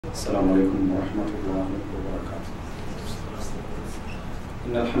السلام عليكم ورحمة الله وبركاته.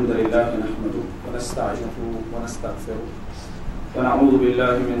 إن الحمد لله نحمده ونستعينه ونستغفره ونعوذ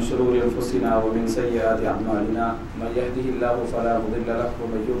بالله من شرور أنفسنا ومن سيئات أعمالنا من يهده الله فلا مضل له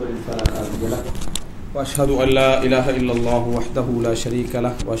ومن يضلل فلا هادي له وأشهد أن لا إله إلا الله وحده لا شريك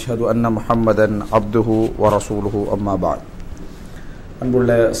له وأشهد أن محمدا عبده ورسوله أما بعد. அன்புள்ள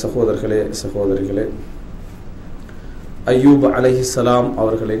சகோதரர்களே அய்யூப் அலைஹிஸ்ஸலாம்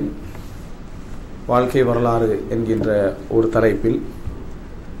அவர்களின் வாழ்க்கை வரலாறு என்கின்ற ஒரு தலைப்பில்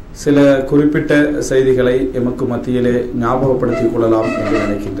சில குறிப்பிட்ட செய்திகளை எமக்கு மத்தியிலே ஞாபகப்படுத்திக் கொள்ளலாம் என்று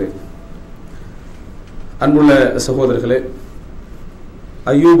நினைக்கின்றேன். அன்புள்ள சகோதரர்களே,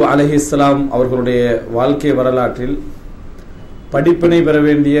 அய்யூப் அலைஹிஸ்ஸலாம் அவர்களுடைய வாழ்க்கை வரலாற்றில் படிப்பினை பெற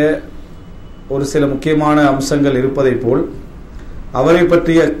வேண்டிய ஒரு சில முக்கியமான அம்சங்கள் இருப்பதை போல் அவரை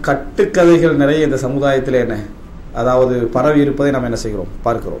பற்றிய கட்டுக்கதைகள் நிறைய இந்த சமுதாயத்தில் அதாவது பரவி இருப்பதை நாம் என்ன செய்கிறோம்,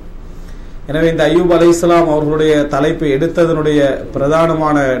 பார்க்கிறோம். எனவே இந்த அய்யூப் அலைஹிஸ்ஸலாம் அவர்களுடைய தலைப்பை எடுத்ததனுடைய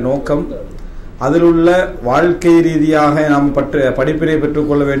பிரதானமான நோக்கம் அதில் உள்ள வாழ்க்கை ரீதியாக நாம் படிப்பினை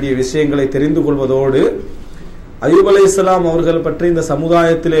பெற்றுக்கொள்ள வேண்டிய விஷயங்களை தெரிந்து கொள்வதோடு அய்யூப் அலைஹிஸ்ஸலாம் அவர்கள் பற்றி இந்த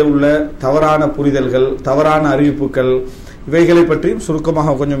சமுதாயத்திலே உள்ள தவறான புரிதல்கள், தவறான அறிவிப்புகள், இவைகளை பற்றியும்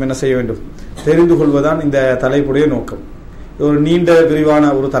சுருக்கமாக கொஞ்சம் என்ன செய்ய வேண்டும், தெரிந்து கொள்வதுதான் இந்த தலைப்புடைய நோக்கம். ஒரு நீண்ட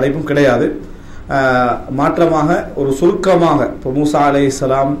விரிவான ஒரு தலைப்பும் கிடையாது. மாற்றமாக ஒரு சுருக்கமாக இப்போ மூசா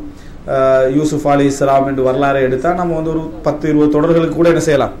அலைஹிஸ்ஸலாம், யூசுப் அலைஹிஸ்ஸலாம் என்று வரலாறு எடுத்தால் நம்ம ஒரு 10-20 தொடர்களுக்கு கூட என்ன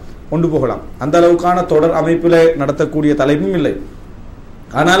செய்யலாம், கொண்டு போகலாம். அந்த அளவுக்கான தொடர் அமைப்பில் நடத்தக்கூடிய தலைப்பும் இல்லை.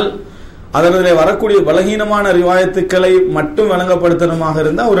 ஆனால் அதனிலே வரக்கூடிய பலகீனமான ரிவாயத்துக்களை மட்டும் வழங்கப்படுத்தணுமாக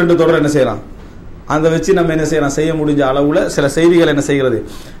இருந்தால் ஒரு 2 தொடர் என்ன செய்யலாம், அதை வச்சு நம்ம என்ன செய்யலாம், செய்ய முடிஞ்ச அளவுல சில செய்திகள் என்ன செய்கிறது,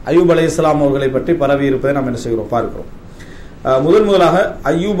 அய்யூப் அலைஹிஸ்ஸலாம் அவர்களை பற்றி பரவி இருப்பதை நம்ம என்ன செய்கிறோம், பார்க்கிறோம். முதலாக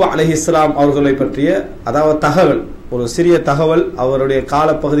அய்யூப் அலைஹிஸ்ஸலாம் அவர்களை பற்றிய அதாவது தகவல், ஒரு சிறிய தகவல், அவருடைய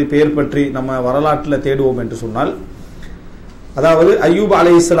காலப்பகுதி பெயர் பற்றி நம்ம வரலாற்றில் தேடுவோம் என்று சொன்னால், அதாவது அய்யூப்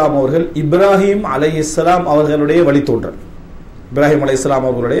அலைஹிஸ்ஸலாம் அவர்கள் இப்ராஹிம் அலைஹிஸ்ஸலாம் அவர்களுடைய வழித்தோன்றல். இப்ராஹிம் அலைஹிஸ்ஸலாம்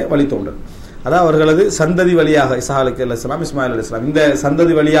அவர்களுடைய வழித்தோன்றல், அதாவது அவர்களது சந்ததி வழியாக இஸ்ஹாக் அலைஹிஸ்ஸலாம், இஸ்மாயில் அலைஹிஸ்ஸலாம், இந்த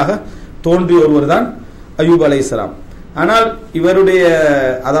சந்ததி வழியாக தோன்றிய ஒருவர் தான் அய்யூப் அலைஹிஸ்ஸலாம். ஆனால் இவருடைய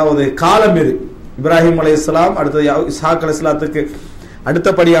அதாவது காலம் எது, இப்ராஹிம் அலைஹிஸ்ஸலாம் அடுத்தது இஸ்ஹாக் அலைஹிஸ்ஸலாத்துக்கு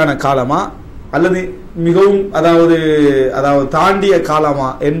அடுத்தபடியான காலமா அல்லது மிகவும் அதாவது தாண்டிய காலமா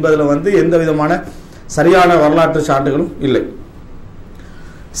என்பதில் எந்த விதமான சரியான வரலாற்று சான்றுகளும் இல்லை.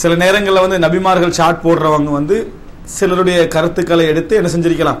 சில நேரங்களில் நபிமார்கள் சாட் போடுறவங்க சிலருடைய கருத்துக்களை எடுத்து என்ன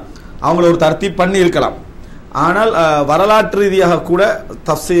செஞ்சிருக்கலாம், அவங்கள ஒரு தர்த்தீப் பண்ணி இருக்கலாம். ஆனால் வரலாற்று ரீதியாக கூட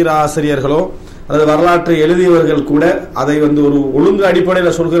தஃப்சீர் ஆசிரியர்களோ அல்லது வரலாற்றை எழுதியவர்கள் கூட அதை ஒரு ஒழுங்கு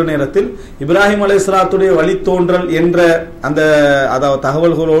அடிப்படையில் சொல்கிற நேரத்தில் இப்ராஹிம் அலைஹிஸ்ஸலாத்துடைய வழித்தோன்றல் என்ற அந்த அதாவது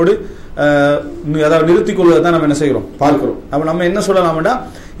தகவல்களோடு அதாவது நிறுத்திக் கொள்வதை தான் நம்ம என்ன செய்கிறோம், பார்க்கிறோம். அப்ப நம்ம என்ன சொல்லலாம்னா,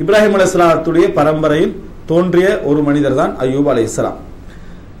 இப்ராஹிம் அலைஹிஸ்ஸலாத்துடைய பரம்பரையில் தோன்றிய ஒரு மனிதர் தான் அய்யூப் அலைஹிஸ்ஸலாம்.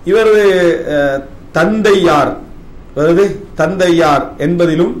 இவரது தந்தை யார், தந்தை யார்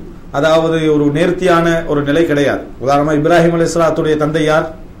என்பதிலும் அதாவது ஒரு நேர்த்தியான ஒரு நிலை கிடையாது. உதாரணமா இப்ராஹிம் அலைஹிஸ்ஸலாத்துடைய தந்தை யார்,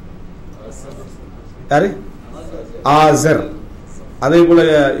 யாரு, ஆசர். அதே போல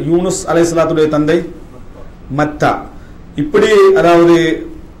யூனுஸ் அலைஹிஸ்ஸலாத்துடைய தந்தை மத்தா. இப்படி அதாவது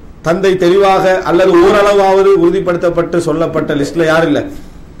தந்தை தெளிவாக அல்லது ஓரளவாவது உறுதிப்படுத்தப்பட்டு சொல்லப்பட்ட லிஸ்ட்ல யார் இல்லை,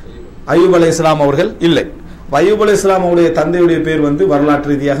 அய்யூப் அலைஹிஸ்ஸலாம் அவர்கள் இல்லை. அய்யூப் அலைஹிஸ்ஸலாம் அவருடைய தந்தையுடைய பேர்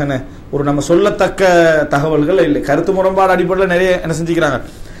வரலாற்று ரீதியாக ஒரு நம்ம சொல்லத்தக்க தகவல்கள் இல்லை. கருத்து முரண்பாடு அடிப்படையில் நிறைய என்ன செஞ்சுக்கிறாங்க,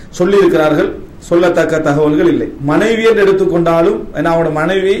 சொல்லி இருக்கிறார்கள், சொல்லத்தக்க தகவல்கள் இல்லை. மனைவி என்று எடுத்துக்கொண்டாலும் அவனோட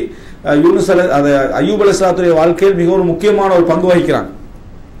மனைவி யூனுஸ் அய்யூப் அலைஹிஸ்ஸலாத்துடைய வாழ்க்கையில் மிக ஒரு முக்கியமான ஒரு பங்கு வகிக்கிறான்.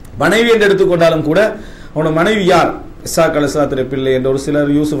 மனைவி என்று எடுத்துக்கொண்டாலும் கூட அவனோட மனைவி யார், இஸ்ஹாக் அலைஹிஸ்ஸலாத்துடைய பிள்ளை என்று ஒரு சிலர்,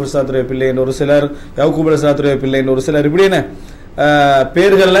 யூசுப் அலைஹிஸ்ஸலாத்துடைய பிள்ளை என்று ஒரு சிலர், யாக்கூப் அலைஹிஸ்ஸலாத்துடைய பிள்ளை என்று ஒரு சிலர், இப்படி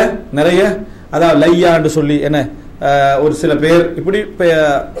பேர்கள்ல நிறைய அதாவது லையா என்று சொல்லி ஒரு சில பேர், இப்படி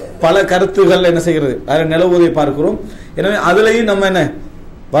பல கருத்துகள் என்ன செய்கிறது அதில் நிலவுவதை பார்க்கிறோம். எனவே அதுலயும் நம்ம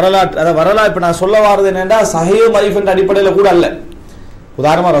வரலாற்று இப்ப நான் சொல்ல வாரது என்னன்னா சஹீஹ் லைஃப் என்ற அடிப்படையில் கூட அல்ல.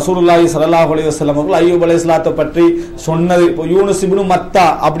 உதாரணமா ரசூலுல்லாஹி ஸல்லல்லாஹு அலைஹி வஸல்லம் அவர்கள் அய்யூப் அலைஹிஸ்ஸலாத்தை பற்றி சொன்னது யூனுஸ் இப்னு மத்தா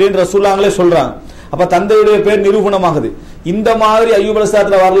அப்படின்னு ரசூலுல்லாஹ்களே சொல்றாங்க. அப்ப தந்தையுடைய பேர் நிரூபணமாகுது. இந்த மாதிரி அய்யூப்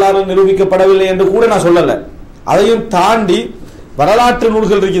அலைஹிஸ்ஸலாத்துல வரலாறு நிரூபிக்கப்படவில்லை என்று கூட நான் சொல்லல. அதையும் தாண்டி வரலாற்று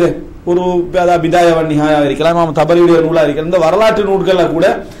நூல்கள் இருக்குது, ஒரு பிதாயா வ நிஹாயா இருக்கலாம், இமாம் தபரியுடைய நூலா இருக்கிற இந்த வரலாற்று நூல்கள்ல கூட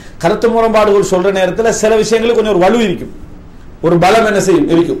கருத்து முரண்பாடுகள் சொல்ற நேரத்தில் சில விஷயங்களுக்கு கொஞ்சம் ஒரு வலு இருக்கும், ஒரு பலம் என்ன செய்யும்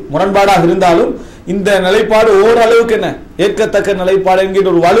இருக்கும். முரண்பாடாக இருந்தாலும் இந்த நிலைப்பாடு ஓரளவுக்கு ஏற்கத்தக்க நிலைப்பாடு என்கிற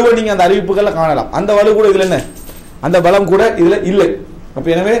ஒரு வலுவை நீங்க அந்த அறிவிப்புகளை காணலாம். அந்த வலு கூட இதுல அந்த பலம் கூட இதுல இல்லை. அப்ப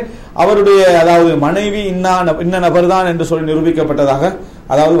எனவே அவருடைய அதாவது மனைவி இன்ன நபர் தான் என்று சொல்லி நிரூபிக்கப்பட்டதாக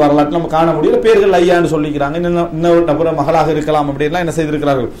அதாவது வரலாற்று நம்ம காண முடியல, பேர்கள் ஐயான்னு சொல்லிக்கிறாங்க, இன்னொரு நபர மகளாக இருக்கலாம் அப்படின்லாம் என்ன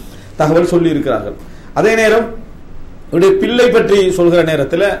செய்திருக்கிறார்கள், தகவல் சொல்லி இருக்கிறார்கள். அதே நேரம் இவருடைய பிள்ளை பற்றி சொல்கிற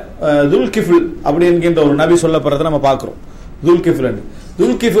நேரத்தில் துல்கிஃபில் அப்படி என்கின்ற ஒரு நபி சொல்லப்படுறதை நம்ம பார்க்கிறோம்.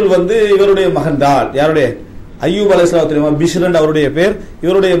 துல்கிஃபில் வந்து இவருடைய மகன் தான், யாருடைய, அய்யூப் அலைஹிஸ்ஸலாம் பிஷ்ரன் அவருடைய பேர்,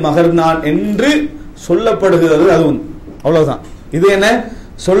 இவருடைய மகன் தான் என்று சொல்லப்படுகிறது. அதுவும் அவ்வளவுதான், இது என்ன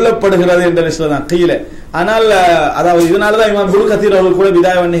சொல்லப்படுகிறது என்ற விஷயம் தான் கீழே. ஆனால் அதாவது இதனாலதான் இமாம் இப்னு கதீர் அவர்கள் கூட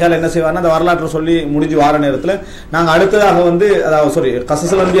விதாய வன்னிகால் என்ன செய்வார்னா அந்த வரலாற்றை சொல்லி முடிஞ்சு வார நேரத்தில் நாங்க அடுத்ததாக வந்து அதாவது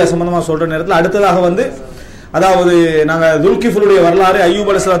கஸஸுல் அன்பியா சம்பந்தமா சொல்ற நேரத்தில் அடுத்ததாக வந்து அதாவது நாங்க துல்கிஃபிலுடைய வரலாறு அய்யூப்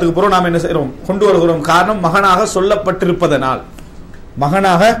அலைஹிஸ்ஸலாத்துக்கு பிறகு நாம் என்ன செய்யறோம், கொண்டு வருகிறோம். காரணம் மகனாக சொல்லப்பட்டிருப்பதனால்,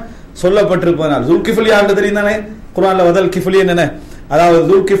 துல்கிஃபில் யாருன்னு தெரியும் தானே, குர்ஆன்ல வதல் கிஃபிலி என்ன, அதாவது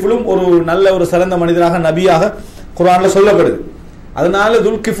துல்கிஃபிலும் ஒரு நல்ல ஒரு சிறந்த மனிதராக நபியாக குர்ஆன்ல சொல்லப்படுது. அதனால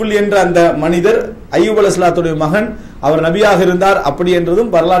துல்கிஃபில் என்ற அந்த மனிதர் அய்யூப் அலைஹிஸ்ஸலாத்துடைய மகன், அவர் நபியாக இருந்தார் அப்படி என்றதும்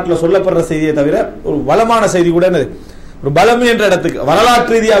வரலாற்றில் சொல்லப்படுற செய்தியை தவிர ஒரு பலமான செய்தி கூட என்னது, ஒரு பலம் என்ற இடத்துக்கு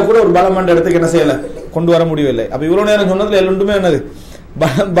வரலாற்று ரீதியாக கூட ஒரு பலம் என்ற இடத்துக்கு என்ன செய்யல, கொண்டு வர முடியவில்லை. அப்ப இவ்வளவு நேரம் சொன்னதுல எல்லாமே என்னது,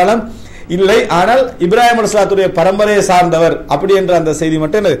 பலம் இல்லை. ஆனால் இப்ராஹிம் அலைஹிஸ்ஸலாத்துடைய பரம்பரையை சார்ந்தவர் அப்படி என்ற அந்த செய்தி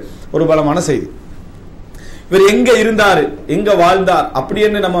மட்டும் என்னது, ஒரு பலமான செய்தி. இவர் எங்க இருந்தாரு, எங்க வாழ்ந்தார் அப்படி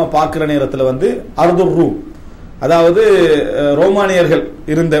என்று நம்ம பார்க்கிற நேரத்தில் வந்து அர்துர் ரூம், அதாவது ரோமானியர்கள்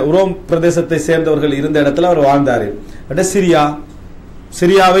இருந்த ரோம் பிரதேசத்தை சேர்ந்தவர்கள் இருந்த இடத்துல அவர் வாழ்ந்தாரு.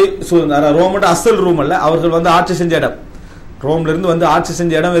 சிரியாவை ரோம் அசல் ரூம் அல்ல, அவர்கள் வந்து ஆட்சி செஞ்ச இடம், ரோம்ல இருந்து வந்து ஆட்சி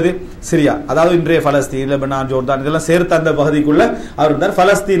செஞ்ச இடம் எது, சிரியா. அதாவது இன்றைய பலஸ்தீன், லெபனான், ஜோர்தான் இதெல்லாம் சேர்த்த அந்த பகுதிக்குள்ள அவர் இருந்தார்.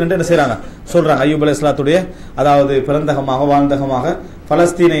 பலஸ்தீன் என்று என்ன செய்யறாங்க சொல்றாங்க, அய்யூப் அலைஹிஸ்ஸலாத்துடைய அதாவது பிறந்தகமாக வாழ்ந்தகமாக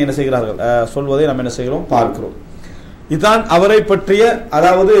பலஸ்தீனை என்ன செய்கிறார்கள் சொல்வதை நம்ம என்ன செய்கிறோம் பார்க்கிறோம். இதுதான் அவரை பற்றிய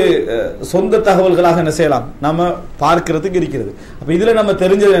அதாவது சொந்த தகவல்களாக என்ன செய்யலாம் நம்ம பார்க்கிறதுக்கு இருக்கிறது. அப்ப இதுல நம்ம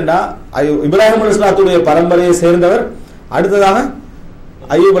தெரிஞ்சது என்ன, இப்ராஹிம் அலைஹிஸ்ஸலாத்துடைய பரம்பரையை சேர்ந்தவர். அடுத்ததாக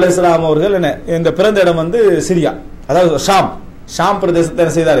அய்யூப் அலைஹிஸ்ஸலாம் அவர்கள் என்ன இந்த பிறந்த இடம் வந்து சிரியா, அதாவது ஷாம் பிரதேசத்தை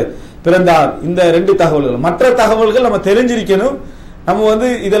என்ன செய்தாரு பிறந்தார். இந்த ரெண்டு தகவல்கள், மற்ற தகவல்கள் நம்ம தெரிஞ்சிருக்கணும். நம்ம வந்து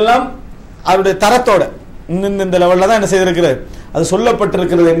இதெல்லாம் அவருடைய தரத்தோட இந்த லெவல்ல தான் என்ன செய்திருக்கிறது, அது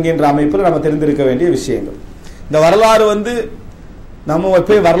சொல்லப்பட்டிருக்கிறது என்கின்ற அமைப்பில் நம்ம தெரிந்திருக்க வேண்டிய விஷயங்கள். இந்த வரலாறு வந்து நம்ம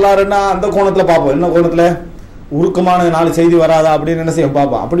போய் வரலாறுன்னா அந்த கோணத்துல பார்ப்போம், என்ன கோணத்துல, உருக்கமான 4 செய்தி வராதா அப்படின்னு என்ன செய்ய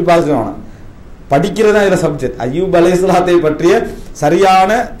பார்ப்போம், அப்படி பார்க்கணும். படிக்கிறது தான் இதுல சப்ஜெக்ட். அய்யூப் அலைஹிஸ்ஸலாத்தை பற்றிய சரியான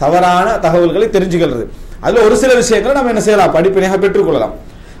தவறான தகவல்களை தெரிஞ்சுக்கிறது. அதுல ஒரு சில விஷயங்களை நம்ம என்ன செய்யலாம், படிப்பினையாக பெற்றுக்கொள்ளலாம்.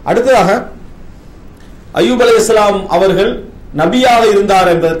 அடுத்ததாக அய்யூப் அலைஹிஸ்ஸலாம் அவர்கள் நபியாக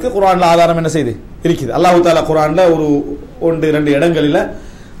இருந்தார் என்பதற்கு குர்ஆன்ல ஆதாரம் என்ன செய்து இருக்குது. அல்லாஹ் தஆலா குர்ஆன்ல ஒரு 1-2 இடங்களில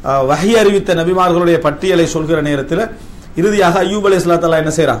வஹி அறிவித்த நபிமார்களுடைய பட்டியலை சொல்கிற நேரத்தில் இறுதியாக அய்யூப் அலைஹிஸ்ஸலாத்து அல்லாஹ்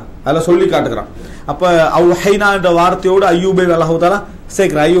என்ன செய்யறான், அதில் சொல்லி காட்டுகிறான். அப்ப அவ்ஹைனா என்ற வார்த்தையோடு அய்யூபை அல்லாஹ் தஆலா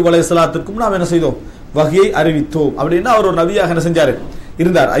சேர்க்கிறான். அய்யூப் அலைஹிஸ்ஸலாத்துக்கும் நாம் என்ன செய்தோம், வஹியை அறிவித்தோம். அப்படின்னா அவர் ஒரு நபியாக என்ன செஞ்சாரு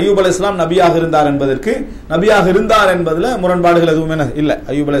இருந்தார். அய்யூப் அலைஹிஸ்ஸலாம் நபியாக இருந்தார் என்பதற்கு, நபியாக இருந்தார் என்பதுல முரண்பாடுகள் எதுவும் என்ன இல்லை.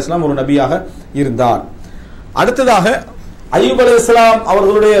 அய்யூப் அலைஹிஸ்ஸலாம் ஒரு நபியாக இருந்தார். அடுத்ததாக அய்யூப் அலைஹிஸ்ஸலாம்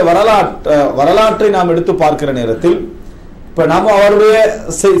அவர்களுடைய வரலாற்றை நாம் எடுத்து பார்க்கிற நேரத்தில் இப்ப நாம அவருடைய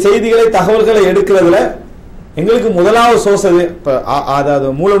செய்திகளை தகவல்களை எடுக்கிறதுல எங்களுக்கு முதலாவது சோர்ஸ் அது அதாவது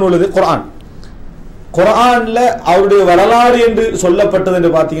மூல நூல் இது குர்ஆன்ல அவருடைய வரலாறு என்று சொல்லப்பட்டது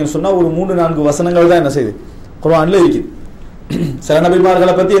என்று பார்த்தீங்கன்னு சொன்னா ஒரு 3-4 வசனங்கள் தான் என்ன செய்யுது குர்ஆன்ல இருக்குது. சில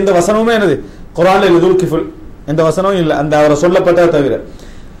நபிமார்களை பத்தி எந்த வசனமுமே என்னது குர்ஆன்ல துல்கிஃபில் எந்த வசனமும் இல்லை, அந்த அவரை சொல்லப்பட்டதை தவிர.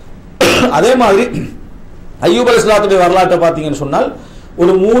 அதே மாதிரி அய்யூப் அலைஹிஸ்ஸலாத்துடைய வரலாற்றை பார்த்தீங்கன்னு சொன்னால்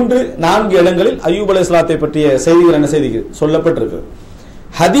ஒரு 3-4 இடங்களில் அய்யூப் அலைஹிஸ்ஸலாத்தை பற்றிய செய்திகள் என்ன செய்தி சொல்லப்பட்டிருக்கு.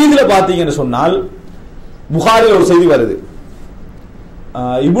 ஹதீஸ்ல பார்த்தீங்கன்னு சொன்னால் புகாரில ஒரு செய்தி வருது,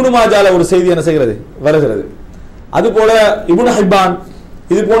 இப்னு மாஜால ஒரு செய்தி என்ன செய்கிறது வருகிறது. அது போல இப்னு ஹிப்பான்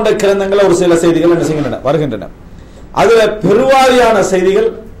இது போன்ற கிரந்தங்கள் ஒரு சில செய்திகள் என்ன செய்கின்றன வருகின்றன. அதுல பெருவாரியான செய்திகள்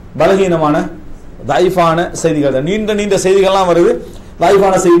பலகீனமான தைஃபான செய்திகள் தான், நீண்ட செய்திகள்லாம் வருது,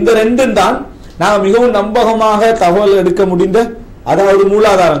 தைஃபான செய்தி. இந்த ரெண்டும் தான் நாங்கள் மிகவும் நம்பகமாக தகவல் எடுக்க முடிந்த அதாவது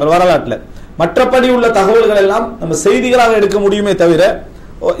மூலாதாரங்கள் வரலாற்றுல. மற்றபடி உள்ள தகவல்கள் எல்லாம் நம்ம செய்திகளாக எடுக்க முடியுமே தவிர,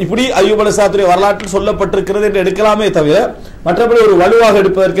 இப்படி அய்யூப் அலைஹிஸ்ஸலாத்துடைய வரலாற்றில் சொல்லப்பட்டிருக்கிறது என்று எடுக்கலாமே தவிர மற்றபடி ஒரு வலுவாக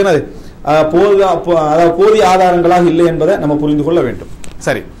எடுப்பதற்கு போதிய ஆதாரங்களாக இல்லை என்பதை நம்ம புரிந்து கொள்ள வேண்டும்.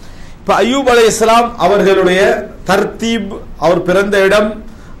 சரி, இப்ப அய்யூப் அலைஹிஸ்ஸலாம் அவர்களுடைய தர்த்தீப், அவர் பிறந்த இடம்,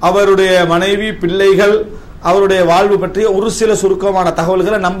 அவருடைய மனைவி, பிள்ளைகள், அவருடைய வாழ்வு பற்றிய ஒரு சில சுருக்கமான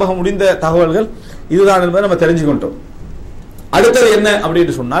தகவல்களை நம்ப முடிந்த தகவல்கள் இதுதான் என்பதை நம்ம தெரிஞ்சுக்கிட்டோம். அடுத்தது என்ன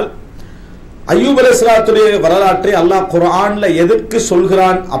அப்படின்னு சொன்னால், அய்யூப் அலைஹிஸ்ஸலாத்துடைய வரலாற்றை அல்லாஹ் குர்ஆன்ல எதற்கு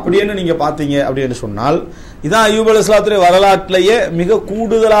சொல்கிறான் அப்படின்னு நீங்க பாத்தீங்க அப்படின்னு சொன்னால், இதான் அய்யூப் அலைஹிஸ்ஸலாத்துடைய வரலாற்றிலேயே மிக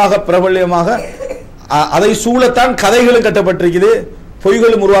கூடுதலாக பிரபல்யமாக அதை சூழத்தான் கதைகளும் கட்டப்பட்டிருக்குது,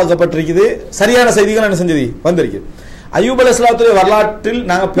 பொய்களும் உருவாக்கப்பட்டிருக்குது, சரியான செய்திகள் என்ன செஞ்சது வந்திருக்கு. அய்யூப் அலைஹிஸ்ஸலாத்துடைய வரலாற்றில்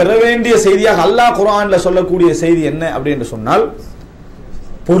நாங்கள் பெற வேண்டிய செய்தியாக அல்லாஹ் குர்ஆன்ல சொல்லக்கூடிய செய்தி என்ன அப்படின்னு சொன்னால்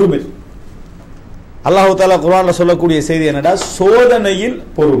பொறுமை. அல்லாஹ் தஆலா குர்ஆன்ல சொல்லக்கூடிய செய்தி என்னடா, சோதனையில்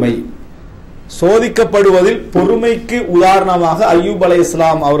பொறுமை. சோதிக்கப்படுவதில் பொறுமைக்கு உதாரணமாக அய்யூப்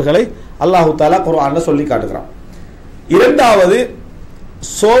அலைஹிஸ்ஸலாம் அவர்களை அல்லாஹ் தஆலா குர்ஆன்ல சொல்லி காட்டுகிறான். இரண்டாவது,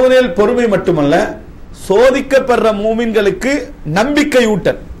 சோதனையில் பொறுமை மட்டுமல்ல, சோதிக்கப்படுற மூமின்களுக்கு நம்பிக்கை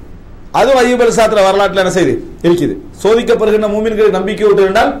ஊட்டல். அதுவும் அய்யூப் அலைஹிஸ்ஸலாத்துடைய வரலாற்றில் என்ன செய்து இருக்குது. சோதிக்கப்படுகின்ற மூமின்களுக்கு நம்பிக்கை ஊட்டல்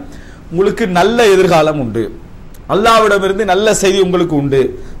என்றால் உங்களுக்கு நல்ல எதிர்காலம் உண்டு, அல்லாஹ்விடமிருந்து நல்ல செய்தி உங்களுக்கு உண்டு,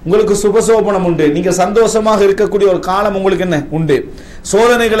 உங்களுக்கு சுபசோபனம் உண்டு, நீங்க சந்தோஷமாக இருக்கக்கூடிய ஒரு காலம் உங்களுக்கு என்ன உண்டு,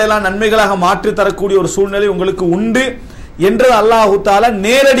 சோதனைகள் எல்லாம் நன்மைகளாக மாற்றி தரக்கூடிய ஒரு சூழ்நிலை உங்களுக்கு உண்டு என்று அல்லாஹ் தஆலா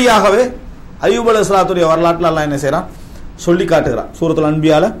நேரடியாகவே அய்யூப் அலைஹிஸ்ஸலாத்துடைய வரலாற்றில் அல்லாஹ் என்ன செய்யறான், சொல்லி காட்டுகிறான். சூரத்துல்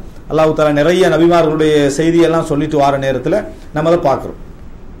அன்பியால அல்லாஹ் தஆலா நிறைய நபிமார்களுடைய செய்தியெல்லாம் சொல்லிட்டு வர நேரத்தில் நம்ம அதை பார்க்கிறோம்.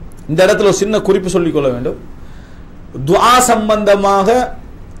 இந்த இடத்துல ஒரு சின்ன குறிப்பு சொல்லிக் கொள்ள வேண்டும். துஆ சம்பந்தமாக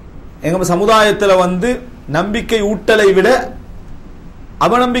எங்க சமுதாயத்தில் வந்து நம்பிக்கை ஊட்டலை விட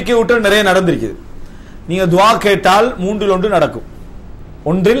அவநம்பிக்கை ஊட்டல் நிறைய நடந்திருக்குது. நீங்க துஆ கேட்டால் மூன்றில் ஒன்று நடக்கும்.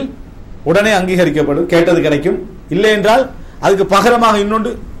 ஒன்றில் உடனே அங்கீகரிக்கப்படும், கேட்டது கிடைக்கும். இல்லை என்றால் அதுக்கு பகரமாக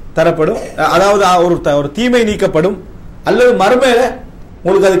இன்னொன்று தரப்படும், அதாவது ஒரு தீமை நீக்கப்படும், அல்லது மறுமையில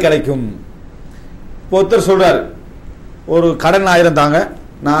உங்களுக்கு அது கிடைக்கும். ஒருத்தர் சொல்றாரு, ஒரு கடன் 1000 தாங்க,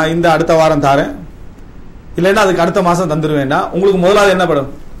 நான் இந்த அடுத்த வாரம் தாரேன், இல்லைன்னா அதுக்கு அடுத்த மாசம் தந்துருவேன்னா உங்களுக்கு முதலாவது என்ன படும்,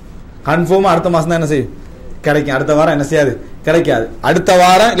 கன்ஃபார்மா அடுத்த மாசம் தான் என்ன செய்யும் கிடைக்கும், அடுத்த வாரம் என்ன செய்யாது கிடைக்காது. அடுத்த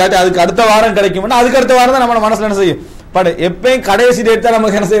வாரம் இல்லாட்டி அதுக்கு அடுத்த வாரம் கிடைக்கும்னா அதுக்கு அடுத்த வாரம் தான் நம்ம மனசுல என்ன செய்யும் படு. எப்பயும் கடைசி டேட் தான்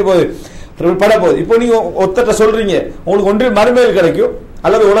நமக்கு என்ன செய்ய போகுது பட போகுது. இப்போ நீங்க ஒருத்தட்ட சொல்றீங்க உங்களுக்கு ஒன்றில் மறுமையில் கிடைக்கும்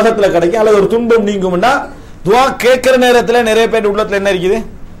அல்லது உலகத்துல கிடைக்கும் அல்லது ஒரு துன்பம் நீங்கும்னா, துஆ கேட்கிற நேரத்தில் நிறைய பேர் உள்ளத்துல என்ன இருக்குது,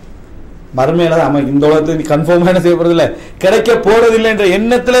 மறுமையில தான் நம்ம இந்த உலகத்துல கன்ஃபார்மா என்ன செய்யப்படுறது இல்லை, கிடைக்க போறது இல்லை என்ற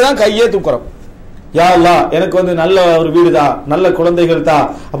எண்ணத்துல தான் கையே தூக்குறோம். யா அல்லாஹ் எனக்கு வந்து நல்ல ஒரு வீடு தான், நல்ல குழந்தைகள் தான்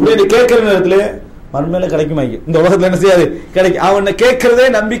அப்படின்னு கேட்கிற நேரத்துல மறுமையில கிடைக்குமா, இந்த உலகத்துல என்ன செய்யாது கிடைக்கும். அவனை கேட்கிறதே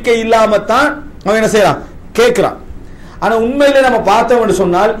நம்பிக்கை இல்லாமத்தான் அவன் என்ன செய்யறான் கேட்கிறான். ஆனா உண்மையிலே நம்ம பார்த்தோம்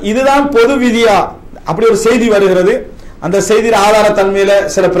சொன்னால் இதுதான் பொது விதியா அப்படி ஒரு செய்தி வருகிறது. அந்த செய்தியின் ஆதாரத்தன்மையில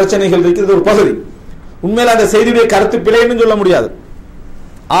சில பிரச்சனைகள் இருக்கிறது ஒரு பகுதி. உண்மையில அந்த செய்தியுடைய கருத்து பிழைன்னு சொல்ல முடியாது.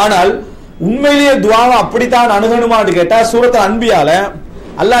 ஆனால் உண்மையிலேயே துஆவை அப்படித்தான் அணுகணுமான்னு கேட்டா சூரத்துல் அன்பியால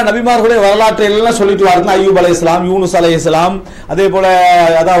அல்லாஹ் நபிமார்களுடைய வரலாற்றை எல்லாம் சொல்லிட்டு வாருங்க. அய்யூப் அலைஹிஸ்ஸலாம், யூனுஸ் அலைஹிஸ்ஸலாம், அதே போல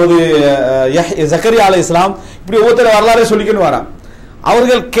அதாவது ஜக்கரியா அலைஹிஸ்ஸலாம், இப்படி ஒவ்வொருத்தர வரலாறை சொல்லிக்கணும் வரான்.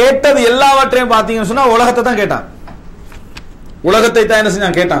 அவர்கள் கேட்டது எல்லாவற்றையும் பார்த்தீங்கன்னு சொன்னா உலகத்தை தான் கேட்டான், உலகத்தை தான் என்ன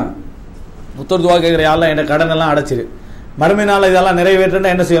செஞ்சான் கேட்டாங்க. புத்தர் துஆ கேட்கிற யாரெல்லாம் என் கடன் எல்லாம் அடைச்சிரு, மறுமை நாள் இதெல்லாம்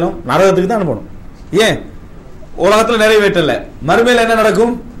நிறைவேற்றா என்ன செய்யணும், நரகத்துக்கு தான் அனுப்பணும். ஏன் உலகத்துல நிறைவேற்றல, மறுமையில என்ன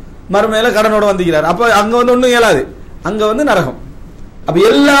நடக்கும், மறுமையில கடனோட வந்துக்கிறார். அப்ப அங்க வந்து ஒண்ணும் இயலாது, அங்க வந்து நரகம். அப்ப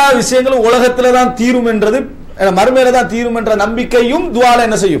எல்லா விஷயங்களும் உலகத்துல தான் தீரும் என்றது, மறுமையில தான் தீரும் என்ற நம்பிக்கையும் துஆல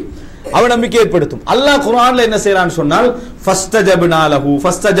என்ன செய்யும், அவ நம்பிக்கை ஏற்படுத்தும். அல்லாஹ் குர்ஆன்ல என்ன செய்யறான்னு சொன்னால் ஃபஸ்தஜப்னா லஹு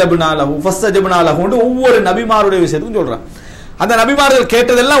ஃபஸ்தஜப்னா லஹு ஃபஸ்தஜப்னா லஹு ஒவ்வொரு நபிமாருடைய விஷயத்துக்கும் சொல்றான். அந்த நபிமார்கள்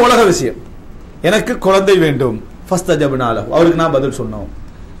கேட்டதெல்லாம் உலக விஷயம், எனக்கு குழந்தை வேண்டும், ஃபஸ்தஜப்னா லஹு, அவருக்கு நான் பதில் சொன்னோம்.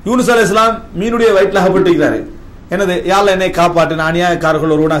 யூனுஸ் அலைஹிஸ்ஸலாம் மீனுடைய வயிற்றில் அகப்பட்டிருக்கிறாரு, என்னது யாழ்ல என்னை காப்பாற்று, நான்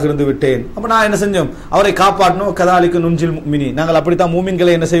அநியாயக்காரர்கள் ஒருவனாக இருந்து விட்டேன். அப்ப நான் என்ன செஞ்சோம், அவரை காப்பாற்றணும். கதாலிக்கு நுஞ்சில் முஃமினி, நாங்கள் அப்படித்தான்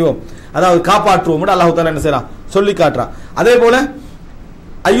மூமின்களை என்ன செய்வோம், அதாவது காப்பாற்றுவோம். அல்லாஹ் தஆலா என்ன செய்யறான் சொல்லி காட்டுறான். அதே போல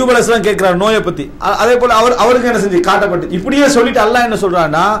அய்யூப் அலைஹிஸ்ஸலாம் கேட்கிறார் நோயை பத்தி, அதே போல அவருக்கு என்ன செஞ்சு காட்டப்பட்டு, இப்படியே சொல்லிட்டு அல்லாஹ் என்ன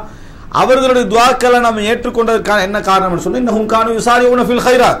சொல்றான்னா அவர்களுடைய துஆக்களை நம்ம ஏற்றுக்கொண்டதற்கான என்ன காரணம்னு சொன்னா இன்னஹும் கானூ யுஸாரிஊன ஃபில்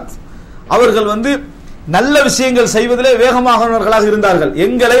கைராத், அவர்கள் வந்து நல்ல விஷயங்கள் செய்வதிலே வேகமாகவர்களாக இருந்தார்கள்.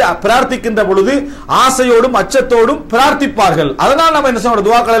 எங்களை பிரார்த்திக்கின்ற பொழுது ஆசையோடும் அச்சத்தோடும் பிரார்த்திப்பார்கள். அதனால் நம்ம என்ன செய்வோம்,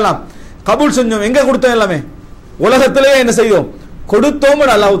 துஆக்கள் எல்லாம் கபூல் செஞ்சோம். எங்க கொடுத்தோம், எல்லாமே உலகத்திலேயே என்ன செய்தோம் கொடுத்தோம்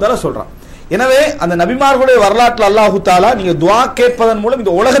அல்லாஹ் தஆலா சொல்றான். எனவே அந்த நபிமார்களுடைய வரலாற்றில் அல்லாஹ் தஆலா நீங்க துஆ கேட்பதன் மூலம்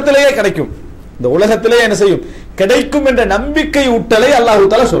இந்த உலகத்திலேயே கிடைக்கும், இந்த உலகத்திலேயே என்ன செய்யும் கிடைக்கும் என்ற நம்பிக்கை ஊட்டலை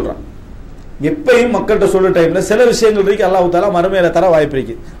அல்லாஹ் தஆலா சொல்றான். எப்பயும் மக்கள்கிட்ட சொல்ற டைம்ல சில விஷயங்கள் இருக்கு அல்லாஹ் தஆலா மறுமையில தர வாய்ப்பு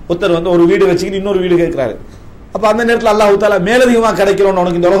இருக்கு. ஒருத்தர் வந்து ஒரு வீடு வச்சுக்கிட்டு இன்னொரு வீடு கேட்கிறாரு, அப்ப அந்த நேரத்தில் அல்லாஹ் தஆலா மேலதிகமாக கிடைக்கிறோம்,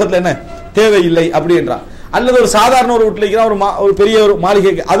 உனக்கு இந்த உலகத்துல என்ன தேவையில்லை அப்படின்றான். அல்லது ஒரு சாதாரண ஒரு வீட்டுல இருக்கிறான், ஒரு பெரிய ஒரு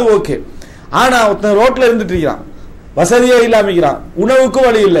மாளிகை, அது ஓகே. ஆனா ஒருத்தன் ரோட்ல இருந்துட்டு இருக்கிறான், வசதியே இல்லாமிக்கிறான், உணவுக்கு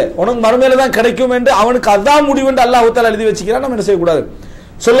வழி இல்லை, உனக்கு மறுமையில தான் கிடைக்கும் என்று அவனுக்கு அதான் முடிவு என்று அல்லாஹ் தஆலா எழுதி வச்சுக்கிறான். நம்ம என்ன செய்யக்கூடாது,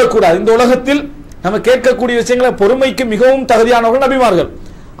 சொல்லக்கூடாது. இந்த உலகத்தில் நம்ம கேட்கக்கூடிய விஷயங்களை பொறுமைக்கு மிகவும் தகுதியானவர்கள் நபிமார்கள்.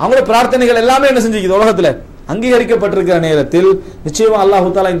 அவங்களோட பிரார்த்தனைகள் எல்லாமே என்ன செஞ்சுக்குது உலகத்துல அங்கீகரிக்கப்பட்டிருக்கிற நேரத்தில் நிச்சயமா அல்லாஹ்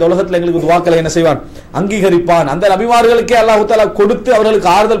தஆலா இந்த உலகத்துல எங்களுக்கு துஆக்களை என்ன செய்வான் அங்கீகரிப்பான். அந்த நபிமார்களுக்கே அல்லாஹ் தஆலா கொடுத்து அவர்களுக்கு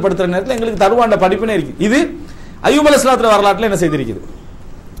ஆறுதல் படுத்துற நேரத்தில் எங்களுக்கு தருவாண்ட படிப்பினே இருக்கு. இது அய்யூப் அலைஹிஸ்ஸலாத்துடைய வரலாற்றில் என்ன செய்திருக்கிறது.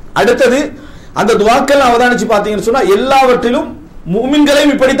 அடுத்தது அந்த துஆக்கள் அவதானிச்சு பார்த்தீங்கன்னு சொன்னா எல்லாவற்றிலும்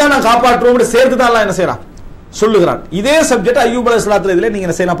முஃமின்களையும் இப்படித்தான் நான் காப்பாற்றுவோம் சேர்த்து தான் அல்லாஹ் என்ன செய்யறான் சொல்லுகிறான். இதே சப்ஜெக்ட் அய்யூப் அலைஹிஸ்ஸலாத்துடைய இதிலே நீங்க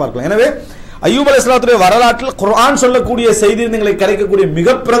என்ன செய்யலாம் பார்க்கலாம். எனவே அய்யூப் அலைஹிஸ்ஸலாத்துடைய வரலாற்றில் குர்ஆன் சொல்லக்கூடிய செய்தி எங்களுக்கு கிடைக்கக்கூடிய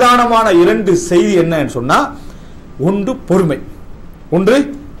மிக பிரதானமான 2 செய்தி என்னன்னு சொன்னா, ஒன்று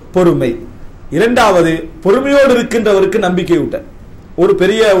பொறுமை, இரண்டாவது பொறுமையோடு இருக்கின்றவருக்கு நம்பிக்கை ஊட்ட. ஒரு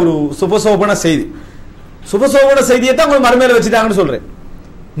பெரிய ஒரு சுபசோபன செய்தி, சுபசோபன செய்தியை தான் உங்களுக்கு மறுமையில வச்சுட்டாங்கன்னு சொல்றேன்.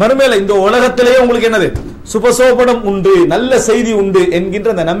 மறுமையில இந்த உலகத்திலேயே உங்களுக்கு என்னது சுபசோபனம் உண்டு, நல்ல செய்தி உண்டு என்கின்ற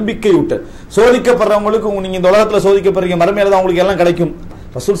அந்த நம்பிக்கை ஊட்ட. சோதிக்கப்படுறவங்களுக்கு நீங்க இந்த உலகத்துல சோதிக்கப்படுறீங்க, மறுமையில தான் உங்களுக்கு எல்லாம் கிடைக்கும்.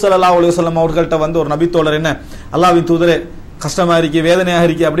 ரசூல் ஸல்லல்லாஹு அலைஹி வஸல்லம் அவர்கள்ட்ட வந்து ஒரு நபித்தோழர் என்ன, அல்லாஹ்வின் தூதரே கஷ்டமா இருக்கு, வேதனையாக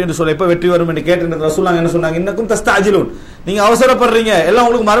இருக்கு அப்படின்னு சொல்ல, எப்ப வெற்றி வரும் என்று கேட்டு ரசூலுல்லாஹ் என்ன சொன்னாங்க, இன்னக்கும் தஸ்தஅஜிலூன், நீங்க அவசரப்படுறீங்க, எல்லாம்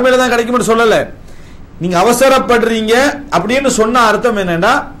உங்களுக்கு மறுமையில தான் கிடைக்கும்னு சொல்லல, நீங்க அவசரப்படுறீங்க அப்படின்னு சொன்ன அர்த்தம்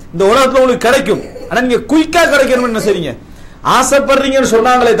என்னன்னா, இந்த உலகத்துல உங்களுக்கு கிடைக்கும், ஆனா நீங்க குயிக்கா கிடைக்கணும்னு என்ன செய்றீங்க, ஆசைப்படுறீங்கன்னு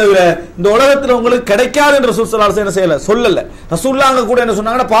சொன்னாங்களே தவிர இந்த உலகத்துல உங்களுக்கு கிடைக்காது என்று ரசூல் ஸல்லல்லாஹு அலைஹி வஸல்லம் என்ன சொல்லல. ரசூலுல்லாஹ் கூட என்ன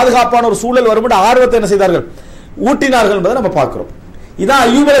சொன்னாங்கன்னா, பாதுகாப்பான ஒரு சூழல் வரும்போது ஆர்வத்தை என்ன செய்தார்கள், ஊட்டினார்கள் என்பதை நம்ம பார்க்கிறோம். இதான்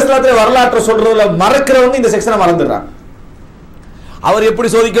அய்யூப் அலைஹிஸ்ஸலாத்துடைய வரலாற்றை சொல்றதுல மறக்கிறவங்க இந்த செக்ஷனை மறந்துடுறாங்க. அவர் எப்படி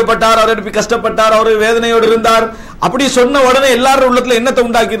சோதிக்கப்பட்டார், அவர் எப்படி கஷ்டப்பட்டார், அவர் வேதனையோடு இருந்தார், அப்படி சொன்ன உடனே எல்லாரும் உள்ளத்துல என்னத்தை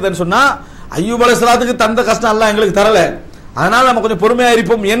உண்டாக்கிருதுன்னு சொன்னா, அய்யூப் அலைஹிஸ்ஸலாத்துக்கு தந்த கஷ்டம் எல்லாம் எங்களுக்கு தரல, அதனால நம்ம கொஞ்சம் பொறுமையா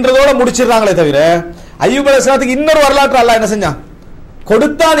இருப்போம் என்றதோட முடிச்சிடறாங்களே தவிர, அய்யூப் அலைஹிஸ்ஸலாத்துக்கு இன்னொரு வரலாற்று அல்லாஹ் என்ன செஞ்சான்,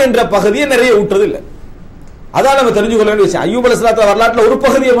 கொடுத்தான் என்ற பகுதியை நிறைய ஊட்டுறது இல்லை. அதான் நம்ம தெரிஞ்சு கொள்ள வேண்டிய விஷயம். அய்யூப் அலைஹிஸ்ஸலாத்து வரலாற்றுல ஒரு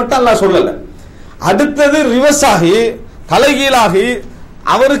பகுதியை மட்டும் அல்லாஹ் சொல்லல, அடுத்தது ரிவர்ஸ் ஆகி தலைகீழாகி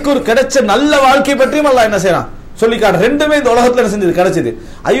அவருக்கு ஒரு கிடைச்ச நல்ல வாழ்க்கை பற்றியும் அல்லாஹ் என்ன செய்யறான் சொல்லி காட்டு. ரெண்டுமே இந்த உலகத்துல என்ன செஞ்சது, கிடைச்சது.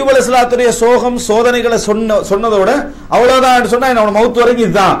 அய்யூப் அலைஹிஸ்ஸலாத்துடைய சோகம் சோதனைகளை சொன்னதோட அவ்வளவுதான் சொன்னா என்னோட மவுத் வரைக்கும்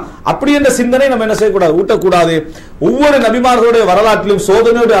இதுதான் அப்படி என்ற சிந்தனை நம்ம என்ன செய்யக்கூடாது, ஊட்டக்கூடாது. ஒவ்வொரு நபிமார்களுடைய வரலாற்றிலும்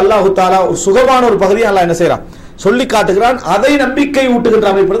சோதனையோடு அல்லாஹு தஆலா ஒரு சுகமான ஒரு பகுதியை அல்லாஹ் என்ன செய்யறான் சொல்லி காட்டுகிறான். அதை நம்பிக்கை ஊட்டுகின்ற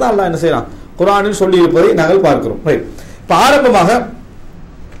அமைப்பு தான் அல்லாஹ் என்ன செய்யறான் குர்ஆனில் சொல்லி இருப்பதை நாங்கள் பார்க்கிறோம். இப்ப ஆரம்பமாக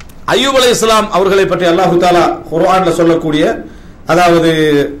அய்யூப் அலைஹிஸ்ஸலாம் அவர்களை பற்றி அல்லாஹு தஆலா குர்ஆன்ல சொல்லக்கூடிய அதாவது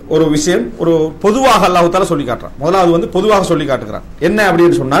ஒரு விஷயம், ஒரு பொதுவாக அல்லாஹ் தஆலா சொல்லி காட்டுறான். முதலாவது வந்து பொதுவாக சொல்லி காட்டுகிறான். என்ன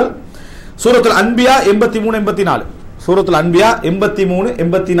அப்படின்னு சொன்னால், சூரத்துல் அன்பியா 83 84, சூரத்துல் அன்பியா 83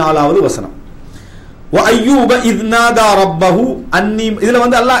 84வது வசனம். வ அய்யூப இத் நாதா ரப்பஹு அன்னி, இதுல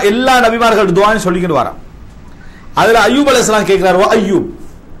வந்து அல்லாஹ் எல்லா நபிமார்கள் துஆன்னு சொல்லிக்கிட்டு வரான். அதுல அய்யூப் அலைஹிஸ்ஸலாம் கேட்கிறார், வ அய்யூப்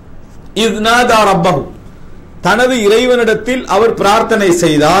இத் நாதா ரப்பஹு, தனது இறைவனிடத்தில் அவர் பிரார்த்தனை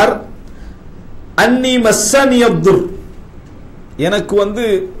செய்தார், அன்னி மஸ்ஸனியத்துர், எனக்கு வந்து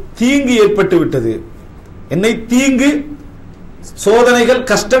தீங்கு ஏற்பட்டு விட்டது, என்னை தீங்கு சோதனைகள்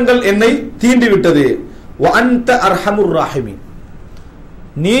கஷ்டங்கள் என்னை தீண்டி விட்டது, வ அன்த அர்ஹமுர் ராஹிமீன்,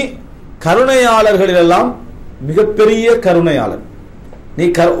 நீ கருணையாளர்களிலெல்லாம் மிகப்பெரிய கருணையாளர், நீ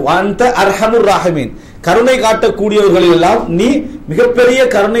அன்த அர்ஹமுர் ராஹிமீன், கருணை காட்டக்கூடியவர்களெல்லாம் நீ மிகப்பெரிய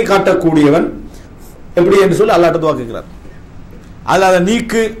கருணை காட்டக்கூடியவன், எப்படி என்று சொல்லி அல்லாஹ்ட்ட துஆ கேட்கிறார். அல்லாஹ்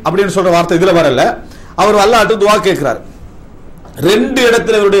நீக்கு அப்படின்னு சொல்ற வார்த்தை இதுல வரல, அவர் அல்லாஹ்ட்ட துஆ கேட்கிறார். 2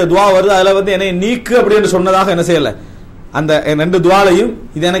 இடத்துல இவருடைய துஆ வருது. அதுல வந்து என்னை நீக்கு அப்படின்னு சொன்னதாக என்ன செய்யல, அந்த 2 துஆலையும்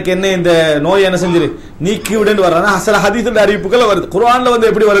இது எனக்கு என்ன இந்த நோய் என்ன செஞ்சிரு நீக்கி விடுன்னு வர்றாங்க. சில ஹதீஸுடைய அறிவிப்புகள் வருது. குர்ஆன்ல வந்து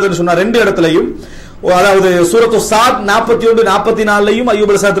எப்படி வருதுன்னு சொன்னா, 2 இடத்துலையும், அதாவது சூரத்து சாத் 41 44லையும் அய்யூப்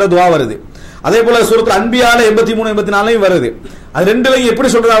அலைஹிஸ்ஸலாத்துல துஆ வருது. அதே போல சூரத்துல் அன்பியால 83 84லையும் வருது. அது 2லையும் எப்படி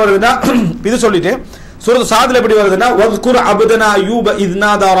சொல்றதா வருதுன்னா, இது சொல்லிட்டு சூரத்து சாத்ல எப்படி வருதுன்னா, வஸ்குர் அப்தனா அய்யூப இத்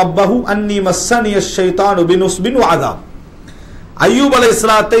நாதா ரப்பஹு அன்னி மஸ்ஸனியஷ் ஷைத்தானு பினுஸ்பின் வ அஸாப், அய்யூப்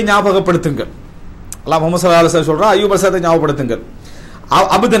அலைஹிஸ்ஸலாத்தை ஞாபகப்படுத்துங்கள். அல்லாஹ் முஹம்மது ஸல்லல்லாஹு அலைஹி வஸல்லம் சொல்றான், அய்யூப் அலைஹிஸ்ஸலாத்தை ஞாபகப்படுத்துங்கள்,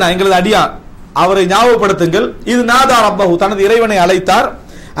 அப்தனா எங்களது அடியார் அவரை ஞாபகப்படுத்துங்கள், இது நாதா ரப்பஹு தனது இறைவனை அழைத்தார்,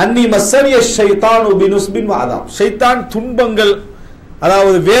 அன்னி மஸ்ஸனியஷ் ஷைத்தானு பினுஸ்பின் வ அஸாப், ஷைத்தான் துன்பங்கள்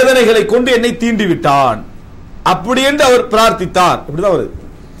அதாவது வேதனைகளை கொண்டு என்னை தீண்டி விட்டான் அப்படி என்று அவர் பிரார்த்தித்தார். இப்படிதான் வருது,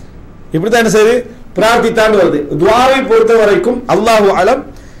 இப்படிதான் என்ன செய்யுது பிரார்த்தித்தான் வருது. துஆவை பொறுத்த வரைக்கும் அல்லாஹு அலம்,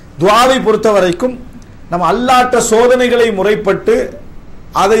 துஆவை பொறுத்த வரைக்கும் நம்ம அல்லாஹ்ட்ட சோதனைகளை முறைப்பட்டு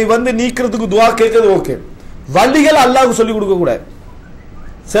அதை வந்து நீக்கிறதுக்கு துஆ கேட்கிறது ஓகே. வழிகள் அல்லாஹ்வுக்கு சொல்லிக் கொடுக்க கூடாது.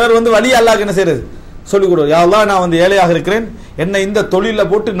 சிலர் வந்து வழி அல்லாஹ்க்கு என்ன செய்யறது சொல்லிக் கொடுக்கும். யா அல்லாஹ் நான் வந்து ஏழையாக இருக்கிறேன், என்னை இந்த தொழில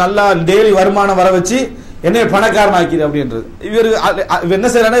போட்டு நல்லா டெய்லி வருமானம் வர வச்சு என்னை பணக்காரன் ஆக்கிடு அப்படின்றது. இவர் என்ன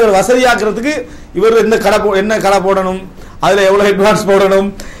செய்யறாங்க, இவர் வசதியாக்குறதுக்கு இவர் என்ன கடை போடணும், அதுல எவ்வளவு அட்வான்ஸ் போடணும்,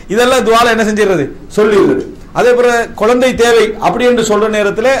 இதெல்லாம் துஆல என்ன செஞ்சிடுறது சொல்லிடுறது. அதே போல குழந்தை தேவை அப்படி என்று சொல்ற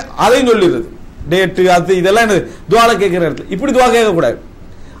நேரத்தில் அதையும் சொல்லிடுறது, டேட்டு அது இதெல்லாம் என்ன துஆல கேட்கிற நேரத்தில் இப்படி துஆ கேட்க கூடாது.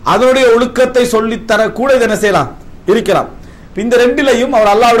 அதனுடைய ஒழுக்கத்தை சொல்லி தர கூட இதை என்ன செய்யலாம் இருக்கலாம். இந்த 2லையும்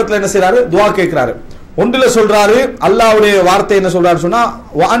அவர் அல்லாஹ்விடத்துல என்ன செய்யறாரு துஆ கேட்கிறாரு. ஒன்றுல சொல்றாரு அல்லாஹ்வுடைய வார்த்தை என்ன சொல்றாரு சொன்னா,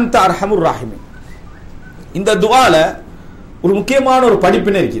 வ அன்த அர்ஹமுர் ராஹிமீன். இந்த துஆல ஒரு முக்கியமான ஒரு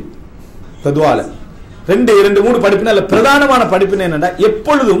படிப்பினை இருக்கு. இந்த துஆல 2-3 படிப்பினை, பிரதானமான படிப்பினை என்னன்னா,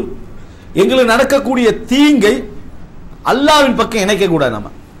 எப்பொழுதும் எங்களுக்கு நடக்கக்கூடிய தீங்கை அல்லாஹ்வின் பக்கம் இணைக்க கூடாது.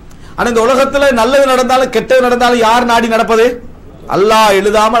 நம்ம ஆனா இந்த உலகத்துல நல்லது நடந்தாலும் கெட்டது நடந்தாலும் யார் நாடி நடப்பது? அல்லாஹ்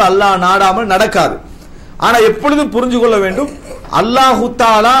எழுதாமல் அல்லாஹ் நாடாமல் நடக்காது. ஆனா எப்பொழுதும் புரிஞ்சு கொள்ள வேண்டும், அல்லாஹு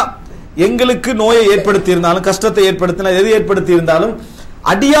தஆலா எங்களுக்கு நோயை ஏற்படுத்தி இருந்தாலும் கஷ்டத்தை ஏற்படுத்தினா எது ஏற்படுத்தி இருந்தாலும்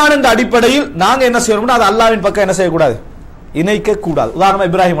அடியான் என்ற அடிப்படையில் நாங்க என்ன செய்யணும்னா அது அல்லாஹ்வின் பக்கம் என்ன செய்யக்கூடாது, இணைக்க கூடாது. உதாரணமா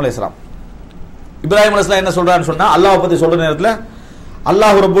இப்ராஹிம் அலைஹிஸ்ஸலாம் என்ன சொல்றான்னு சொன்னா, அல்லாஹ் பத்தி சொல்ற நேரத்துல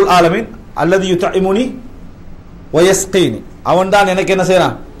அல்லாஹ் ரப்புல் ஆலமீன் அல்லதி யுத்இமுனி வ யஸ்கீனி, அவன் தான் எனக்கு என்ன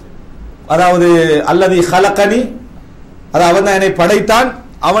செய்யறான், அதாவது அல்லதி ஹலகனி, அதாவது அவன் தான் என்னை படைத்தான்,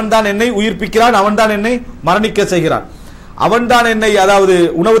 அவன் தான் என்னை உயிர்ப்பிக்கிறான், அவன் தான் என்னை மரணிக்க செய்கிறான், அவன் தான் என்னை அதாவது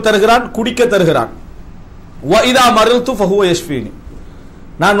உணவு தருகிறான், குடிக்க தருகிறான். வ இதா மரில்து ஃபஹுவ யஷ்ஃபீனி,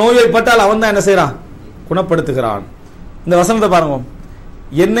 நான் நோய்வாய்ப்பட்டால் அவன் தான் என்ன செய்யறான், குணப்படுத்துகிறான். இந்த வசனத்தை பாருங்க,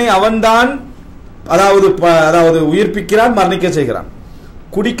 என்னை அவன்தான் அதாவது உயிர்ப்பிக்கிறான், மரணிக்க செய்கிறான்,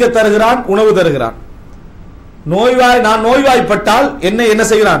 குடிக்க தருகிறான், உணவு தருகிறான். நான் நோய்வாய்ப்பட்டால் என்னை என்ன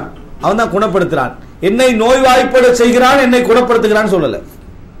செய்கிறான், அவன் தான் குணப்படுத்துகிறான். என்னை நோய்வாய்ப்பட செய்கிறான், என்னை குணப்படுத்துகிறான் சொல்லல.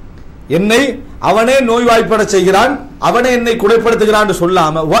 என்னை அவனே நோய்வாய்ப்பட செய்கிறான், அவனே என்னை குணப்படுத்துகிறான்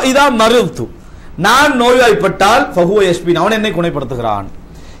சொல்லாம இதா மரில்து, நான் நோய்வாய்ப்பட்டால் ஃபஹுவ யஷ்ஃபீன், அவன் என்னை குணப்படுத்துகிறான்.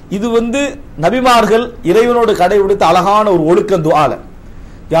 இது நபிமார்கள் இறைவனோடு கடைபிடித்த அழகான ஒரு ஒழுக்கம் துஆல.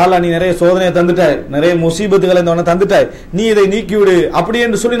 யா அல்லாஹ், நீ நிறைய சோதனையை தந்துட்டாய், நிறைய முசீபத்துகளை இந்த தந்துட்டாய், நீ இதை நீக்கிவிடு அப்படி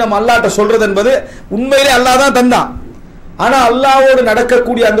என்று சொல்லி நம்ம அல்லாஹ்ட்ட சொல்றது என்பது உண்மையிலே அல்லாஹ் தான் தந்தான். ஆனா அல்லாஹ்வோடு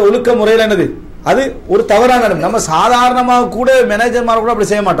நடக்கக்கூடிய அந்த ஒழுக்க முறையில் என்னது, அது ஒரு தவறான நடம். நம்ம சாதாரணமாக கூட மேனேஜர்மார் கூட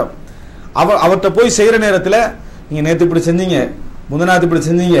அப்படி செய்ய மாட்டோம். அவர்கிட்ட போய் செய்யற நேரத்தில் நீங்க நேற்று இப்படி செஞ்சீங்க, முந்தநாத்து இப்படி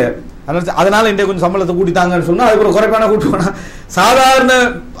செஞ்சீங்க, அதனால இன்றைய கொஞ்சம் சம்பளத்தை கூட்டித்தாங்கன்னு சொன்னா அதுக்கு ஒரு குறைப்பான கூட்டுவானா. சாதாரண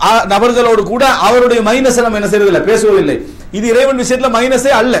நபர்களோடு கூட அவருடைய மைனஸை நம்ம என்ன செய்யறதில்லை, பேசுவதில்லை. இது இறைவன் விஷயத்துல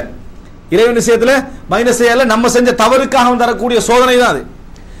மைனஸே அல்ல, இறைவன் விஷயத்துல மைனஸே அல்ல, நம்ம செஞ்ச தவறுக்காக தரக்கூடிய சோதனை தான் அது.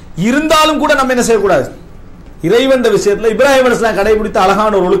 இருந்தாலும் கூட நம்ம என்ன செய்யக்கூடாது, இறைவன் விஷயத்துல இப்ராஹிம் அலைஹிஸ்ஸலாம் கடைபிடித்த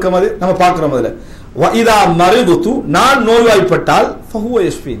அழகான ஒரு ஒழுக்கம் அது நம்ம பார்க்கிறோம். அதுல இதா மரிதுது, நான் நோய்வாய்ப்பட்டால் ஃபஹுவ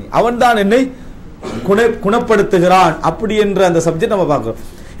யஷ்ஃபீனி, அவன் தான் என்னை குணப்படுத்துகிறான் அப்படி என்ற அந்த சப்ஜெக்ட் நம்ம பார்க்கிறோம்.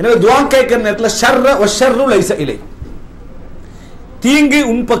 எனவே துஆ கேட்கிற நேரத்தில் ஷர்ர வ ஷர்ரு லைஸ இலை, தீங்கு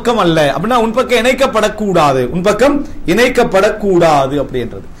உன் பக்கம் அல்ல அப்படின்னா உன் பக்கம் இணைக்கப்படக்கூடாது, உன் பக்கம் இணைக்கப்படக்கூடாது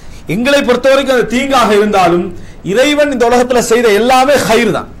அப்படின்றது. எங்களை பொறுத்த வரைக்கும் அது தீங்காக இருந்தாலும் இறைவன் இந்த உலகத்தில் செய்த எல்லாமே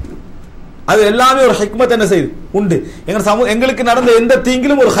ஹைர் தான், அது எல்லாமே ஒரு ஹிக்மத் என்ன செய்யுது உண்டு. எங்களுக்கு நடந்த எந்த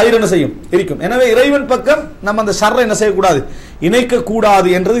தீங்கிலும் ஒரு ஹைர் என்ன செய்யும் இருக்கும். எனவே இறைவன் பக்கம் நம்ம அந்த ஷர்ரை என்ன செய்யக்கூடாது, இணைக்க கூடாது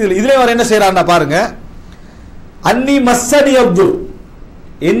என்றது இதுல வர என்ன செய்யறான்னா பாருங்க, அன்னி மஸ்ஸனி அப்துல்,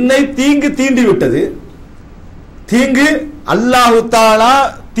 என்னை தீங்கு தீண்டி விட்டது, தீங்கு அல்லாஹு தஆலா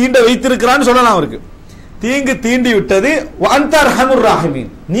தீண்ட வைத்திருக்கிறான்னு சொல்லலாம் அவருக்கு, தீங்கு தீண்டி விட்டது. அன்த அர்ஹமுர்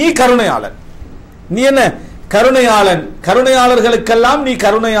ராஹிமீன், நீ கருணையாளன், நீ என்ன கருணையாளன், கருணையாளர்களுக்கெல்லாம் நீ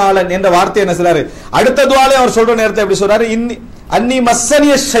கருணையாளன் என்ற வார்த்தை என்ன சொல்றாரு. அடுத்த துஆலே அவர் சொல்ற நேரத்தை எப்படி சொல்றாரு, அன்னி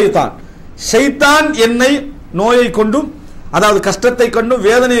மஸ்ஸனிய ஷைத்தான், ஷைத்தான் என்னை நோயை கொண்டும் அதாவது கஷ்டத்தை கொண்டும்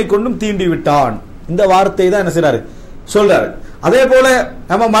வேதனையை கொண்டும் தீண்டி விட்டான். இந்த வார்த்தை தான் என்ன செய்றாரு சொல்றாரு. அதே போல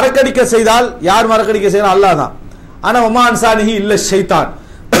நம்ம மறக்கடிக்க செய்தால் யார் மறக்கடிக்க செய்யறான், அல்லாஹ் தான். ஆனா வமா அன்சானிஹி இல்ல ஷைத்தான்,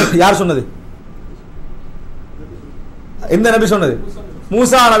 யார் சொன்னது, எந்த நபி சொன்னது,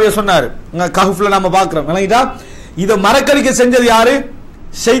 மூசா நபி சொன்னாரு. கஹ்ஃப்ல நாம பார்க்கிறோம். இத மறக்கடிக்க செஞ்சது யாரு,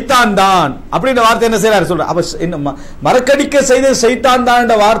 ஷைத்தான் தான் அப்படின்ற வார்த்தை என்ன செய்யறாரு சொல்ற. அப்ப மறக்கடிக்க செய்தது ஷைத்தான் தான்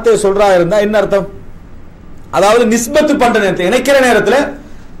என்ற வார்த்தையை சொல்றா இருந்தா என்ன அர்த்தம், அதாவது நிஸ்பத்து பண்ற நேரத்தில் இணைக்கிற நேரத்தில்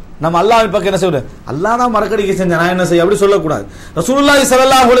நம்ம அல்லாஹ் பக்கம் என்ன செய்யறது, அல்லாஹ் தான் மறக்கடிக்க செஞ்ச நான் என்ன செய்ய அப்படி சொல்லக்கூடாது. ரசூலுல்லாஹி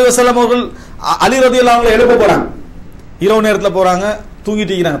ஸல்லல்லாஹு அலைஹி வஸல்லம் அவர்கள் அலி ரலியல்லாஹு அன்ஹு எழுப்ப போறாங்க, இரவு நேரத்தில் போறாங்க,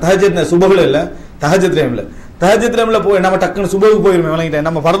 தூங்கிட்டு இருக்கிறாங்க, தஹஜ்ஜத் சுபஹுல இல்ல, தஹஜ்ஜத் டைம்ல, தஹஜ்ஜத் டைம்ல போய் நம்ம டக்குன்னு சுபஹுக்கு போயிருமே விளங்கிட்டேன்,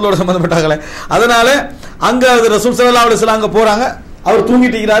 நம்ம பரலோட சம்பந்தப்பட்டாங்களே, அதனால அங்க ரசூல் ஸல்லல்லாஹு அலைஹி வஸல்லம் அங்க போறாங்க, அவர்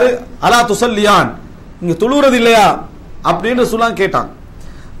தூங்கிட்டு இருக்கிறாரு. அலா துஸல்லியான், இங்க தொழுறது இல்லையா அப்படின்னு ரசூலுல்லாஹ் கேட்டாங்க.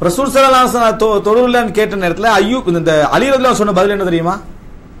 ரசூல் ஸல்லல்லாஹு அலைஹி வஸல்லம் தொழுறலன்னு கேட்ட நேரத்தில் ஐயூப் இந்த அலி ரலியல்லாஹு சொன்ன பதில் என்ன தெரியுமா,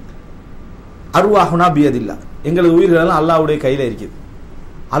 அர்வாஹுனா பியதில்லா, எங்களது உயிர்கள் எல்லாம் அல்லாஹ்வுடைய கையில இருக்குது,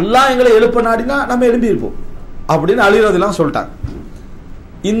 அல்லாஹ் எங்களை எழுப்ப நாடினா நம்ம எழுப்பி இருப்போம் அப்படின்னு அலி ரலியல்லாஹு சொல்லிட்டாங்க.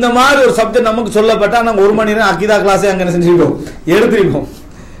 இந்த மாதிரி ஒரு சப்ஜெக்ட் நமக்கு சொல்லப்பட்டா நாங்க ஒரு மணி நேரம் அக்கீதா கிளாஸே அங்க என்ன செஞ்சிருப்போம், எடுத்திருப்போம்.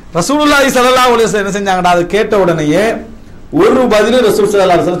 ரசூலுல்லாஹி ஸல்லல்லாஹு அலைஹி வஸல்லம் என்ன செஞ்சாங்கடா, அது கேட்ட உடனேயே ஒரு பதில் ரசூல்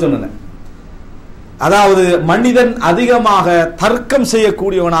ஸல்லல்லாஹு அலைஹி வஸல்லம் சொன்னாங்க. அதாவது மனிதன் அதிகமாக தர்க்கம்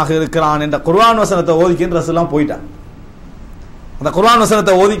செய்யக்கூடியவனாக இருக்கிறான் என்ற குர்ஆன் வசனத்தை ஓதிக்கின்ற ரசூலுல்லாஹ் போயிட்டான். அந்த குர்ஆன்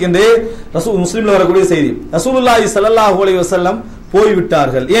வசனத்தை ஓதிக்கின்றே ரசூல் முஸ்லிம்ல வரக்கூடிய செய்தி, ரசூலுல்லாஹி ஸல்லல்லாஹு அலைஹி வஸல்லம்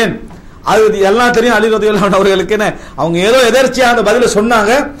போய்விட்டார்கள். ஏன் அது எல்லாம் தெரியும், அலி ரலியல்லாஹு அன்ஹு அவர்களுக்கு என்ன, அவங்க ஏதோ எதர்ச்சியா அந்த பதில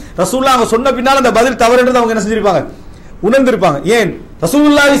சொன்னாங்க, ரசூலுல்லாஹ் அவங்க சொன்ன பின்னால் அந்த பதில் தவறுன்றது அவங்க என்ன செஞ்சிருப்பாங்க, உணர்ந்திருப்பாங்க. ஏன்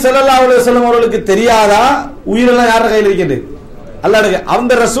ரசூலுல்லாஹி ஸல்லல்லாஹு அலைஹி வஸல்லம் அவர்களுக்கு தெரியாதா உயிரெல்லாம் யார கையில் இருக்குது, அல்லாஹ்வுடைய.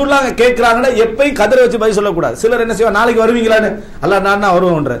 அந்த ரசூலுல்லாஹ் கேட்கறாங்கன்னா எப்பயும் கதிரை வச்சு பதில் சொல்லக்கூடாது. சிலர் என்ன செய்வாங்க, நாளைக்கு வருவீங்களான்னு, அல்லாஹ் நான்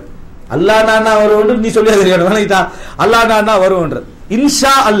வருவேன்ற அல்லாஹ் நானா வருவோம் நீ சொல்லியா தெரியும் வணங்கிட்டா அல்லாஹ் நானா வருவோன்ற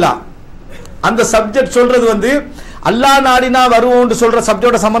இன்ஷா அல்லாஹ் அந்த சப்ஜெக்ட் சொல்றது வந்து அல்லாஹ் நாடினா வருவோம்னு சொல்ற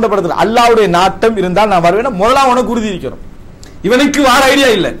சப்ஜெக்டோட சம்பந்தப்படுது. அல்லாஹ்வுடைய நாட்டம் இருந்தால் நான் வருவேன் முதல்ல உனக்கு உறுதி இருக்கணும். இவனுக்கு வார ஐடியா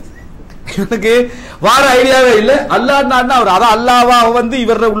இல்ல, இவனுக்கு வார ஐடியாவே இல்ல. அல்லாஹ் நாடினா அவர் அதான் அல்லாஹ்வா வந்து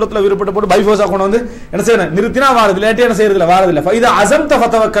இவர உள்ளத்துல விருப்பப்பட்டு போட்டு பைஃபோஸா கொண்டு வந்து என்ன செய்யணும் நிறுத்தினா வாரது இல்லாட்டி என்ன செய்யறதுல வாரது இல்ல. இது அஸம்த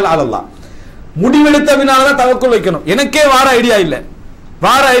ஃபதவக்கல் அலல்லாஹ் முடிவெடுத்த பின்னால்தான் தவக்குல் வைக்கணும். எனக்கே வார ஐடியா இல்ல,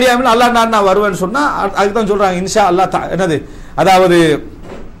 வார ஐடியா இல்ல அல்லாஹ் நாடினா வருவேன்னு சொன்னா அதுக்கு தான் சொல்றாங்க இன்ஷா அல்லாஹ் என்னது அதாவது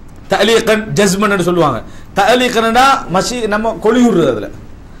தலீகன் ஜஸ்மன் சொல்லுவாங்க. தலீகன்டா மஷி நம்ம கொலியுறது, அதுல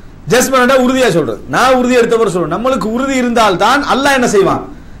ஜஸ்மன்டா உறுதியா சொல்றது. நான் உறுதி எடுத்தவர் சொல்றேன். நம்மளுக்கு உறுதி இருந்தால் தான் அல்லாஹ் என்ன செய்வான்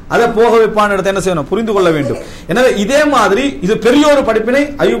அதை போக வைப்பான் இடத்தை என்ன செய்யணும் புரிந்து கொள்ள வேண்டும். எனவே இதே மாதிரி இது பெரிய ஒரு படிப்பினை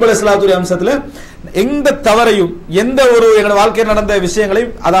அய்யூப் அலைஹிஸ்ஸலாத்துடைய அம்சத்துல எந்த தவறையும் எந்த ஒரு எங்களோட வாழ்க்கையில் நடந்த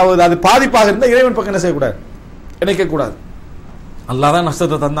விஷயங்களையும் அதாவது அது பாதிப்பாக இருந்தா இறைவன் பக்கம் என்ன செய்யக்கூடாது நினைக்க கூடாது. அல்லாஹ் தான்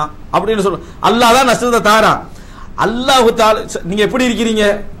நஷ்டத்தை தந்தான் அப்படின்னு சொல்ல, அல்லாஹ் தான் நஷ்டத்தை தாரா. அல்லாஹ் நீங்க எப்படி இருக்கிறீங்க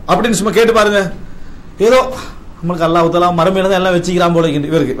அப்படின்னு சும்மா கேட்டு பாருங்க. ஏதோ நம்மளுக்கு அல்லாஹ் தாலா மறுமையில தான் எல்லாம் வச்சுக்கிறான் போல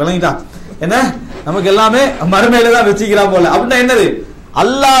இவருக்கு விளங்கிட்டா என்ன நமக்கு எல்லாமே மறுமையில தான் வச்சுக்கிறான் போல அப்படின்னா என்னது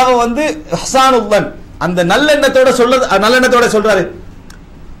அல்லாஹ் வந்து இஹ்சானுல்லன் அந்த நல்லெண்ணத்தோட சொல்றாரு.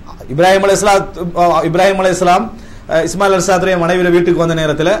 இப்ராஹிம் அலைஹிஸ்ஸலாம் இஸ்மாயில் அலைஹிஸ்ஸலாத்துடைய மனைவியோட வீட்டுக்கு வந்த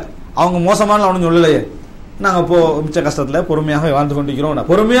நேரத்தில் அவங்க மோசமான அவனு சொல்லலையே நாங்க இப்போ மிச்ச கஷ்டத்துல பொறுமையாக வாழ்ந்து கொண்டிருக்கிறோம்.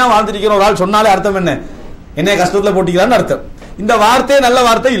 பொறுமையா வாழ்ந்துருக்கிறோம் ஒரு ஆள் சொன்னாலே அர்த்தம் என்ன கஷ்டத்துல போட்டிக்கிறான்னு அர்த்தம். இந்த வார்த்தை நல்ல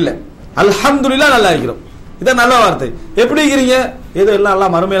வார்த்தை இல்ல. அல்ஹம்துலில்லாஹ் நல்லா இருக்கிறோம், இதான் நல்ல வார்த்தை. எப்படி இருக்கிறீங்க ஏதோ எல்லாம்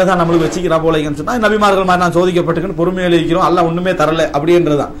அல்லாஹ் மறுமையில தான் நம்மளுக்கு வச்சுக்கிறா போலன்னு சொன்னா நபிமார்கள் மாதிரி நான் சோதிக்கப்பட்டுன்னு பொறுமையில இருக்கிறோம் அல்லாஹ் ஒண்ணுமே தரல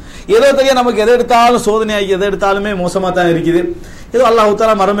அப்படின்றதான். ஏதோ தெரிய நமக்கு எதை எடுத்தாலும் சோதனையாகி எதை எடுத்தாலுமே மோசமா தான் இருக்குது. ஏதோ அல்லாஹ்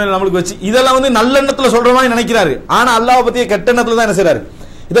தஆலா மறுமையில நம்மளுக்கு வச்சு இதெல்லாம் வந்து நல்லெண்ணத்துல சொல்ற மாதிரி நினைக்கிறாரு. ஆனா அல்லாஹ் பத்திய கெட்ட எண்ணத்துல தான் என்ன செய்றாரு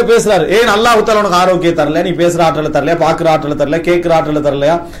இதை பேசுறாரு. ஏன் அல்லாஹ் தஆலா உனக்கு ஆரோக்கியம் தரல, நீ பேசுற ஆற்றல தரலையா, பாக்குற ஆற்றல தரல, கேட்கிற ஆற்றல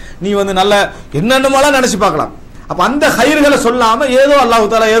தரலையா, நீ வந்து நல்ல என்னென்னமாலாம் நினைச்சு பார்க்கலாம். அப்ப அந்த ஹைர்களை சொல்லாம ஏதோ அல்லாஹ்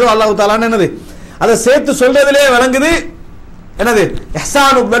தஆலான்னு என்னது அதை சேர்த்து சொல்றதிலே விளங்குது என்னது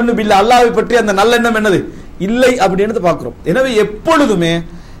இஹ்சானு பில்லா அல்லாஹ்வை பற்றி அந்த நல்லெண்ணம் என்னது இல்லை அப்படின்னு பார்க்கிறோம். எனவே எப்பொழுதுமே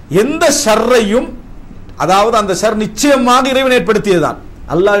எந்த ஷர்ரையும் அதாவது அந்த ஷர் நிச்சயமாக இறைவன் ஏற்படுத்தியதுதான்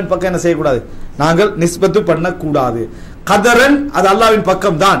அல்லாஹ்வின் பக்கம் என்ன செய்யக்கூடாது நாங்கள் நிஸ்பத்து பண்ணக்கூடாது. கதரன் அது அல்லாஹ்வின்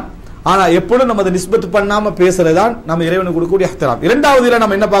பக்கம் தான். ஆனா எப்பொழுதும் நம்ம அதை நிஸ்பத்து பண்ணாம பேசுறதுதான் நம்ம இறைவனுக்கு கொடுக்கக்கூடிய இஹ்திராம். இரண்டாவது இதுல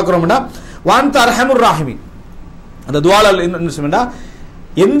நம்ம என்ன பார்க்கிறோம்னா வான்த அர்ஹமுர் ராஹிமீன் அந்த துஆல என்ன சொன்னா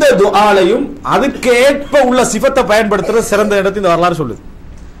எந்த துஆலையும் அதுக்கு ஏற்ப உள்ள சிஃபத்தை பயன்படுத்துறது சிறந்த இடத்தை இந்த வரலாறு சொல்லுது.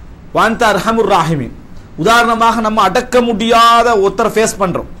 வான்த அர்ஹமுர் ராஹிமீன் உதாரணமாக நம்ம அடக்க முடியாத ஒருத்தரை ஃபேஸ்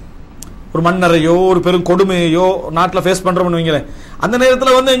பண்றோம், ஒரு மன்னரையோ ஒரு பெரும் கொடுமையோ நாட்டில் ஃபேஸ் பண்றோம்னு வைங்களேன். அந்த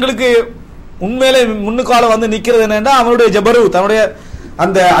நேரத்தில் வந்து எங்களுக்கு உண்மையிலே முன்னுக்கால வந்து நிக்கிறது என்னன்னா அவனுடைய ஜபரு தன்னுடைய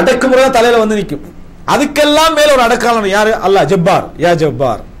அந்த அடக்குமுறை தலையில வந்து நிற்கும். அதுக்கெல்லாம் மேல ஒரு அடக்காளன் யாரு அல்லாஹ் ஜப்பார் யா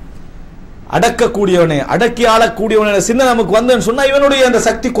ஜப்பார் அடக்கக்கூடியவனே அடக்கி ஆளக்கூடியவனே சின்ன நமக்கு வந்து சொன்னா இவனுடைய அந்த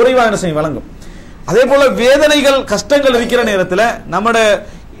சக்தி குறைவாக என்ன செய்யும் வழங்கும். அதே போல வேதனைகள் கஷ்டங்கள் இருக்கிற நேரத்தில்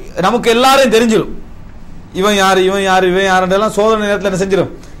நமக்கு எல்லாரையும் தெரிஞ்சிடும் இவன் யாருன்றெல்லாம் சோதனை நேரத்தில் என்ன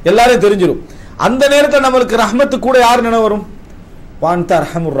செஞ்சிடும் எல்லாரையும் தெரிஞ்சிடும். அந்த நேரத்தில் நம்மளுக்கு ரஹ்மத்து கூட யார் நினைவு வரும் வான்த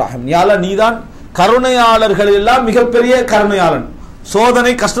அர்ஹமுர் ரஹீம் யால நீதான் கருணையாளர்கள் எல்லாம் மிகப்பெரிய கருணையாளன்.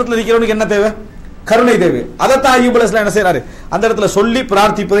 சோதனை கஷ்டத்தில் இருக்கிறவனுக்கு என்ன தேவை கருணை தேவை. அதைத்தான் அய்யூப் அலைஹிஸ்ஸலாம் என்ன செய்யறாரு அந்த இடத்துல சொல்லி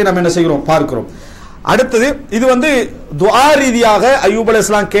பிரார்த்திப்பதை நம்ம என்ன செய்கிறோம் பார்க்கிறோம். அடுத்தது இது வந்து துஆ ரீதியாக அய்யூப்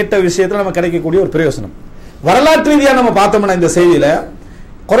அலைஹிஸ்ஸலாம் கேட்ட விஷயத்துல நம்ம கிடைக்கக்கூடிய ஒரு பிரயோசனம். வரலாற்று ரீதியாக நம்ம பார்த்தோம்னா இந்த செய்தியில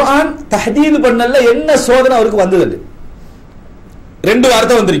குர்ஆன் தஹ்தீது பண்ணல என்ன சோதனை அவருக்கு வந்தது ரெண்டு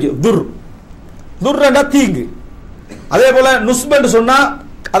வார்த்தை வந்திருக்கு. துர்ரண்டா தீங்கு, அதே போல நுஸ்பன்னு சொன்னா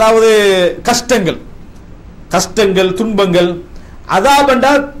அதாவது கஷ்டங்கள் துன்பங்கள்,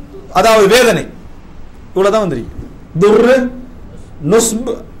 அதாபண்டா அதாவது வேதனை, இவ்வளவுதான் வந்திருக்கு. துர்ரு நுஸ்ப்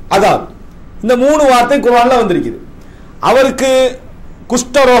அதாப் இந்த மூணு வார்த்தை குர்ஆன்ல வந்திருக்குது. அவருக்கு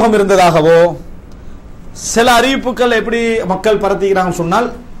குஷ்டரோகம் இருந்ததாகவோ சில அறிவிப்புகள் எப்படி மக்கள் பரத்திக்கிறாங்க சொன்னால்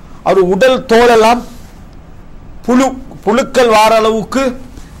அவர் உடல் தோலெல்லாம் புழுக்கள் வார அளவுக்கு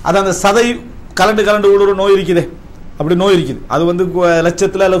அது அந்த சதை கலண்டு உள்ள நோய் இருக்குது. அப்படி நோய் இருக்குது. அது வந்து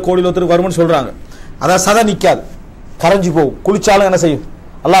லட்சத்துல அல்ல கோடி லட்சத்துக்கு வரும்னு சொல்றாங்க. அதாவது சதை நிக்காது, கரைஞ்சி போகும். குளிச்சாலும் என்ன செய்யும்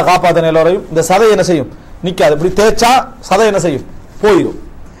அல்லாஹ் காப்பாத்த எல்லோரையும் இந்த சதை என்ன செய்யும் நிக்காது. இப்படி தேய்ச்சா சதை என்ன செய்யும் போயிடும்.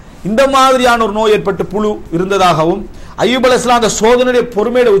 இந்த மாதிரியான ஒரு நோய் ஏற்பட்டு புழு இருந்ததாகவும் அய்யூப் அலைஹிஸ்ஸலாம் அந்த சோதனையுடைய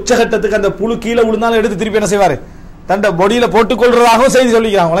பொறுமையோட உச்சகட்டத்துக்கு அந்த புழு கீழே விழுந்தாலும் எடுத்து திருப்பி என்ன செய்வாரு தண்ட பொடியில போட்டுக் கொள்றதாகவும் செய்தி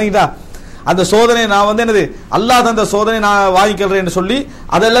சொல்லிக்கிறாங்க. வழங்கிட்டா அந்த சோதனை நான் வந்து என்னது அல்லாஹ் தந்த சோதனை நான் வாங்கிக்கிறேன்னு சொல்லி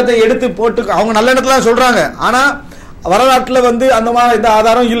அதெல்லாத்தையும் எடுத்து போட்டு அவங்க நல்ல இடத்துல சொல்றாங்க. ஆனா வரலாற்றுல வந்து அந்த மாதிரி எந்த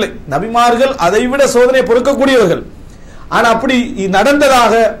ஆதாரம் இல்லை. நபிமார்கள் அதை விட சோதனையை பொறுக்கக்கூடியவர்கள். ஆனா அப்படி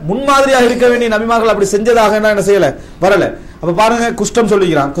நடந்ததாக முன்மாதிரியாக இருக்க வேண்டிய நபிமார்கள் அப்படி செஞ்சதாக என்ன செய்யல, வரல. அப்ப பாருங்க, குஷ்டம்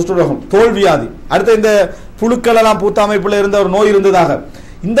சொல்லிக்கிறான், குஷ்டரோகம், தோல் வியாதி, அடுத்த இந்த புழுக்கள் எல்லாம் பூத்த அமைப்புல இருந்த ஒரு நோய் இருந்ததாக,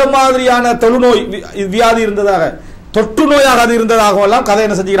 இந்த மாதிரியான தொழுநோய் வியாதி இருந்ததாக, தொற்று நோயாக அது இருந்ததாக எல்லாம் கதை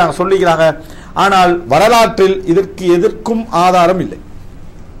என்ன செஞ்சுக்கிறாங்க, சொல்லிக்கிறாங்க. ஆனால் வரலாற்றில் இதற்கு எதற்கும் ஆதாரம் இல்லை.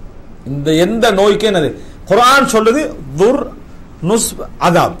 இந்த எந்த நோய்க்கு என்னது குர்ஆன் சொல்லுது, துர் நுஸ்ப்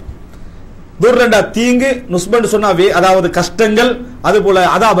அதாப். துர்ரண்டா தீங்கு, நுஸ்பன்னு சொன்னா அதாவது கஷ்டங்கள், அது போல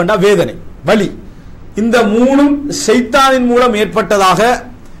அதாபண்டா வேதனை, வலி. இந்த மூணும் ஷைத்தானின் மூலம் ஏற்பட்டதாக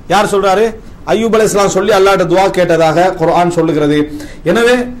யார் சொல்றாரு? அய்யூப் அலைஹிஸ்ஸலாம் சொல்லி அல்லாஹ்ட்ட துஆ கேட்டதாக குர்ஆன் சொல்லுகிறது.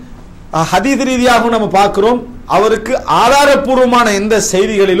 எனவே ஹதீஸ் ரீதியாக நம்ம பார்க்கிறோம், அவருக்கு ஆதாரப்பூர்வமான எந்த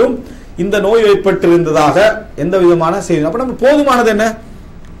செய்திகளிலும் இந்த நோய் ஏற்பட்டிருந்ததாக எந்த விதமான செய்தி. அப்ப நம்ம போதுமானது என்ன,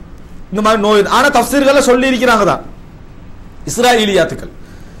 இந்த மாதிரி நோய். ஆனா தஃப்சீர்களை சொல்லி இருக்கிறாங்க தான்.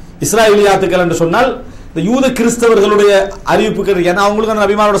 இஸ்ராயலியாத்துக்கள் என்று சொன்னால் இந்த யூத கிறிஸ்தவர்களுடைய அறிவிப்புகள், ஏன்னா அவங்களுக்கு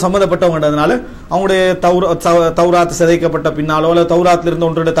நபிமாரோட சம்பந்தப்பட்டவங்கன்றதுனால அவங்களுடைய தௌராத் சிதைக்கப்பட்ட பின்னாலோ அல்ல தௌராத்தில் இருந்த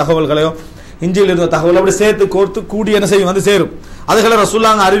ஒன்றுடைய தகவல்களையோ இஞ்சியில் இருந்த தகவல் அப்படி சேர்த்து கோர்த்து கூடி என்ன செய்யும், வந்து சேரும். அதுகளை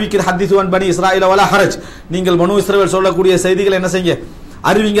ரசூலுல்லாஹ் அறிவிக்கிற ஹதீஸுன் பனி இஸ்ராயீல வலா ஹரஜ், நீங்கள் பனு இஸ்ரவேல் சொல்லக்கூடிய செய்திகளை என்ன செய்யுங்க,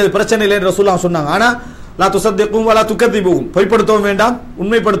 அறிவிங்க, அது பிரச்சனை இல்லை என்று ரசூலுல்லாஹ் சொன்னாங்க. ஆனா லா துஸத்திக்கும் வலா துகதிபுகும், பொய்ப்படுத்தவும் வேண்டாம்,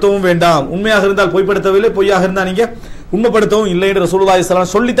 உண்மைப்படுத்தவும் வேண்டாம். உண்மையாக இருந்தால் பொய்ப்படுத்தவில்லை, பொய்யாக இருந்தால் நீங்க உண்மைப்படுத்தவும் இல்லை என்று ரசூலுல்லாஹி ஸல்லல்லாஹு அலைஹி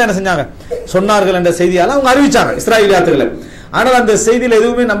வஸல்லம் சொல்லித்தான் என்ன செஞ்சாங்க, சொன்னார்கள் என்ற செய்தியால அவங்க அறிவிச்சாங்க இஸ்ராயலியாத்துகளை. ஆனால் அந்த செய்தியில்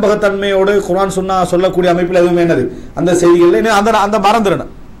எதுவுமே நம்பகத்தன்மையோடு குர்ஆன் சுன்னா சொல்லக்கூடிய அமைப்பில் எதுவுமே என்னது அந்த செய்திகள் அந்த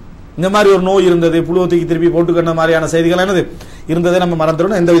மறந்துடணும். இந்த மாதிரி ஒரு நோய் இருந்தது, புழுவத்துக்கு திருப்பி போட்டுக்கொண்ட மாதிரியான செய்திகள் என்னது இருந்ததை நம்ம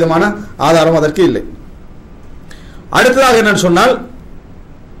மறந்துடணும். எந்த விதமான ஆதாரம் அதற்கு இல்லை. அடுத்ததாக என்னன்னு சொன்னால்,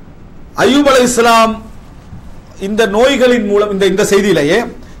 அய்யூப் அலைஹிஸ்ஸலாம் இந்த நோய்களின் மூலம், இந்த செய்தியிலேயே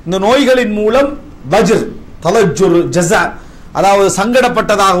இந்த நோய்களின் மூலம் வஜ்ர், தலஜுர், ஜஸா, அதாவது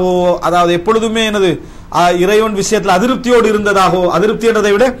சங்கடப்பட்டதாகவோ, அதாவது எப்பொழுதுமே என்னது இறைவன் விஷயத்தில் அதிருப்தியோடு இருந்ததாகவோ, அதிருப்தி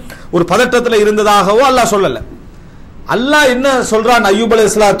என்றதை விட ஒரு பதட்டத்தில் இருந்ததாகவோ அல்லாஹ் சொல்லல. அல்லாஹ் என்ன சொல்றான் அய்யூப்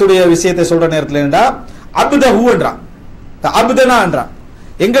அலைஹிஸ்ஸலாத்துடைய விஷயத்தை சொல்ற நேரத்தில் என்றா அப்தஹு என்றான், அப்தனா என்றான்,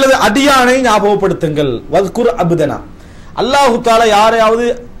 எங்களது அடியானை ஞாபகப்படுத்துங்கள், வஸ்குர் அப்தனா. அல்லாஹு தஆலா யாரையாவது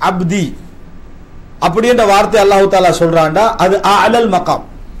அப்தி அப்படின்ற வார்த்தை அல்லாஹு தஆலா சொல்றான்டா அது அலல் மகாம்,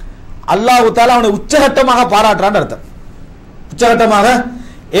 அல்லாஹு தஆலா அவனை உச்சகட்டமாக பாராட்டுறான்னு அர்த்தம். உச்சகட்டமாக,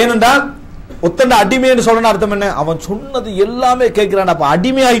 ஏனென்றால் ஒத்தண்ட அடிமைன்னு சொல்ற அர்த்தம் என்ன, அவன் சொன்னது எல்லாமே கேட்கிறான், அப்ப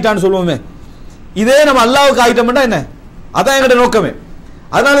அடிமை ஆகிட்டான்னு சொல்லுவோமே. இதே நம்ம அல்லாஹ்வுக்கு ஆயிட்டோம்னா என்ன, அதான் எங்களுடைய நோக்கமே.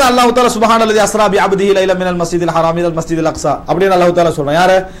 அதனால அல்லாஹ் தஆலா சுப்ஹானல்லதி அஸ்ரா பி அப்திஹி லைலா மினல் மஸ்ஜிதில் ஹராம் இலல் மஸ்ஜிதில் அக்ஸா அப்படின்னு அல்லாஹ் தஆலா சொல்றான்.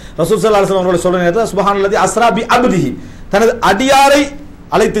 யார ரசூல் ஸல்லல்லாஹு அலைஹி வஸல்லம் அவர்கள் சொல்ற நேரத்துல சுப்ஹானல்லதி அஸ்ரா பி அப்திஹி, தனது அடியாரை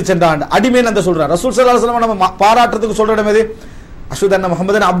அழைத்து சென்றான், அடிமைன்னு அந்த சொல்றான். ரசூல் ஸல்லல்லாஹு அலைஹி வஸல்லம் நம்ம பாராட்டுறதுக்கு சொல்ற இடம் எது, அஷ்ஹது அன்ன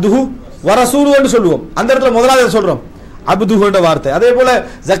முஹம்மதன் அப்துஹு வ ரசூலுஹு என்று சொல்லுவோம். அந்த இடத்துல முதலாவது சொல்றோம் அப்துஹு என்ற வார்த்தை. அதே போல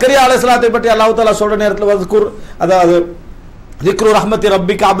ஜக்கரியா அலைஹிஸ்ஸலாத்தை பற்றி அல்லாஹ் தஆலா சொல்ற நேரத்தில் வஸ்குர், அதாவது ذிக்ரு ரஹ்மத்தி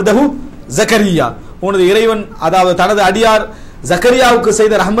ரப்பிக அப்தஹு ஜக்கரியா, உனது இறைவன் அதாவது தனது அடியார் ஜக்கரியாவுக்கு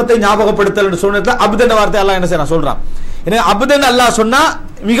செய்த ரஹ்மத்தை ஞாபகப்படுத்தல் என்று சொன்ன அப்தன் வார்த்தை அல்லாஹ் என்ன செய்யறான் சொல்றான். எனவே அப்தன் அல்லாஹ் சொன்னா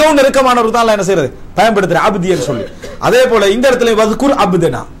மிகவும் நெருக்கமானவர் தான் அல்லாஹ் என்ன செய்யறது, பயன்படுத்துற அப்தி என்று சொல்லி. அதே போல இந்த இடத்துல வஸ்குர்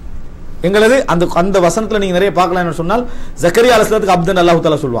அப்தனா, எங்களது அந்த வசனத்துல நீங்க நிறைய பார்க்கலாம் என்று சொன்னால் ஜக்கரியா அலைஹிஸ்ஸலாத்துக்கு அப்தன் அல்லாஹ்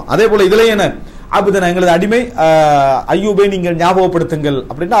தஆலா சொல்வான். அதே போல இதுல என்ன அப்தனா, எங்களது அடிமை அய்யூபை நீங்கள் ஞாபகப்படுத்துங்கள்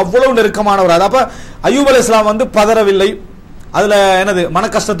அப்படின்னா அவ்வளவு நெருக்கமானவர். அப்ப அய்யூப் அலைஹிஸ்ஸலாம் வந்து பதறவில்லை, அதுல என்னது மன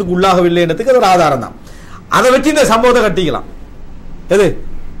கஷ்டத்துக்கு உள்ளாகவில்லை என்றதுக்கு அது ஒரு ஆதாரம் தான். அதை வச்சு இந்த சம்பவத்தை கட்டிக்கலாம். எது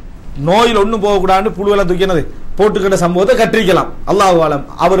நோயில் ஒன்னும் போகக்கூடாதுன்னு புழுவெல்லாம் தூக்கினது போட்டுக்கிட்ட சம்பவத்தை கட்டிக்கலாம். அல்லாஹு ஆலம்,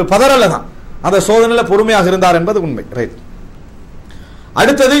 அவர் பதறல தான், அந்த சோதனையில பொறுமையாக இருந்தார் என்பது உண்மை. ரைட்.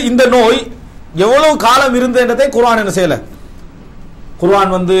 அடுத்தது, இந்த நோய் எவ்வளவு காலம் இருந்ததை குர்ஆன் என்ன செய்யல,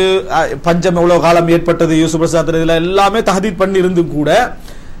 குர்ஆன் வந்து பஞ்சம் எவ்வளவு காலம் ஏற்பட்டது யூசுப் அலைஹிஸ்ஸலாம் எல்லாமே தஹதீத் பண்ணி இருந்தும் கூட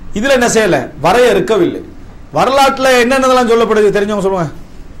இதுல என்ன செய்யல, வரையறுக்கவில்லை. வரலாற்றுல என்னென்னதெல்லாம் சொல்லப்படுது தெரிஞ்சவங்க சொல்லுங்க.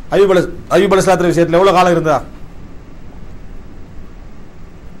 அய்யூப் அலைஹிஸ்ஸலாம் விஷயத்துல எவ்வளவு காலம் இருந்தா,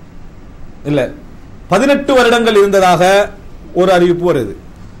 இல்ல 18 வருடங்கள் இருந்ததாக ஒரு அறிவிப்பு வருது.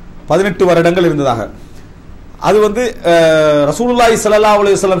 18 வருடங்கள் இருந்ததாக. அது வந்து ரசூலுல்லாஹி ஸல்லல்லாஹு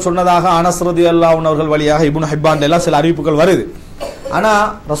அலைஹி வஸல்லம் சொன்னதாக அனஸ் ரலியல்லாஹு அன்ஹு அவர்கள் வழியாக இப்னு ஹிப்பான் எல்லாம் சில அறிவிப்புகள் வருது. ஆனா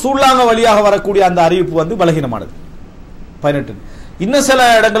ரசூலுல்லாஹ் வழியாக வரக்கூடிய அந்த அறிவிப்பு வந்து பலகீனமானது. 18. இன்னும் சில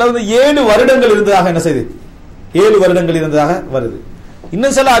இடங்கள்ல வந்து 7 வருடங்கள் இருந்ததாக என்ன செய்யுது, 7 வருடங்கள் இருந்ததாக வருது.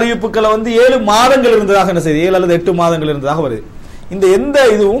 இன்னும் சில அறிவிப்புகளை வந்து 7 மாதங்கள் இருந்ததாக என்ன செய்யுது, 7 அல்லது 8 மாதங்கள் இருந்ததாக வருது. இந்த எந்த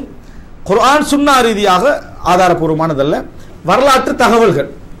இதுவும் குர்ஆன் சுன்னா ரீதியாக ஆதாரபூர்வமானதல்ல. வரலாற்று தகவல்கள்,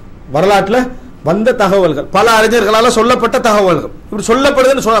 வரலாற்றுல வந்த தகவல்கள், பல அறிஞர்களால் சொல்லப்பட்ட தகவல்கள், இப்படி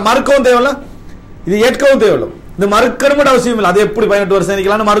சொல்லப்படுதுன்னு சொல்ல மறுக்கவும் தேவையில்ல, இது ஏற்கவும் தேவையில்லை. இது மறுக்கணும் அவசியம் இல்லை. அது எப்படி 18 வருஷம்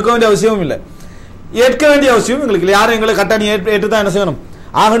நினைக்கலாம்னு மறுக்க வேண்டிய அவசியமும் இல்லை, ஏற்க வேண்டிய அவசியம் எங்களுக்கு இல்லை. யாரும் எங்களை கட்டாணி ஏற்றுதான் என்ன செய்யணும்,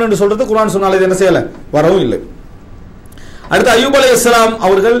 ஆகணும் என்று சொல்றது குர்ஆன் சுன்னால இது என்ன செய்யல, வரவும் இல்லை. அடுத்து அய்யூப் அலைஹிஸ்ஸலாம்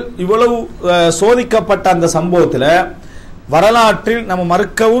அவர்கள் இவ்வளவு சோதிக்கப்பட்ட அந்த சம்பவத்தில் வரலாற்றில் நம்ம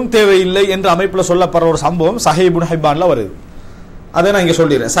மறுக்கவும் தேவையில்லை என்ற அமைப்பில் சொல்லப்படுற ஒரு சம்பவம் சஹீஹ் இப்னு ஹிப்பான்ல வருது. அதை நான் இங்கே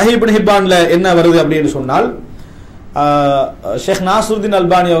சொல்லிடுறேன். சஹீஹ் இப்னு ஹிப்பான்ல என்ன வருது அப்படின்னு சொன்னால், ஷேக் நாசருதீன்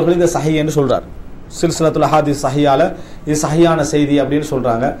அல்பானி அவர்கள் இந்த சஹீஹ் என்று சொல்றார். சில்சிலத்துல் அஹாதீஸ் சஹீஹால இது சஹீஹான செய்தி அப்படின்னு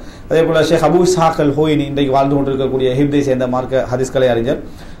சொல்றாங்க. அதே போல ஷேக் அபு இஸ்ஹாக் அல் ஹுவைனி இன்றைக்கு வாழ்ந்து கொண்டிருக்கக்கூடிய ஹிப்தை சேர்ந்த மார்க்க ஹதீஸ் கலை அறிஞர்,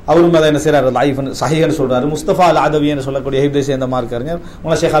 அவரும் அதை என்ன செய்யறாரு, சஹீஹ்னு சொல்றாரு. முஸ்தபா அல் அதவி என்று சொல்லக்கூடிய ஹிப்தை சேர்ந்த மார்க்க அறிஞர்,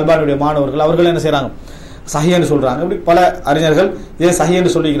 உங்களை ஷேக் அல்பானியுடைய மாணவர்கள், அவர்கள் என்ன செய்யறாங்க, சஹீஹ்னு சொல்றாங்க. இப்படி பல அறிஞர்கள் இதே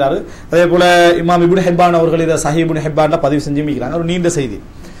சஹீஹ்னு சொல்லிக்கிறாரு. அதே போல இமாம் இப்னு ஹிப்பான் அவர்கள் இதை சஹீஹ் இப்னு ஹிப்பான்ல பதிவு செஞ்சு வைக்கிறாங்க. ஒரு நீண்ட செய்தி.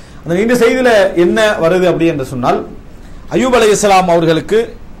 அந்த நீண்ட செய்தியில என்ன வருது அப்படி என்று சொன்னால், அய்யூப் அலைஹிஸ்ஸலாம் அவர்களுக்கு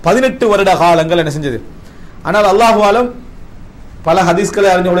 18 வருட காலங்கள் என்ன செஞ்சது. ஆனால் அல்லாஹு ஆலம் பல ஹதீஸ்களை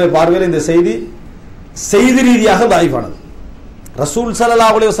அறிஞருடைய பார்வையில் இந்த செய்தி ரீதியாக தாயிஃபானது. ரசூல்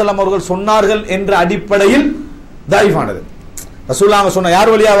ஸல்லல்லாஹு அலைஹி வஸல்லம் அவர்கள் சொன்னார்கள் என்ற அடிப்படையில் தாயிஃபானது. ரசூலுல்லாஹ் சொன்ன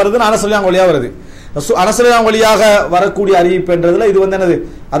யார் வழியா வருது, அனஸ் ரலியல்லாஹு வழியா வருது. அனஸ் ரலியல்லாஹு வழியாக வரக்கூடிய அறிவிப்பு என்றதுல இது வந்து என்னது,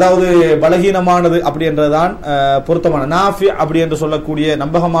 அதாவது பலகீனமானது அப்படி என்றதுதான் பொருத்தமான. நாஃபி அப்படி என்று சொல்லக்கூடிய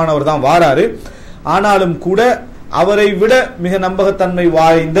நம்பகமானவர் தான் வாராரு. ஆனாலும் கூட அவரை விட மிக நம்பகத்தன்மை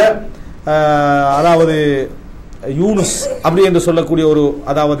வாய்ந்த அதாவது யூனுஸ் அப்படி என்று சொல்லக்கூடிய ஒரு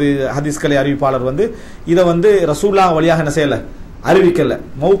அதாவது ஹதீஸ்கலை அறிவிப்பாளர் வந்து இதை வந்து ரசூலுல்லாஹ் வழியாக என்ன செய்யல, அறிவிக்கல,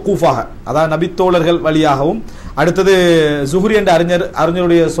 மௌகூஃபாக, அதாவது நபித்தோழர்கள் வழியாகவும் அடுத்தது ஜுஹ்ரி என்ற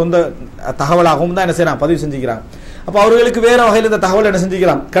அறிஞருடைய சொந்த தகவலாகவும் தான் என்ன செய்யறாங்க, பதிவு செஞ்சுக்கிறாங்க. அப்ப அவர்களுக்கு வேற வகையில் இந்த தகவல் என்ன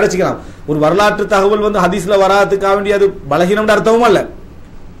செஞ்சுக்கலாம், கிடைச்சிக்கலாம். ஒரு வரலாற்று தகவல் வந்து ஹதீஸ்ல வராதுக்காக வேண்டிய அது பலகீனம் அர்த்தமும் அல்ல.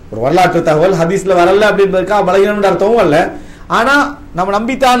 ஒரு வரலாற்று தகவல் ஹதீஸ்ல வரல அப்படின்றதுக்காக பலகீனம் அர்த்தமும் அல்ல. ஆனா நம்ம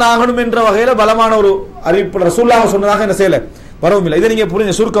நம்பித்தான் ஆகணும் என்ற வகையில பலமான ஒரு அறிவிப்பு ரசூலுல்லாஹ் சொன்னதாக என்ன செய்யல, வரவும் இல்லை. இதை நீங்க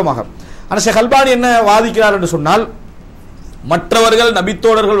புரிஞ்ச சுருக்கமாக. ஆனா ஷேக் அல்பானி என்ன வாதிக்கிறார் என்று சொன்னால், மற்றவர்கள்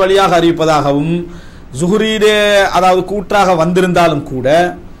நபித்தோழர்கள் வழியாக அறிவிப்பதாகவும் ஜுஹ்ரீரே அதாவது கூற்றாக வந்திருந்தாலும் கூட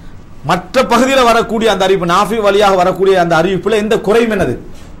மற்ற பகுதியில் வரக்கூடிய அந்த அறிவிப்பு நாஃபி வழியாக வரக்கூடிய அந்த அறிவிப்புல எந்த குறையும் என்னது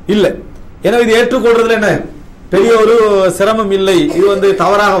இல்லை. எனவே இது ஏற்றுக்கொள்றதுல என்ன பெரிய ஒரு சிரமம் இல்லை, இது வந்து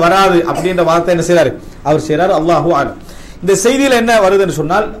தவறாக வராது அப்படின்ற வார்த்தை என்ன செய்யறாரு, அவர் செய்யறாரு. அல்லாஹு அலம். இந்த செய்தியில என்ன வருதுன்னு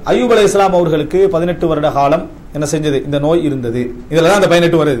சொன்னால், அய்யூப் அலைஹிஸ்ஸலாம் அவர்களுக்கு 18 வருட காலம் என்ன செஞ்சது, இந்த நோய் இருந்தது. இதுலதான் இந்த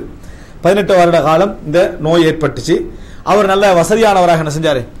 18 வருது. 18 வருட காலம் இந்த நோய் ஏற்பட்டுச்சு. அவர் நல்ல வசதியானவராக என்ன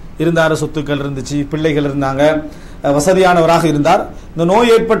செஞ்சாரு இருந்தார், சொத்துக்கள் இருந்துச்சு, பிள்ளைகள் இருந்தாங்க, வசதியானவராக இருந்தார். இந்த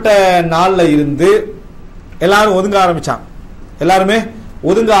நோய் ஏற்பட்ட நாள்ல இருந்து எல்லாரும் ஒதுங்க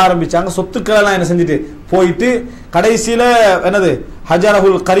ஆரம்பிச்சாங்க. சொத்துக்கள் எல்லாம் என்ன செஞ்சுட்டு போயிட்டு கடைசியில என்னது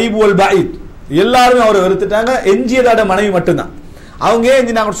ஹஜரஹுல் கரீப் வல் பஈத் எல்லாருமே அவரை வெறுத்துட்டாங்க. எஞ்சியதாட மனைவி மட்டும்தான். அவங்க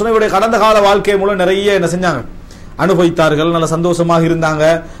ஏன் நாங்கள் சொன்ன கடந்த கால வாழ்க்கை மூலம் நிறைய என்ன செஞ்சாங்க, அனுபவித்தார்கள், நல்ல சந்தோஷமாக இருந்தாங்க,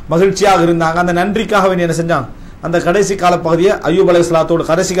 மகிழ்ச்சியாக இருந்தாங்க. அந்த நன்றிக்காக வேண்டி என்ன செஞ்சாங்க, அந்த கடைசி கால பகுதியை அய்யூப் அலைஹிஸ்ஸலாத்தோடு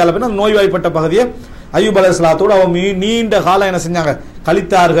கடைசி கால அந்த நோய்வாய்ப்பட்ட பகுதியை அய்யூப் அலைஹிஸ்ஸலாத்தோடு அவங்க நீண்ட காலம் என்ன செஞ்சாங்க,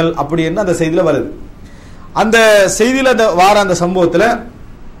 கழித்தார்கள் அப்படி என்று அந்த செய்தியில வருது. அந்த செய்தியில வார அந்த சம்பவத்தில்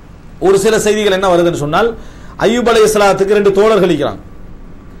ஒரு சில செய்திகள் என்ன வருதுன்னு சொன்னால், அய்யூப் அலைஹிஸ்ஸலாத்துக்கு 2 தோழர்கள் இருக்கிறாங்க.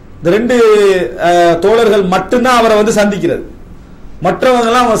 இந்த 2 தோழர்கள் மட்டும்தான் அவரை வந்து சந்திக்கிறது. மற்றவங்க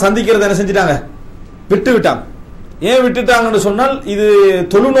எல்லாம் அவங்க சந்திக்கிறத என்ன செஞ்சிட்டாங்க, விட்டு விட்டாங்க. ஏன் விட்டுட்டாங்கன்னு சொன்னால், இது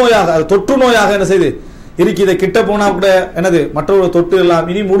தொற்று நோயாக என்ன செய்து இருக்கு. இதை கிட்ட போனா கூட என்னது மற்றொரு தொட்டு எல்லாம்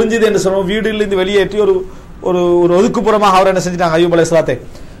இனி முடிஞ்சது என்று சொல்லுவோம். வீடுகளிலிருந்து வெளியேற்றி ஒரு ஒரு ஒதுக்குப்புறமாக அவர் என்ன செஞ்சிட்டாங்க, அய்யூப் அலைஹிஸ்ஸலாத்தை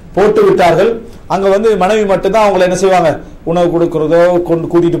போட்டு விட்டார்கள். அங்க வந்து மனைவி மட்டும்தான் அவங்களை என்ன செய்வாங்க, உணவு கொடுக்கிறதோ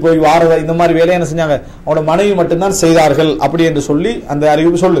கூட்டிட்டு போய் வாரதோ இந்த மாதிரி வேலையை என்ன செஞ்சாங்க, அவங்களோட மனைவி மட்டும்தான் செய்தார்கள் அப்படி என்று சொல்லி அந்த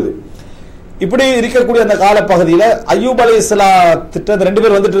அறிவிப்பு சொல்லுது. இப்படி இருக்கக்கூடிய அந்த காலப்பகுதியில அய்யூப் அலைஹிஸ்ஸலாத்திட்ட 2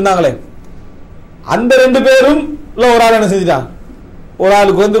 பேர் வந்துட்டு இருந்தாங்களே, அந்த 2 பேரும் ஒரு ஆள் என்ன செஞ்சிட்டான், ஒரு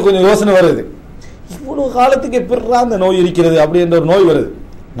ஆளுக்கு வந்து கொஞ்சம் யோசனை வருது, இவ்வளவு காலத்துக்கு எப்படா அந்த நோய் இருக்கிறது அப்படின்ற ஒரு நோய் வருது.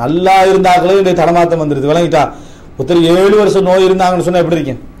 நல்லா இருந்தாங்களே இந்த தடமாத்தம் வந்துருது, விளங்கிட்டா. ஒருத்தர் 7 வருஷம் நோய் இருந்தாங்கன்னு சொன்னா எப்படி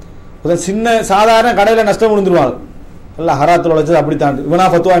இருக்கேன், சின்ன சாதாரண கடையில நஷ்டம் விழுந்துருவாங்க, எல்லாம் ஹராத்துல உழைச்சது அப்படித்தான். இவனா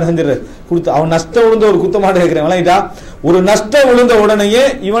பத்துவா என்ன செஞ்சிரு கொடுத்து அவன் நஷ்டம் விழுந்த ஒரு குத்தமாட்ட கேட்கிறேன், விளங்கிட்டா. ஒரு நஷ்டம் விழுந்த உடனேயே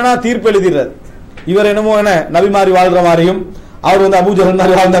இவனா தீர்ப்பு எழுதிடுறாரு. இவர் என்னமோ என்ன நபி மாதிரி வாழ்ற மாதிரியும், அவர் வந்து அபூஜஹல்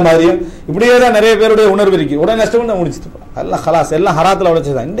மாதிரி வாழ்ந்த மாதிரியும், இப்படியே தான் நிறைய பேருடைய உணர்வு இருக்கு. உடனே நஷ்டம் தான் முடிச்சுட்டு எல்லாம் ஹலாஸ், எல்லாம் ஹராத்துல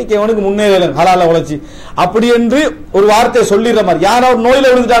உழைச்சதான், இன்னைக்கு அவனுக்கு முன்னேற ஹலால உழைச்சி அப்படி என்று ஒரு வார்த்தையை சொல்லிடுற மாதிரி. யாரும் ஒரு நோயில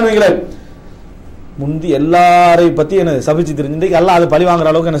விழுந்துட்டான்னு முந்தி எல்லாரையும் பத்தி என்ன சபிச்சு தெரிஞ்சு இன்றைக்கு எல்லாம் அதை பழி வாங்குற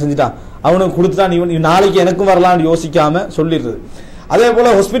அளவுக்கு என்ன செஞ்சுட்டான், அவனுக்கு கொடுத்துட்டான், இவன் நாளைக்கு எனக்கும் வரலான்னு யோசிக்காம சொல்லிடுறது. அதே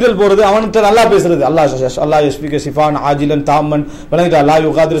போல ஹாஸ்பிட்டல் போறது, அவன்கிட்ட நல்லா பேசுறது, அல்லாஹ் யஷ்ஃபிக ஷிஃபான் ஆஜிலன் தாமன் விளங்கிட்டா லா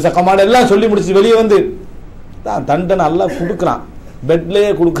யுகாதிரு சகமான் எல்லாம் சொல்லி முடிச்சு வெளியே வந்து தான் தண்டனை அல்லாஹ் கொடுக்குறான்,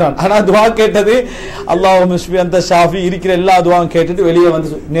 பெட்லயே கொடுக்குறான். ஆனா துவா கேட்டது அல்லாஹ் யஷ்ஃபி அந்த ஷாஃபி இருக்கிற எல்லா துவாவும் கேட்டுட்டு வெளியே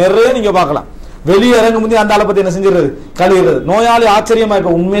வந்து நிறைய நீங்க பார்க்கலாம். வெளியே இறங்கும் போது அந்த ஆளை பத்தி என்ன செஞ்சிருது, கழுவுறது. நோயாளி ஆச்சரியமா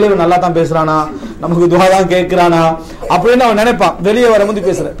இருப்பான், உண்மையிலே நல்லா தான் பேசுறானா, நமக்கு துவா தான் கேட்கிறானா அப்படின்னு அவன் நினைப்பான். வெளியே வரும்போது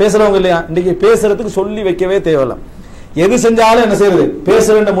பேசுறவங்க இல்லையா, இன்னைக்கு பேசுறதுக்கு சொல்லி வைக்கவே தேவையில்லை. எது செஞ்சாலும் என்ன செய்யறது,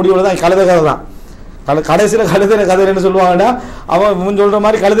 பேசுறேன்ற முடிவுல தான். கழுத கதை தான் கடைசியில கழுதைன்னு சொல்லுவாங்கன்னா, அவன் சொல்ற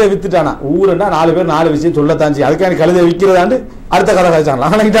மாதிரி கழுதையை வித்துட்டானா, ஊருன்னா 4 பேர் 4 விஷயம் சொல்லத்தான் செய்யும், அதுக்கான கழுதையை விற்கிறதாண்டு அடுத்த கதை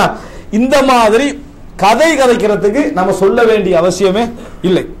கதைச்சாங்களா. இந்த மாதிரி கதை கதைக்கிறதுக்கு நம்ம சொல்ல வேண்டிய அவசியமே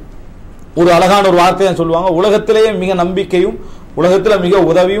இல்லை. ஒரு அழகான ஒரு வார்த்தையை சொல்லுவாங்க, உலகத்திலேயே மிக நம்பிக்கையும் உலகத்துல மிக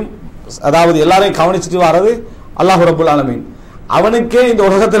உதவியும், அதாவது எல்லாரையும் கவனிச்சுட்டு வர்றது அல்லாஹ் ரப்புல் ஆலமீன். அவனுக்கே இந்த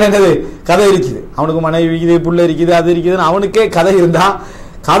உலகத்துல என்னது கதை இருக்குது, அவனுக்கு மனைவி இருக்குது, புள்ள இருக்குது, அது இருக்குதுன்னு அவனுக்கே கதை இருந்தா,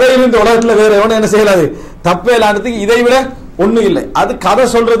 கதையில் இந்த உலகத்துல வேற எவனும் என்ன செய்யலாது, தப்பே இல்லாததுக்கு இதை விட ஒண்ணும் இல்லை. அது கதை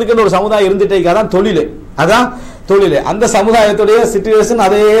சொல்றதுக்குன்னு ஒரு சமுதாயம் இருந்துட்டே, அதான் தொழில், அதான் தொழில். அந்த சமுதாயத்துடைய சிச்சுவேஷன்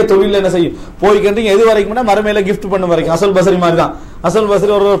அதே தொழில் என்ன செய்யும், போய்கிட்டு எது வரைக்கும்னா மறுமையில கிஃப்ட் பண்ண வரைக்கும். அசல் பசரி மாதிரி தான். அசல்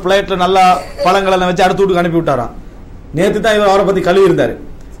பசரி ஒரு பிளேட்ல நல்லா பழங்கள் எல்லாம் வச்சு அடுத்து வீட்டுக்கு அனுப்பி விட்டாராம். நேத்து தான் இவர் அவரை பத்தி கழுவி இருந்தாரு,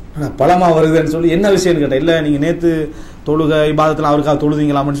 பழமா வருதுன்னு சொல்லி என்ன விஷயம்னு கேட்டேன். இல்ல நீங்க நேத்து தொழுகை இபாதத்துல அவருக்காக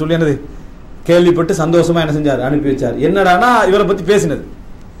தொழுதீங்களாம்னு சொல்லி என்னது கேள்விப்பட்டு சந்தோஷமா என்ன செஞ்சாரு, அனுப்பி வச்சாரு. என்னடானா இவரை பத்தி பேசினது,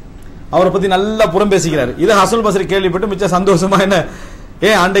 அவரை பத்தி நல்லா புறம் பேசிக்கிறாரு. இதை ஹசல் பசரி கேள்விப்பட்டு மிச்ச சந்தோஷமா என்ன,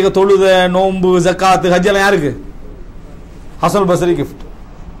 அன்றைக்கு தொழுத நோம்பு ஜக்காத்து ஹஜ் எல்லாம் யாருக்கு, ஹசல் பசரி கிஃப்ட்.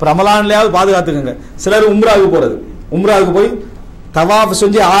 இப்ப ரமலான்லயாவது பாதுகாத்துக்கங்க. சிலர் உம்ராவுக்கு போறது, உம்ராவுக்கு போய் தவாஃப்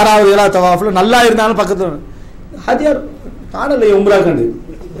செஞ்சு 6வது 7வது தவாஃப்ல நல்லா இருந்தாலும் பக்கத்துல ஹஜ் யார் காணலையே உம்ரா கண்டு,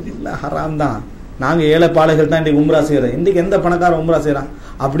 இல்ல ஹராம் தான், நாங்க ஏழை பாளைகள் தான் இன்னைக்கு உம்ரா செய்யறோம், இன்னைக்கு எந்த பணக்கார உம்ரா செய்யறான்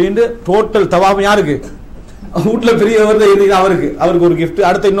அப்படின்ட்டு டோட்டல் தவாஃப் யாருக்கு, வீட்டுல பெரியவர் அவருக்கு ஒரு கிஃப்ட்.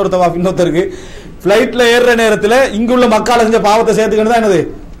 அடுத்த இன்னொரு தவாஃப் இன்னொருத்தருக்கு. பிளைட்ல ஏறுற நேரத்துல இங்குள்ள மக்களை செஞ்ச பாவத்தை சேர்த்துக்கணும் தான் என்னது,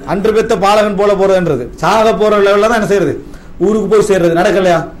 அன்று பெத்த பாலகன் போல போறதுன்றது, சாக போற லெவல்ல தான் என்ன செய்யறது, ஊருக்கு போய் சேர்றது.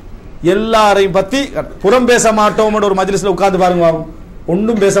 நடக்கலையா? எல்லாரையும் பத்தி புறம் பேச மாட்டோம் ஒரு மஜ்லிஸ்ல உட்கார்ந்து பாருங்க,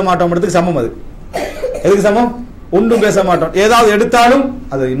 ஒன்றும் பேச மாட்டோம்ன்றதுக்கு சமம். அது எதுக்கு சமம்? ஒன்றும் பேச மாட்டோம். ஏதாவது எடுத்தாலும்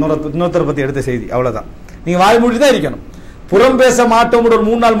அது இன்னொருத்தரை பத்தி எடுத்த செய்தி, அவ்வளவுதான். நீங்க வாய் மூடி தான் இருக்கணும். புறம் பேச மாட்டோம் ஒரு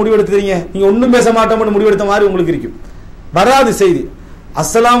 3 நாள் முடிவெடுத்துறீங்க, நீங்க ஒன்றும் பேச மாட்டோம் முடிவெடுத்த மாதிரி உங்களுக்கு இருக்கும். வராது செய்தி.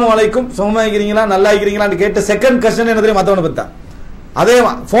 அஸ்ஸலாமு அலைக்கும், சுகமா இருக்கிறீங்களா, நல்லா இருக்கிறீங்களான்னு கேட்ட செகண்ட் கொஸ்டின் என்ன தெரியும், மத்தவனை பத்தி தான். அதே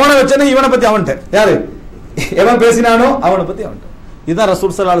போனை வச்சனே இவனை பத்தி அவன்கிட்ட, யாரு எவன் பேசினானோ அவனை பத்தி அவன்கிட்ட. இதுதான்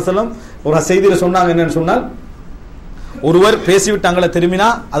ரசூல் ஸல்லல்லாஹு அலைஹி வஸல்லம் ஒரு செய்தியில சொன்னாங்க. என்னன்னு சொன்னால், ஒருவர் பேசிவிட்டாங்களே திரும்பினா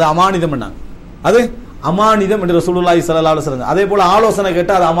அது அமானிதம் பண்ணாங்க, அது அமானிதம் என்று ரசூலுல்லாஹி ஸல்லல்லாஹு அலைஹி வஸல்லம். அதே போல ஆலோசனை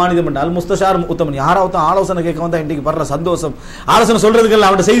கேட்டா அது அமானிதம் பண்ண. அல் முஸ்தஷார் முத்தமன், யாராவது ஆலோசனை கேட்க வந்தா இன்னைக்கு படுற சந்தோஷம், ஆலோசனை சொல்றதுக்கு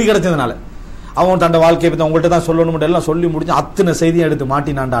அவன் செய்தி கிடைச்சதுனால அவன் தன் வாழ்க்கையை பத்தி உங்கள்கிட்ட தான் சொல்லணும் எல்லாம் சொல்லி முடிஞ்சு அத்தனை செய்தியை எடுத்து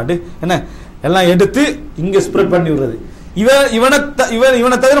மாட்டினாண்டாண்டு என்ன எல்லாம் எடுத்து இங்க ஸ்ப்ரெட் பண்ணி விடுறது.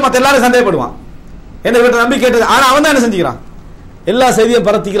 இவனை தவிர மத்த எல்லாரும் சந்தேகப்படுவான், என்ன இவர்கிட்ட நம்பி கேட்டது. ஆனா அவன் தான் என்ன செஞ்சுக்கிறான், எல்லா செய்தியும்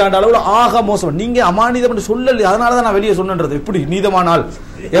பரத்திக்கிறான் அளவுல ஆக மோசம். நீங்க அமானிதம் சொல்லலையா, அதனாலதான் நான் வெளியே சொன்னது. எப்படி நீதமானால்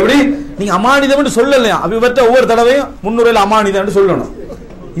எப்படி நீங்க அமானிதம் சொல்லலையா, இவர்கிட்ட ஒவ்வொரு தடவையும் 300 அமானிதம் சொல்லணும்.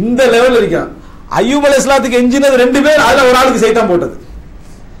 இந்த லெவல் இருக்கான். அய்யூப் அலைஹிஸ்ஸலாத்துக்கு எஞ்சினது 2 பேர், அதுல ஒரு ஆளுக்கு சைத்தான் போட்டது.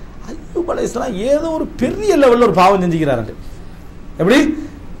 அய்யூப் அலைஹிஸ்ஸலாம் ஏதோ ஒரு பெரிய லெவல்ல ஒரு பாவம் செஞ்சுக்கிறாரு. எப்படி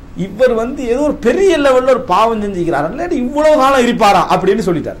இவர் ஏதோ ஒரு பெரிய லெவல்ல ஒரு பாவம் செஞ்சுக்கிறாரு, இல்லாட்டி இவ்வளவு காலம் இருப்பாரா அப்படின்னு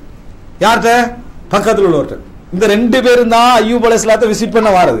சொல்லிட்டார். யார்கிட்ட? பக்கத்தில் உள்ளவர்கிட்ட. இந்த 2 பேரும் தான் அய்யூப் அலைஹிஸ்ஸலாத்தை விசிட் பண்ண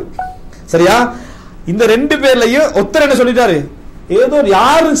வாரது. சரியா? இந்த 2 பேர்லயும் ஒருத்தர் என்ன சொல்லிட்டாரு, ஏதோ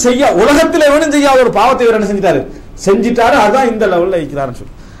யாரும் செய்ய உலகத்தில் எவனும் செய்யாத ஒரு பாவத்தை இவர் என்ன செஞ்சிட்டாரு, செஞ்சிட்டாரு. அதான் இந்த லெவல்ல இருக்கிறாருன்னு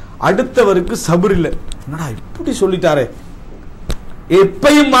சொல்லி அடுத்தவருக்கு சபர் இல்லை. என்னடா இப்படி சொல்லிட்டாரு.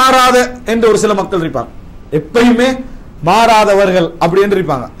 எப்பையும் மாறாத என்று ஒரு சில மக்கள் இருப்பாங்க, எப்பயுமே மாறாதவர்கள் அப்படி என்று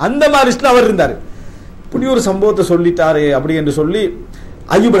இருப்பாங்க. அந்த மாதிரி அவர் இருந்தாரு. இப்படி ஒரு சம்பவத்தை சொல்லிட்டாரு அப்படி என்று சொல்லி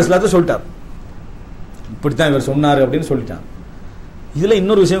அய்யூப் அலைஹிஸ்ஸலாத்தை சொல்லிட்டார். இப்படித்தான் இவர் சொன்னாரு அப்படின்னு சொல்லிட்டாங்க. இதுல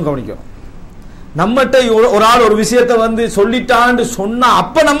இன்னொரு விஷயம் கவனிக்கும், நம்மகிட்ட ஒரு ஆள் ஒரு விஷயத்தை சொல்லிட்டான்னு சொன்னா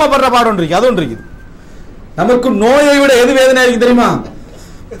அப்ப நம்ம படுற பாடம் இருக்கு, அது ஒன்று இருக்குது. நமக்கு நோயை விட எது வேதனை இருக்கு தெரியுமா,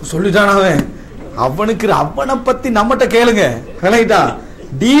 சொல்லிட்டான் அவனுக்கு அவனை பத்தி நம்மகிட்ட கேளுங்க, விளங்கிட்டா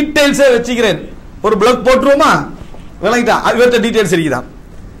டீடைல்ஸே வச்சுக்கிறேன், ஒரு பிளாக் போட்டுருவோமா, விளங்கிட்டா இவர்கிட்ட டீடைல்ஸ் இருக்குதான்.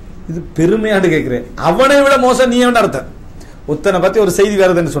 இது பெருமையாண்டு கேட்கிறேன். அவனை விட மோசம் நீ என்ன அர்த்தம், ஒத்தனை பத்தி ஒரு செய்தி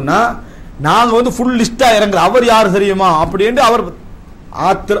வருதுன்னு சொன்னா நாங்க ஃபுல் லிஸ்டா இறங்குற, அவர் யாரு தெரியுமா அப்படின்னு அவர்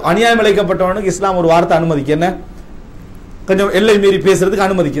அநியாயம் இழைக்கப்பட்டவனுக்கு இஸ்லாம் ஒரு வார்த்தை அனுமதிக்கு, என்ன கொஞ்சம் எல்லை மீறி பேசுறதுக்கு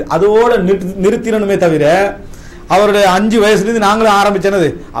அனுமதிக்கு. அதோட நிறுத்தினமே தவிர அவருடைய 5 வயசுல இருந்து நாங்களும் ஆரம்பிச்சது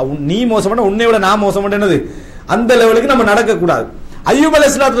நீ மோசம் பண்ண உன்னை விட நான் மோசம் பண்ணது அந்த லெவலுக்கு நம்ம நடக்க கூடாது. அய்யூப்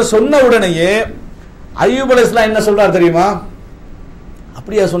அலைஹிஸ்ஸலாத்துல சொன்ன உடனேயே அய்யூப் அலைஹிஸ்ஸலாம் என்ன சொல்றாரு தெரியுமா,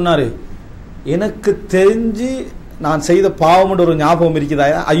 அப்படியா சொன்னாரு, எனக்கு தெரிஞ்சு நான் செய்த பாவம் ஒரு ஞாபகம் இருக்குதா.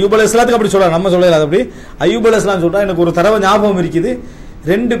 அய்யூப் அலைஹிஸ்ஸலாத்துக்கு அப்படி சொல்றாரு, நம்ம சொல்லல. அப்படி அய்யூப் அலைஹிஸ்ஸலாம் சொல்றா, எனக்கு ஒரு தடவை ஞாபகம் இருக்குது,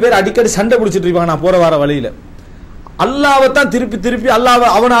 2 பேர் அடிக்கடி சண்டை பிடிச்சிட்டு இருப்பாங்க நான் போற வர வழியில. அல்லாஹ்வை தான் திருப்பி திருப்பி அல்லாஹ்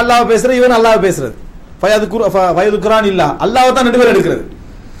அவன் அல்லாஹ் பேசுறது, இவன் அல்லாஹ் பேசுறது. வயது குரான் இல்ல, அல்லாஹ்வை தான் ரெண்டு பேரும் எடுக்கிறது.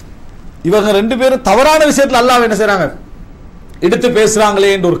 இவங்க ரெண்டு பேரும் தவறான விஷயத்துல அல்லாஹ் என்ன செய்றாங்க, எடுத்து பேசுறாங்களே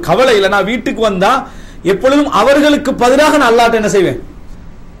என்ற ஒரு கவலை இல்ல. நான் வீட்டுக்கு வந்தா எப்பொழுதும் அவர்களுக்கு பதிலாக நான் அல்லாஹ்ட்ட என்ன செய்வேன்,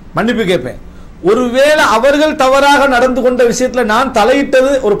 மன்னிப்பு கேட்பேன். ஒருவேளை அவர்கள் தவறாக நடந்து கொண்ட விஷயத்துல நான்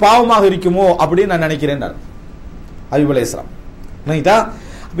தலையிட்டது ஒரு பாவமாக இருக்குமோ அப்படின்னு நான் நினைக்கிறேன். அய்யூப் அலைஹிஸ்ஸலாம்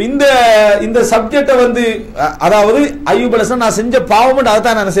இந்த இந்த சப்ஜெக்டை வந்து, அதாவது அய்யூப் அலைஹிஸ்ஸலாம் நான் செஞ்ச பாவம் அதை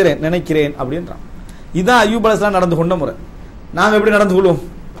தான் நான் செய்றேன் நினைக்கிறேன் அப்படின்றான். இதுதான் அய்யூப் அலைஹிஸ்ஸலாம் நடந்து கொண்ட முறை. நாங்க எப்படி நடந்து கொள்வோம்,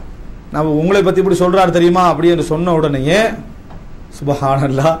 நம்ம உங்களை பத்தி இப்படி சொல்றாரு தெரியுமா அப்படி என்று சொன்ன உடனேயே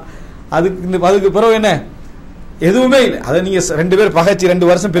சுப்ஹானல்லாஹ், அதுக்கு பிறகு என்ன எதுவுமே இல்லை. அதை நீங்க ரெண்டு பேர் பகைச்சி 2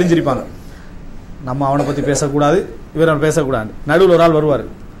 வருஷம் பிரிஞ்சிருப்பாங்க. நம்ம அவனை பத்தி பேசக்கூடாது, இவர் அவன் பேசக்கூடாது. நடுவில் ஒரு ஆள் வருவார்,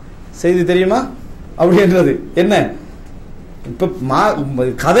 செய்தி தெரியுமா அப்படின்றது என்ன, இப்ப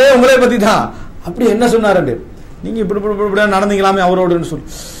கதையை உங்களே பத்தி தான், அப்படி என்ன சொன்னாரு, நீங்க இப்படி இப்படி நடந்தீங்களாமே அவரோடு சொல்லு.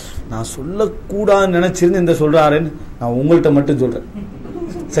 நான் சொல்லக்கூடாதுன்னு நினைச்சிருந்து இந்த சொல்றாருன்னு நான் உங்கள்கிட்ட மட்டும் சொல்றேன்,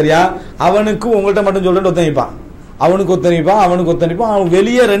 சரியா? அவனுக்கு உங்கள்கிட்ட மட்டும் சொல்றேன்னு ஒத்தனிப்பான், அவனுக்கு ஒத்தனிப்பான், அவனுக்கு ஒத்தனிப்பான். அவன்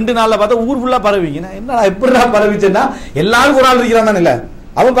வெளியே 2 நாள்ல பார்த்தா ஊர் ஃபுல்லா பரவிங்க. என்னடா எப்படி பரவிச்சேன்னா எல்லாரும் ஒரு ஆள் இருக்கிறான் தானே, இல்ல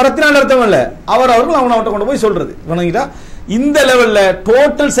அவன் பரத்தினால அர்த்தம் இல்ல, அவர்கள் அவன்கிட்ட கொண்டு போய் சொல்றது. இவனுங்கிட்ட இந்த லெவல்ல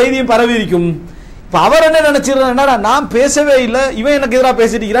டோட்டல் செய்தியும் பரவி இருக்கும். இப்ப அவர் என்ன நினைச்சிருந்தா, நான் பேசவே இல்லை, இவன் எனக்கு எதிராக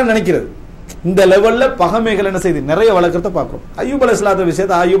பேசிட்டு இருக்கிறான்னு நினைக்கிறது. இந்த லெவல்ல பகமைகள் என்ன செய்து நிறைய வழக்கத்தை பார்க்கிறோம். அய்யூப் அலைஹிஸ்ஸலாத்து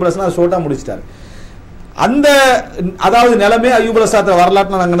விஷயத்தை அய்யூப் அலைஹிஸ்ஸலாம் ஷோட்டா முடிச்சிட்டாரு. அந்த அதாவது நிலைமை அய்யூப் அலைஹிஸ்ஸலாத்து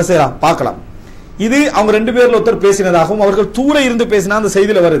வரலாற்று நாங்க என்ன செய்யலாம் பார்க்கலாம். இது அவங்க 2 பேர்ல ஒருத்தர் பேசினதாகவும் அவர்கள் தூர இருந்து பேசினா அந்த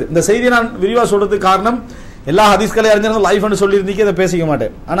செய்தியில வருது. இந்த செய்தியை நான் விரிவா சொல்றதுக்கு காரணம், எல்லா ஹதீஸ்களை அறிஞர்களும் லைஃப்னு சொல்லி இருந்தீங்க, அதை பேசிக்க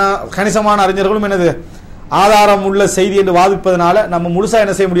மாட்டேன். ஆனா கணிசமான அறிஞர்களும் என்னது ஆதாரம் உள்ள செய்தி என்று வாதிப்பதனால நம்ம முழுசா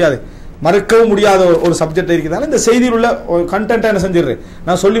என்ன செய்ய முடியாது, மறுக்கவும் முடியாத ஒரு சப்ஜெக்ட் இருக்கிறதால இந்த செய்தியில் உள்ள கண்டென்ட்டை என்ன செஞ்சிடுறேன்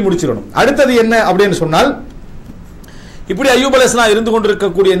நான் சொல்லி முடிச்சிடணும். அடுத்தது என்ன அப்படின்னு சொன்னால், இப்படி அய்யூப் அலைஹிஸ்ஸலாம் இருந்து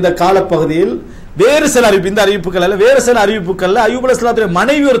கொண்டிருக்கக்கூடிய இந்த காலப்பகுதியில் வேறு சில அறிவிப்பு, இந்த அறிவிப்புகள் அல்ல வேறு சில அறிவிப்புகள்ல அய்யூப் அலைஹிஸ்ஸலாத்துடைய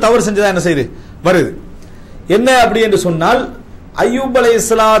மனைவி ஒரு தவறு செஞ்சதா என்ன செய்யுது வருது. என்ன அப்படி என்று சொன்னால், அய்யூப்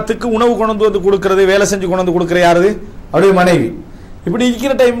அலைஹிஸ்ஸலாத்துக்கு உணவு கொண்டு வந்து கொடுக்கிறது, வேலை செஞ்சு கொண்டு வந்து கொடுக்கிற யாரு, அவருடைய மனைவி. இப்படி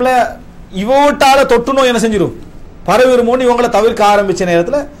இருக்கிற டைம்ல இவட்டால தொட்டு நோய் என்ன செஞ்சிடும் பரவிருமோன்னு இவங்களை தவிர்க்க ஆரம்பிச்ச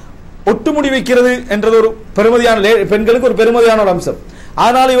நேரத்தில் ஒட்டுமுடி வைக்கிறது என்றது ஒரு பெருமதியான பெண்களுக்கு ஒரு பெருமதியான ஒரு அம்சம்.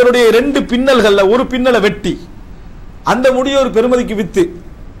 ஆனால் இவருடைய 2 பின்னல்கள்ல ஒரு பின்னலை வெட்டி அந்த முடிய ஒரு பெருமதிக்கு வித்து,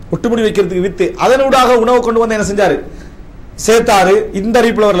 ஒட்டுமுடி வைக்கிறதுக்கு வித்து, அதனூடாக உணவு கொண்டு வந்து என்ன செஞ்சாரு சேர்த்தாரு. இந்த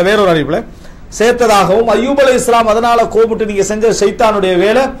அறிவிப்புல வரல, வேறொரு அறிவிப்புல சேர்த்ததாகவும் அய்யூப் அலைஹிஸ்ஸலாம் அதனால கோபிட்டு நீங்க செஞ்ச ஷைத்தானுடைய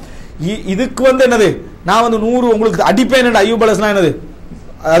வேலை, இதுக்கு வந்து என்னது நான் வந்து 100 உங்களுக்கு அடிப்பேன் அய்யூப் அலைஹிஸ்ஸலாம் என்னது,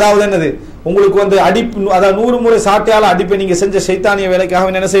 அதாவது என்னது உங்களுக்கு வந்து அடிப்பு, அதாவது 100 முறை சாட்டையால அடிப்பேன், நீங்க செஞ்ச ஷைத்தானிய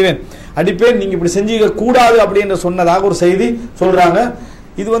வேலைக்காக என்ன செய்வேன் அடிப்பேன், நீங்க இப்படி செஞ்சீங்க கூடாது அப்படின்னு சொன்னதாக ஒரு செய்தி சொல்றாங்க.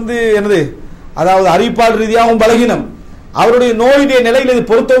 இது வந்து என்னது, அதாவது அறிவிப்பாளர் ரீதியாகவும் பலகீனம், அவருடைய நோயுடைய நிலையில் இது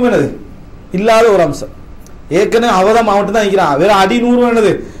பொருத்தவும் என்னது இல்லாத ஒரு அம்சம். ஏற்கனவே அவதான் அவன்ட்டு தான் இருக்கிறான், வேற அடி 100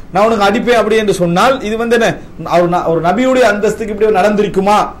 என்னது நான் உனக்கு அடிப்பேன் அப்படி என்று சொன்னால் இது வந்து என்ன ஒரு நபியுடைய அந்தஸ்துக்கு இப்படி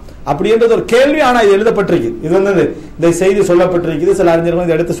நடந்திருக்குமா அப்படின்றது ஒரு கேள்வி. ஆனா இது எழுதப்பட்டிருக்கு, இது வந்து இந்த செய்தி சொல்லப்பட்டிருக்குது. சில அறிஞர்கள்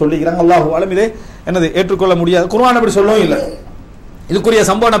இதை எடுத்து சொல்லிக்கிறாங்க. அல்லாஹு அலம் இதை என்னது ஏற்றுக்கொள்ள முடியாது, குர்ஆன் அப்படி சொல்லவும் இல்லை. இதுக்குரிய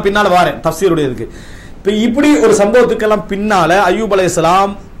சம்பவம் நான் பின்னால வாரேன் தஃப்சீருடைய இருக்கு. இப்ப இப்படி ஒரு சம்பவத்துக்கெல்லாம் பின்னால அய்யூப்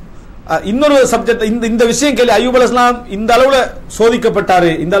அலைஹிஸ்ஸலாம் இன்னொரு சப்ஜெக்ட், இந்த விஷயம் கேள்வி, அய்யூப் அலைஹிஸ்ஸலாம் இந்த அளவுல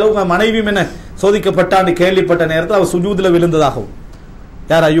சோதிக்கப்பட்டாரு, இந்த அளவுக்கு மனைவியும் என்ன சோதிக்கப்பட்டான்னு கேள்விப்பட்ட நேரத்தில் அவர் சுஜூதுல விழுந்ததாகவும்,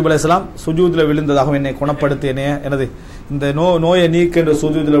 யார் அய்யூப் அலைஹிஸ்ஸலாம் சுஜூதுல விழுந்ததாகவும், என்னை குணப்படுத்தினே எனது இந்த நோயை நீக்க என்ற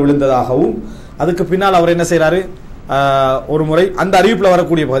சுஜூதுல விழுந்ததாகவும், அதுக்கு பின்னால் அவர் என்ன செய்யறாரு ஒரு முறை அந்த அறிவிப்புல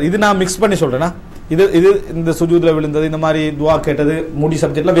வரக்கூடிய பகுதி, இது நான் மிக்ஸ் பண்ணி சொல்றேன்னா, இது இந்த சுஜூதுல விழுந்தது, இந்த மாதிரி துவா கேட்டது முடி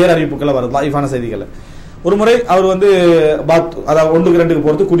சப்ஜெக்ட்ல வேற அறிவிப்புகளை வருது லைஃபான செய்திகள். ஒரு முறை அவர் வந்து அதாவது 1க்கு 2க்கு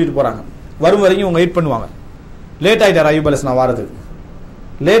போறது கூட்டிட்டு போறாங்க, வரும் வரைக்கும் இவங்க வெயிட் பண்ணுவாங்க. லேட் ஆயிட்டார் அய்யூப் அலைஹிஸ்ஸலாம் வாரதுக்கு.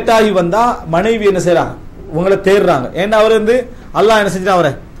 லேட் ஆகி வந்தா மனைவி என்ன செய்யறாங்க உங்களை தேடுறாங்க. ஏன்னா அவர் வந்து அல்லாஹ் என்ன செஞ்சுட்டான்,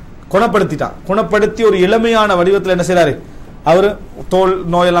 அவரை குணப்படுத்திட்டான். குணப்படுத்தி ஒரு இளமையான வடிவத்தில் என்ன செய்யறாரு, அவர் தோல்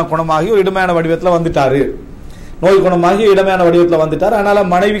நோயெல்லாம் குணமாகி ஒரு இளமையான வடிவத்தில் வந்துட்டாரு, நோய் குணமாகி இளமையான வடிவத்தில் வந்துட்டார். அதனால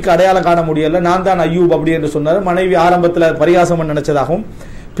மனைவிக்கு அடையாளம் காண முடியல, நான் தான் அய்யூப் அப்படி என்று சொன்னார். மனைவி ஆரம்பத்தில் பரிகாசம் நினைச்சதாகவும்,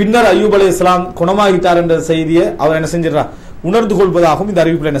 பின்னர் அய்யூப் அலைஹிஸ்ஸலாம் குணமாகிட்டார் என்ற செய்தியை அவர் என்ன செஞ்சிடறார் உணர்ந்து கொள்வதாகவும் இந்த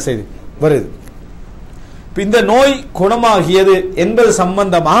அறிவிப்பில் என்ன செய்து வருது. இந்த நோய் குணமாகியது என்பது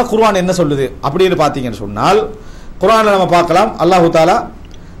சம்பந்தமாக குர்ஆன் என்ன சொல்லுது அப்படின்னு பாத்தீங்கன்னு சொன்னால், குர்ஆன்ல நம்ம பார்க்கலாம். அல்லாஹு தஆலா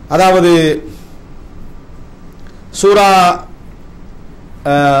அதாவது சூரா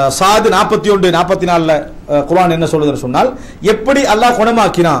சாத் 41 44 குர்ஆன் என்ன சொல்லுதுன்னு சொன்னால், எப்படி அல்லாஹ்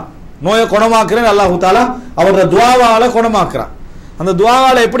குணமாக்கினான், நோயை குணமாக்குறேன் அல்லாஹு தஆலா அவரோட துஆவால குணமாக்குறான். அந்த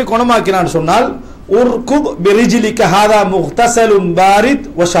துஆவால எப்படி குணமாக்கினான்னு சொன்னால், உர்குத் பிரிஜ்லிக ஹாதா முக்தஸலுன் பாரித்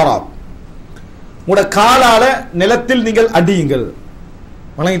வ ஷராப், உங்களோட காலால நிலத்தில் நீங்கள் அடியுங்கள்.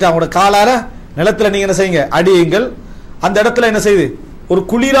 வணங்கிட்டா? உங்களோட காலால நிலத்தில் நீங்க என்ன செய்யுங்க, அடியுங்கள். அந்த இடத்துல என்ன செய்யுது, ஒரு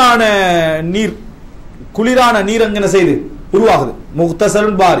குளிரான நீர் அங்க என்ன செய்யுது, உருவாகுது.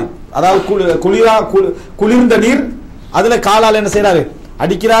 முக்தசருன் பாரி, அதாவது குளிர்ந்த நீர், அதுல காலால என்ன செய்யறாரு,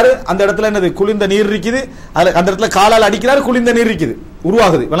 அடிக்கிறாரு. அந்த இடத்துல என்னது, குளிர்ந்த நீர் இருக்குது. அந்த இடத்துல காலால் அடிக்கிறாரு, குளிர்ந்த நீர் இருக்குது,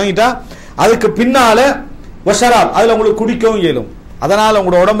 உருவாகுது. விளங்கிட்டா? அதுக்கு பின்னால வஷராப், அதுல உங்களுக்கு குடிக்கவும் இயலும். அதனால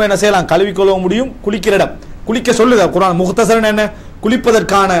உங்களோட உடம்பை என்ன செய்யலாம், கழுவிக்கொள்ளவும் முடியும். குளிக்கிற இடம் குளிக்க சொல்லுது குர்ஆன். முக்தசரன் என்ன,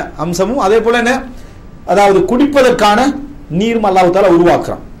 குளிப்பதற்கான அம்சமும், அதே போல என்ன, அதாவது குடிப்பதற்கான நீரும் அல்லாஹ் தஆலா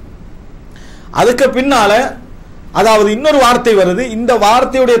உருவாக்குறான். அதுக்கு பின்னால அதாவது இன்னொரு வார்த்தை வருது. இந்த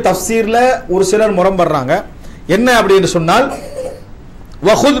வார்த்தையுடைய தஃப்சீர்ல ஒரு சிலர் முரண்படுறாங்க. என்ன அப்படின்னு சொன்னால்,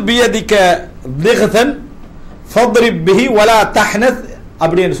 வஹுத் பியதிக திக்தன் ஃபத்ரிப் பிஹி வலா தஹ்னத்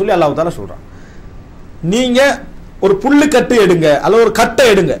அப்படின்னு சொல்லி அல்லாஹ் தஆலா சொல்றான். நீங்க ஒரு புல்லு கட்டு எடுங்க, அல்ல ஒரு கட்டை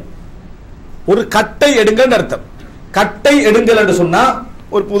எடுங்க, ஒரு கட்டை எடுங்கன்னு அர்த்தம். கட்டை எடுங்கள் என்று சொன்னா,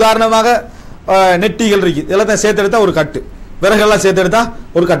 ஒரு உதாரணமாக நெட்டிகள் இருக்கு, இதெல்லாம் சேர்த்து எடுத்தா ஒரு கட்டு, விறகெல்லாம் சேர்த்து எடுத்தா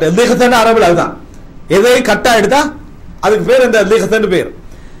ஒரு கட்டு. திக்தன் அரபில் அதுதான். எதை கட்டா எடுத்தா அதுக்கு பேர் இந்த திக்தன் பேர்.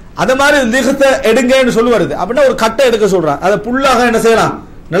 அந்த மாதிரி திக்த எடுங்கன்னு சொல்லி வருது. அப்படின்னா ஒரு கட்டை எடுக்க சொல்றான். அதை புல்லாக என்ன செய்யலாம்,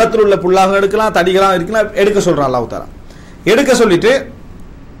 நிலத்தில் உள்ள புல்லாக எடுக்கலாம், தடிகளாக இருக்கலாம், எடுக்க சொல்றான் அல்லாஹ் தஆலா. எடுக்க சொல்லிட்டு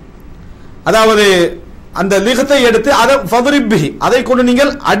அதாவது அந்த லிகத்தை எடுத்து அதை ஃபத்ரிப் பிஹி, அதை கொண்டு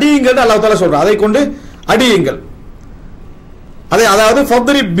நீங்கள் அடியுங்கள் அல்லாஹ் தஆலா சொல்றான். அதை கொண்டு அடியுங்கள், அதாவது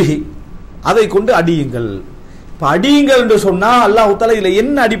ஃபத்ரிப் பிஹி, அதை கொண்டு அடியுங்கள். இப்ப அடியுங்கள் என்று சொன்னா அல்லாஹ் தஆலா இதுல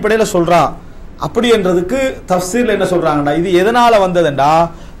என்ன அடிப்படையில சொல்றா அப்படி என்றதுக்கு தஃப்சீர்ல என்ன சொல்றாங்கடா, இது எதனால வந்ததுண்டா,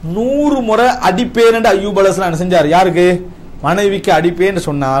 100 முறை அடிப்பேன் என்று அய்யூப் அலைஹிஸ்ஸலாம் என்ன செஞ்சார், யாருக்கு, மனைவிக்கு அடிப்பேன்னு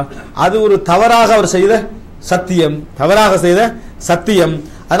சொன்னார். அது ஒரு தவறாக அவர் செய்த சத்தியம், தவறாக செய்த சத்தியம்.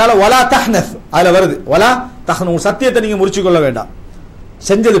 அதனால வலா தஹ்னஸ் அதுல வருது, வலா தஹ்னு, சத்தியத்தை நீங்க முறிச்சு கொள்ள வேண்டாம்.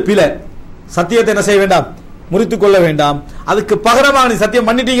 செஞ்சது பிழை, சத்தியத்தை என்ன செய்ய வேண்டாம், முறித்து கொள்ள வேண்டாம். அதுக்கு பகரமாக நீ சத்தியம்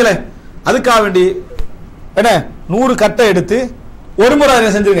பண்ணிட்டீங்களே, அதுக்காக வேண்டி என்ன 100 கட்டை எடுத்து ஒரு முறை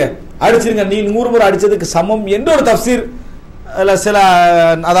என்ன செஞ்சிருங்க, அடிச்சிருங்க. நீ 100 முறை அடிச்சதுக்கு சமம் என்று ஒரு தஃப்சீர் சில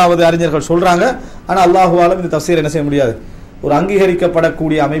அதாவது அறிஞர்கள் சொல்றாங்க. ஆனா அல்லாஹு ஆலம் இந்த தஃப்சீர் என்ன செய்ய முடியாது, ஒரு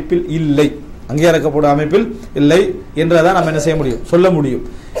அங்கீகரிக்கப்படக்கூடிய அமைப்பில் இல்லை, அங்கீகரிக்கப்பட அமைப்பில் இல்லை என்றதான் நம்ம என்ன செய்ய முடியும், சொல்ல முடியும்.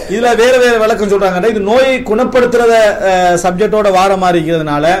 இதுல வேற வேற விளக்கம் சொல்றாங்க. இது நோயை குணப்படுத்துறத சப்ஜெக்டோட வார மாதிரி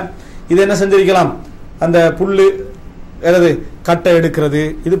இருக்கிறதுனால இது என்ன செஞ்சிருக்கலாம், அந்த புல்லு எனது கட்டை எடுக்கிறது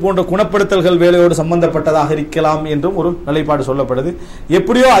இது போன்ற குணப்படுத்தல்கள் வேலையோடு சம்பந்தப்பட்டதாக இருக்கலாம் என்றும் ஒரு நிலைப்பாடு சொல்லப்படுது.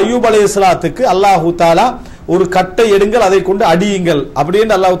 எப்படியோ அய்யூப் அலைஹிஸ்ஸலாத்துக்கு அல்லாஹு தஆலா ஒரு கட்டை எடுங்கள், அதை கொண்டு அடியுங்கள்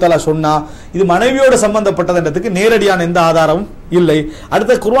அப்படின்னு அல்லாஹு தஆலா சொன்னா, இது மனைவியோடு சம்பந்தப்பட்டதுன்றதுக்கு நேரடியான எந்த ஆதாரமும் இல்லை.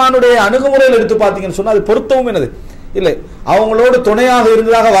 அடுத்த குர்ஆனுடைய அணுகுமுறையில் எடுத்து பார்த்தீங்கன்னு சொன்னா அது பொருத்தவும் என்னது இல்லை. அவங்களோடு துணையாக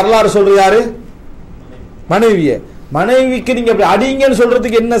இருந்ததாக வரலாறு சொல்றது யாரு, மனைவியே. மனைவிக்கு நீங்க அப்படி அடிங்கன்னு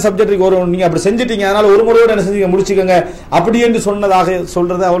சொல்றதுக்கு என்ன சப்ஜெக்ட் வரும், நீங்க அப்படி செஞ்சிட்டீங்க, அதனால ஒரு முறையோட என்ன செஞ்சீங்க, முடிச்சுக்கோங்க அப்படி என்று சொன்னதாக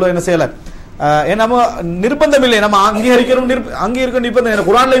சொல்றது அவ்வளவு என்ன செய்யல. நம்ம நிர்பந்தம் இல்லை, நம்ம அங்கீகரிக்கணும், அங்கீகரிக்கணும் நிர்பந்தம்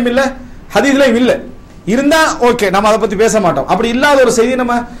குர்ஆன்லயும் இல்ல, ஹதீஸ்லயும் இல்ல. இருந்தா ஓகே, நம்ம அதை பத்தி பேச மாட்டோம். அப்படி இல்லாத ஒரு செய்தி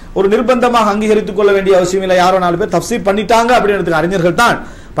நம்ம ஒரு நிர்பந்தமாக அங்கீகரித்துக் கொள்ள வேண்டிய அவசியம் இல்லை. யாரோ 4 பேர் தஃப்சீர் பண்ணிட்டாங்க அப்படின்னு அறிஞர்கள் தான்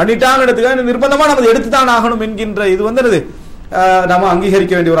பண்ணிட்டாங்க, நிர்பந்தமா நம்ம எடுத்துதான் ஆகணும் என்கின்ற இது வந்து நம்ம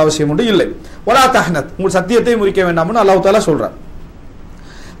அங்கீகரிக்க வேண்டிய ஒரு அவசியம் உண்டு இல்லை. வலா தஹ்னத், உங்கள் சத்தியத்தை முறிக்க வேண்டாம்னு அல்லாஹ் தஆலா சொல்றார்.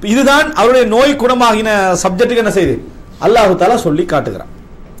 இதுதான் அவருடைய நோய் குணமாகின சப்ஜெக்ட்டுக்கு என்ன செய்து அல்லாஹ் தஆலா சொல்லி காட்டுகிறார்.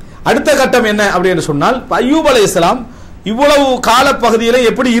 அடுத்த கட்டம் என்ன அப்படின்னு சொன்னால், அய்யூப் அலைஹிஸ்ஸலாம் இவ்வளவு காலப்பகுதியில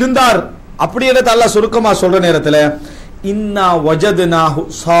எப்படி இருந்தார் அப்படி என்று அல்லாஹ் சுருக்கமா சொல்ற நேரத்தில் இன்னா வஜத்னாஹு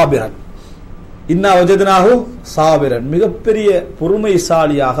சாபிரன், இன்னா வஜத்னாஹு சாபிரன், மிகப்பெரிய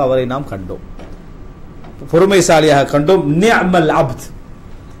பொறுமைசாலியாக அவரை நாம் கண்டோம், பொறுமைசாலியாக கண்டோம். நிஅமல் அப்த்,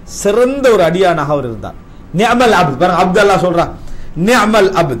 சிறந்த ஒரு அடியானாக அவர் இருந்தார். நிஅமல் அப்த், பாருங்க அப்து அல்லாஹ் சொல்றான், நிஅமல்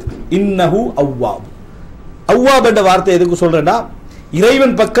அப்த் இன்னஹு அவ்வாப். அவ்வாப் என்ற வார்த்தை எதுக்கு சொல்றேன்னா,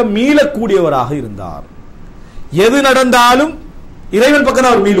 இறைவன் பக்கம் மீளக்கூடியவராக இருந்தார். எது நடந்தாலும் இறைவன் பக்கம்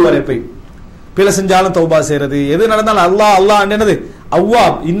அவர் மீளுவார். எப்பயும் பிழை செஞ்சாலும் தௌபா செய்யறது, எது நடந்தாலும் அல்லாஹ் அல்லாஹ் என்னது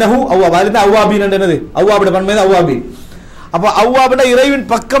அவ்வாப், இன்னஹு அவ்வாப், அதுல அவ்வாபின் என்னது அவ்வாபிட பன்மை அவ்வாபின். அப்ப அவ்வாபிட இறைவன்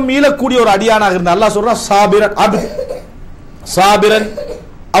பக்கம் மீளக்கூடிய ஒரு அடியானாக இருந்தார். அல்லாஹ் சொல்றான் சாபிரன் அப்த், சாபிரன்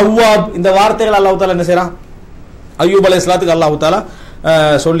அவ்வாப். இந்த வார்த்தைகள் அல்லாஹ் தஆலா என்ன செய்றான், அய்யூப் அலைஹிஸ்ஸலாத்துக்கு அல்லாஹ் தஆலா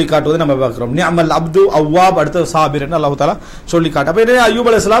சொல்லி காட்டுவதை நம்ம பார்க்கிறோம். நிஅமல் அப்து அவ்வாப், அடுத்து சாபிரன் அல்லாஹ் தஆலா சொல்லி காட்டு. அப்ப என்ன, அய்யூப்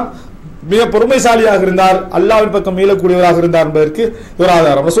அலைஹிஸ்ஸலாம் மிக பொறுமைசாலியாக இருந்தார், அல்லாஹ்வின் பக்கம் மீளக்கூடியவராக இருந்தார் என்பதற்கு ஒரு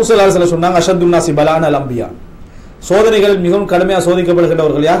ஆதாரம். ரசூல் ஸல்லல்லாஹு அலைஹி வஸல்லம் சொன்னாங்க, அஷத்துன் நாஸி பலான் அல் அம்பியா, சோதனைகள் மிகவும் கடுமையாக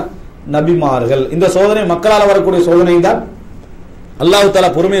சோதிக்கப்படுகின்றவர்கள் யார், நபிமார்கள். இந்த சோதனை மக்களால் வரக்கூடிய சோதனை தான் அல்லாஹ் தஆலா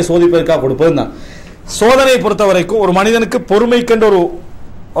பொறுமையை சோதிப்பதற்காக கொடுப்பது தான். சோதனையை பொறுத்த வரைக்கும் ஒரு மனிதனுக்கு பொறுமை கண்ட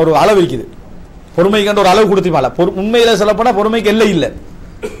ஒரு அளவு இருக்குது, பொறுமை கண்ட ஒரு அளவு கொடுத்திருப்பாங்க. உண்மையில சொல்லப்போனா பொறுமைக்கு எல்லை இல்லை.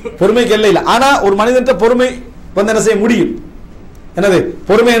 பொறுமைக்கு எல்லை இல்லை. ஆனா ஒரு மனிதன்ட்ட பொறுமை வந்து என்ன செய்ய முடியும், என்னது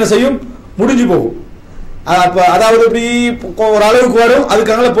பொறுமை என்ன செய்யும், முடிஞ்சு போகும். அதாவது இப்படி ஒரு அளவுக்கு வரும்,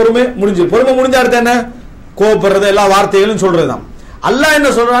 அதுக்காக பொறுமை முடிஞ்சு, பொறுமை முடிஞ்ச அடுத்து என்ன, கோபப்படுறது, எல்லா வார்த்தைகளும் சொல்றதுதான். அல்லாஹ் என்ன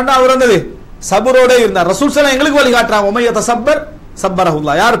சொல்றான்னா, அவர் வந்தது சபரோட இருந்தார். ரசூல் ஸல்லல்லாஹு எங்களுக்கு வழிகாட்டுறாங்க, உமையத சப்பர்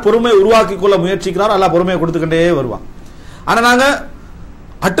சப்பரஹுல்லாஹ், யார் பொறுமை உருவாக்கி கொள்ள முயற்சிக்கிறாரோ அல்லாஹ் பொறுமையை கொடுத்துக்கிட்டே வருவான். ஆனா நாங்க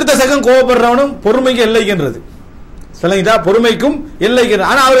அடுத்த செகண்ட் கோபப்படுறவனும் பொறுமைக்கு எல்லைக்கின்றது சொல்லிட்டா, பொறுமைக்கும் எல்லைக்கு.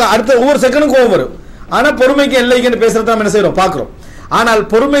 ஆனா அவருக்கு அடுத்த ஒவ்வொரு செகண்டும் கோபம் வரும். ஆனா பொறுமைக்கு எல்லைக்கு பேசுறத நம்ம என்ன செய்யறோம், பாக்குறோம். ஆனால்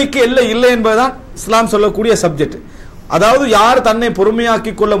பொறுமைக்கு எல்லை இல்லை என்பதுதான் இஸ்லாம் சொல்லக்கூடிய சப்ஜெக்ட். அதாவது யார் தன்னை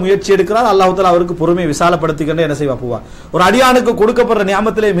பொறுமையாக்கி கொள்ள முயற்சி எடுக்கிறார், அல்லாஹ் தஆலா அவருக்கு பொறுமையை விசாலப்படுத்திக்கிட்டே என்ன செய்வா போவா. ஒரு அடியானுக்கு கொடுக்கப்படுற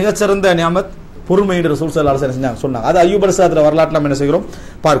நியாமத்திலே மிகச்சிறந்த நியாமத் பொறுமை என்று ரசூல் ஸல்லல்லாஹு அலைஹி வஸல்லம் சொன்னாங்க. அது அய்யூப் அலைஹிஸ்ஸலாத்துல வரலாற்று நம்ம என்ன செய்கிறோம்,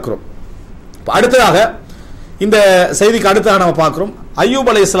 பார்க்கிறோம். அடுத்ததாக இந்த செய்திக்கு அடுத்ததாக நம்ம பார்க்கிறோம், அய்யூப்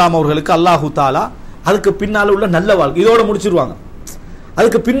அலைஹிஸ்ஸலாம் அவர்களுக்கு அல்லாஹ் தஆலா அதுக்கு பின்னால உள்ள நல்ல வாழ்க்கை இதோட முடிச்சிருவாங்க.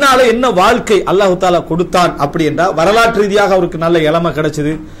 அதுக்கு பின்னால என்ன வாழ்க்கை அல்லாஹ் தஆலா கொடுத்தான் அப்படி என்றால், வரலாற்று ரீதியாக அவருக்கு நல்ல இளமை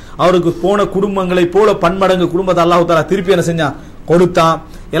கிடைச்சது. அவருக்கு போன குடும்பங்களை போல பன்மடங்கு குடும்பத்தை அல்லாஹ் தஆலா திருப்பி என்ன செஞ்சான், கொடுத்தான்.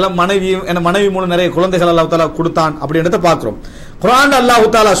 எல்லாம் மனைவி மூலம் நிறைய குழந்தைகள் அல்லாஹ் தஆலா கொடுத்தான் அப்படின்றத பார்க்கிறோம். குர்ஆன் அல்லாஹ்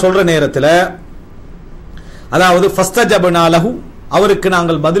தஆலா சொல்ற நேரத்தில், அதாவது ஃபஸ்தஜப்னா லஹு, அவருக்கு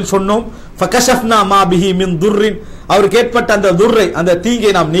நாங்கள் பதில் சொன்னோம். ஃபகஷஃப்னா மா பிஹி மின் துர்ரின், அவருக்கு ஏற்பட்ட அந்த துர்ரை, அந்த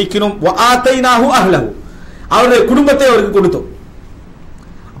தீங்கை நாம் நீக்கினோம். வ ஆதைனாஹு அஹ்லஹு, அவருடைய குடும்பத்தை அவருக்கு கொடுத்தோம்.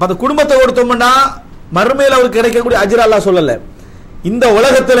 அப்ப அந்த குடும்பத்தை கொடுத்தோம்னா மறுமையில் அவருக்கு கிடைக்கக்கூடிய அஜ்ர் அல்லாஹ் சொல்லல, இந்த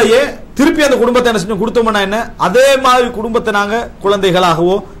உலகத்திலேயே திருப்பி அந்த குடும்பத்தை என்ன செஞ்சோம் கொடுத்தோம்னா என்ன, அதே மாதிரி குடும்பத்தை நாங்க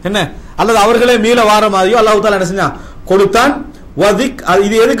குழந்தைகளாகவோ என்ன அல்லது அவர்களே மீள வார மாதிரியோ அல்லாஹ் தஆலா என்ன செஞ்சான், கொடுத்தான். வதிக்,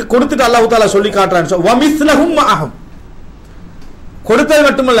 இது எதுக்கு கொடுத்துட்டு அல்லாஹ் தஆலா சொல்லி காட்டுறான், வமிஸ்லஹும் மஅஹும், கொடுத்தது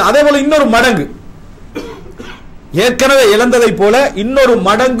மட்டுமல்ல அதே போல இன்னொரு மடங்கு, ஏற்கனவே இழந்ததை போல இன்னொரு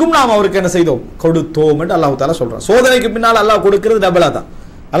மடங்கும் நாம் அவருக்கு என்ன செய்தோம், கொடுத்தோம் என்று அல்லாஹ் தஆலா சொல்றான். சோதனைக்கு பின்னால் அல்லாஹ் கொடுக்கிறது டபுளா தான்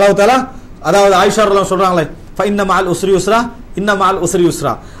அல்லாஹ் தஆலா. அதாவது ஆயிஷா ரலியல்லாஹு சொல்றாங்களே, ஃபஇன்ன மஅல் உஸ்ரி யுஸ்ரா இன்ன மஅல் உஸ்ரி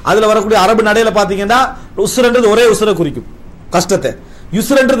யுஸ்ரா, அதுல வரக்கூடிய அரபு நடையில பாத்தீங்கன்னா உஸ்ரன்றது ஒரே உஸ்ரை குறிக்கும் கஷ்டத்தை,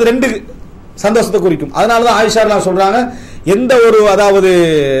 யுஸ்ரன்றது ரெண்டு சந்தோஷத்தை குறிக்கும். அதனாலதான் ஆயிஷா ரலியல்லாஹு சொல்றாங்க, எந்த ஒரு அதாவது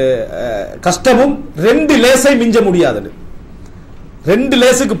கஷ்டமும் ரெண்டு லேசை மிஞ்ச முடியாது. ரெண்டு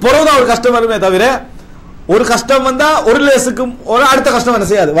லேசுக்கு பிறகுதான் ஒரு கஷ்டம் வருமே தவிர, ஒரு கஷ்டம் வந்தா ஒரு லேசுக்கும் ஒரு அடுத்த கஷ்டம் என்ன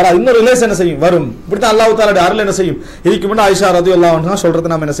செய்யாது, வராது. இன்னொரு லேஸ் என்ன செய்யும், வரும். இப்படித்தான் அல்லாஹ் தஆலா அருள் என்ன செய்யும் இருக்கும். ஆயிஷா ரலியல்லாஹு அன்ஹா சொல்றதை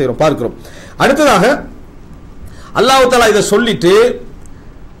நாம என்ன செய்யறோம், பார்க்கிறோம். அடுத்ததாக அல்லாஹ் தஆலா இதை சொல்லிட்டு,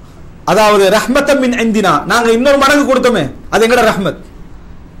 அதாவது ரஹ்மத்தம் மின் இந்தினா, நாங்க இன்னொரு மடங்கு கொடுத்தோமே அது எங்கட ரஹ்மத்,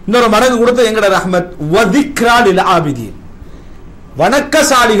 இன்னொரு மடங்கு கொடுத்தது எங்கட ரஹ்மத். வ திக்ரா லில் ஆபிதீன்,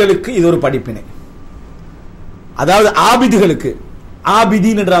 வணக்கசாலிகளுக்கு இது ஒரு படிப்பினை. அதாவது ஆபிதுகளுக்கு,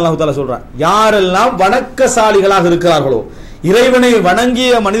 ஆபிதீன் என்று அல்லாஹ் தஆலா சொல்றான், யாரெல்லாம் வணக்கசாலிகளாக இருக்கிறார்களோ, இறைவனை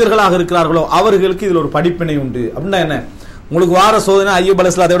வணங்கிய மனிதர்களாக இருக்கிறார்களோ அவர்களுக்கு இதில் ஒரு படிப்பினை உண்டு. அப்படின்னா என்ன, உங்களுக்கு வார சோதனை அய்யூப்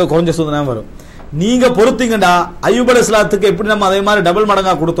அலைஹிஸ்ஸலாத்தை விட குறைஞ்ச சோதனை வரும். நீங்க பொறுத்தீங்கடா அய்யூப் அலைஹிஸ்ஸலாத்துக்கு எப்படி நம்ம அதே மாதிரி டபுள்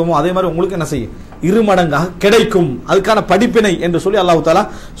மடங்கா கொடுத்தோமோ அதே மாதிரி உங்களுக்கு என்ன செய்யும், இரு மடங்காக கிடைக்கும். அதுக்கான படிப்பினை என்று சொல்லி அல்லாஹ் தஆலா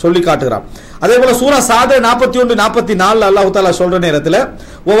சொல்லி காட்டுகிறான். அதே போல சூரா சாத 41 44 அல்லாஹ் தஆலா சொல்ற நேரத்தில்,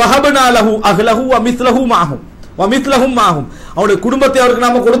 வ வஹப்னா லஹு அஹ்லஹு வ மிஸ்லஹு மஅஹும் வ மிஸ்லஹும் மஅஹும், அவருடைய குடும்பத்தை அவருக்கு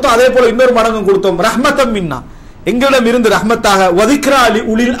நாம கொடுத்தோம், அதே போல இன்னொரு மடங்கு கொடுத்தோம். ரஹ்மத்தம் மின்னா, எங்களிடம் இருந்து ரஹ்மத்தாக. வ திக்ரா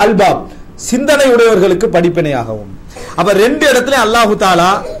லிஉலில் அல்பாப், சிந்தனை உடையவர்களுக்கு படிப்பினையாகவும். அப்ப ரெண்டு இடத்துல அல்லாஹ்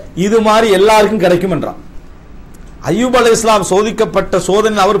தஆலா இது மாதிரி எல்லாருக்கும் கிடைக்கும் என்றான். அய்யூப் அலைஹிஸ்ஸலாம் சோதிக்கப்பட்ட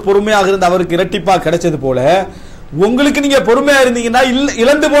சோதனை அவர் பொறுமையாக இருந்து அவருக்கு இரட்டிப்பா கிடைச்சது போல, உங்களுக்கு நீங்க பொறுமையா இருந்தீங்கன்னா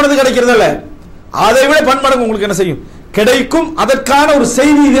இழந்து போனது கிடைக்கிறது இல்ல, அதை விட பன்மடங்கு உங்களுக்கு என்ன செய்யும், கிடைக்கும். அதற்கான ஒரு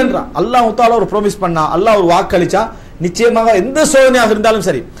செய்தி இது என்றான். அல்லாஹ் தஆலா ஒரு ப்ராமிஸ் பண்ணா, அல்லாஹ் ஒரு வாக்களிச்சா, நிச்சயமாக எந்த சோதனையாக இருந்தாலும்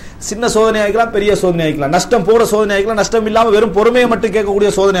சரி, சின்ன சோதனை ஆகிக்கலாம், பெரிய சோதனை ஆகிக்கலாம், நஷ்டம் போற சோதனை ஆகிக்கலாம், நஷ்டம் இல்லாம வெறும் பொறுமையை மட்டும்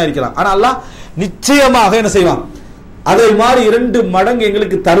கேட்கக்கூடிய சோதனை ஆகிக்கலாம். ஆனா அல்லாஹ் நிச்சயமாக என்ன செய்வான், அதை மாதிரி 2 மடங்கு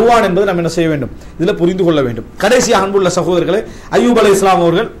எங்களுக்கு தருவான் என்பதை நம்ம என்ன செய்ய வேண்டும், இதுல புரிந்து கொள்ள வேண்டும். கடைசியாக அன்புள்ள சகோதரர்களே, அய்யூப் அலைஹிஸ்ஸலாம்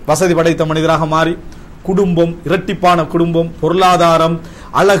அவர்கள் வசதி படைத்த மனிதராக மாறி, குடும்பம், இரட்டிப்பான குடும்பம், பொருளாதாரம்,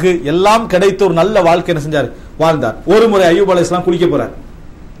 அழகு எல்லாம் கிடைத்த ஒரு நல்ல வாழ்க்கை என்ன செஞ்சார், வாழ்ந்தார். ஒரு முறை அய்யூப் அலைஹிஸ்ஸலாம் குளிக்க போறார்.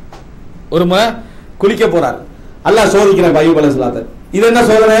 ஒரு முறை குளிக்க போறார். அல்லாஹ் சோதிக்கிறார் அய்யூப் அலைஹிஸ்ஸலாத்தை. இது என்ன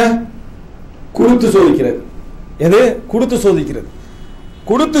சோதனை, குடுத்து சோதிக்கிறது. எது, குடுத்து சோதிக்கிறது.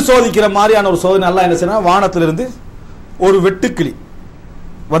 குடுத்து சோதிக்கிற மாதிரியான ஒரு சோதனை அல்லாஹ் என்ன செய்யறான், வானத்திலிருந்து ஒரு வெட்டுக்கிளி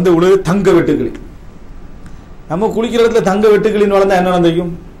வந்து உழுது, தங்க வெட்டுக்கிளி. நம்ம குளிக்கிற இடத்துல தங்க வெட்டுக்கிளின்னு வளர்ந்தா என்ன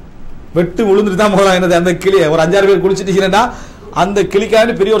நடந்திருக்கும், வெட்டு விழுந்துட்டு தான் போகலாம். என்னது, அந்த கிளியை ஒரு 5-6 பேர் குளிச்சுட்டீங்கன்னா அந்த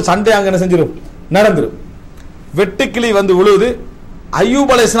கிளிக்காண்டி பெரிய ஒரு சண்டை அங்க என்ன செஞ்சிடும், நடந்துடும். வெட்டுக்கிளி வந்து உழுது.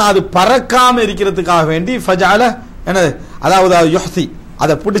 அய்யூப் அலைஹிஸ்ஸலாம் அது பறக்காம இருக்கிறதுக்காக வேண்டி ஃபஜஅல என்னது, அதாவது யுஹ்சி,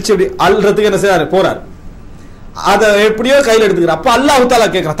 அதை பிடிச்சி அப்படி அல்றதுக்கு என்ன செய்யறாரு, போறாரு. அதை எப்படியோ கையில் எடுத்துக்கிறார். அப்ப அல்லாஹ் தஆலா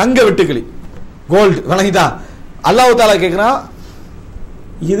கேட்கிறான், தங்க வெட்டுக்கிளி, கோல்டு வழங்கிட்டா. அல்லாஹ் தஆலா கேட்கிறான்,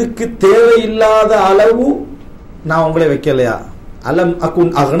 இதுக்கு தேவையில்லாத அளவு நான் உங்களை வைக்கலையா? அலம்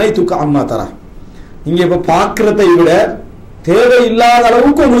அகுன் அக்னைதுக அம்மா தரா. இங்க இப்ப பாக்குறதை விட தேவையில்லாத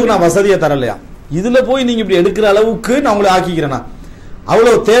அளவுக்கு உங்களுக்கு நான் வசதியை தரலையா? இதுல போய் நீங்க இப்படி எடுக்கிற அளவுக்கு நான் உங்களை ஆக்கிக்கிறேனா?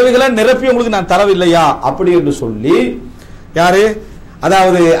 அவ்வளவு தேவைகளை நிரப்பி உங்களுக்கு நான் தரவில்லையா? அப்படி என்று சொல்லி யாரு,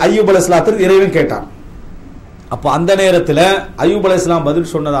 அதாவது அய்யூப் அலைஹிஸ்ஸலாத்துக்கு இறைவன் கேட்டான். அப்ப அந்த நேரத்தில் அய்யூப் அலைஹிஸ்ஸலாம்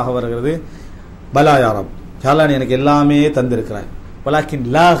பதில் சொன்னதாக வருகிறது, பலா யா ரப், யா அல்லாஹ் நீ எனக்கு எல்லாமே தந்திருக்கிறாய், வலாக்கின்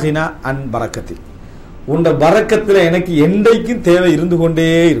லா கினா அன் பரக்கத்தி, உண்ட பரக்கத்துல எனக்கு எண்டைக்கும் தேவை இருந்து கொண்டே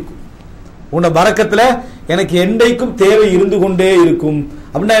இருக்கும். உண்ட பரக்கத்துல எனக்கு எண்டைக்கும் தேவை இருந்து கொண்டே இருக்கும்.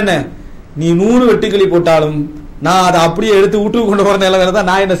 அப்படின்னா என்ன, நீ 100 வெட்டுக்கிளி போட்டாலும் நான் அதை அப்படியே எடுத்து வீட்டுக்கு கொண்டு போற நிலைமையில தான்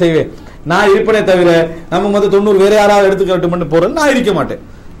நான் என்ன செய்வேன், நான் இருப்பனே தவிர நம்ம 90 வேற யாராவது எடுத்துக்கிட்டு போறேன் நான் இருக்க மாட்டேன்.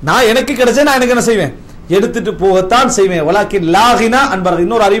 நான் எனக்கு கிடைச்சா நான் எனக்கு என்ன செய்வேன், எடுத்துட்டு போகத்தான் செய்வேன். வலாக்கின் லா கினா அன் பரக்கத்தி.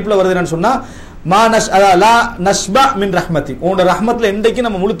 இன்னொரு அறிவிப்புல வருது என்னன்னு சொன்னா, மா லா நஷ்பா மின் ரஹ்மத்தி, உன்னோட ரஹ்மத்துல எண்டைக்கு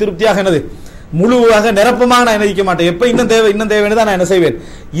நம்ம முழு திருப்தியாக என்னது, முழுவாக நிரப்பமாக நான் நினைக்க மாட்டேன். எப்ப இன்னும் தேவை தான் நான் என்ன செய்வேன்,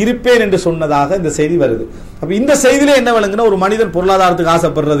 இருப்பேன் என்று சொன்னதாக இந்த செய்தி வருது. அப்ப இந்த செய்தியில என்ன விளங்குனா, ஒரு மனிதன் பொருளாதாரத்துக்கு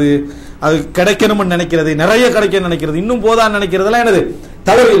ஆசைப்படுறது, அது கிடைக்கணும்னு நினைக்கிறது, நிறைய கிடைக்கணும்னு நினைக்கிறது, இன்னும் போதான்னு நினைக்கிறதெல்லாம் என்னது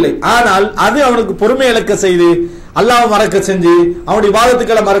தவறு இல்லை. ஆனால் அது அவனுக்கு பொறுமை இழக்க செய்து, அல்லாஹ்வை மறக்க செஞ்சு, அவனுடைய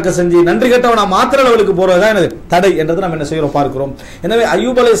வாதத்துக்களை மறக்க செஞ்சு, நன்றி கெட்டவனா மாத்திர லெவலுக்கு போறதுதான் என்னது தடை என்றது நம்ம என்ன செய்யறோம் பார்க்கிறோம். எனவே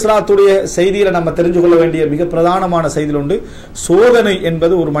அய்யூப் அலைஹிஸ்ஸலாத்துடைய செய்தியில நம்ம தெரிஞ்சு கொள்ள வேண்டிய மிக பிரதானமான செய்தியில் உண்டு, சோதனை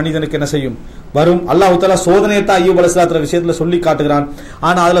என்பது ஒரு மனிதனுக்கு என்ன செய்யும், வரும். அல்லாஹ் தஆலா சோதனையை தான் அய்யூப் அலைஹிஸ்ஸலாத்து விஷயத்துல சொல்லி காட்டுகிறான்.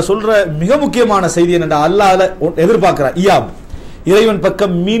 ஆனா அதுல சொல்ற மிக முக்கியமான செய்தி என்னன்னா, அல்லாஹ் எதிர்பார்க்கிறான் இயாப், இறைவன்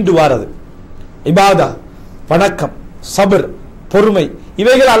பக்கம் மீண்டு வாரது, இபாதா, வணக்கம், சபர், பொறுமை,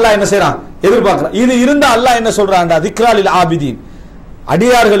 இவைகள் அல்லாஹ் என்ன செய்யறான், எதிர்பார்க்கிறான். இது இருந்தா அல்லாஹ் என்ன சொல்றான், திக்ராலில் ஆபிதீன்,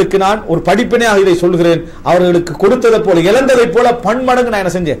 அடியார்களுக்கு நான் ஒரு படிப்பினையாக இதை சொல்கிறேன், அவர்களுக்கு கொடுத்ததை போல இழந்ததை போல பன்மடங்கு நான்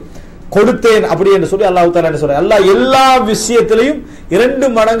என்ன செஞ்சேன், கொடுத்தேன் அப்படி என்று சொல்லி அல்லாஹ் தஆலா என்ன சொல்றான், அல்லாஹ் எல்லா விஷயத்திலையும்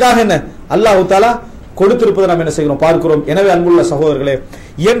 2 மடங்காக என்ன அல்லாஹ் தஆலா கொடுத்திருப்பதை நாம் என்ன செய்கிறோம் பார்க்கிறோம். எனவே அன்புள்ள சகோதரர்களே,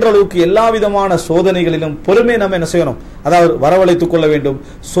 இயன்ற அளவுக்கு எல்லா விதமான சோதனைகளிலும் பொறுமை நாம் என்ன செய்யணும், அதாவது வரவழைத்துக் கொள்ள வேண்டும்.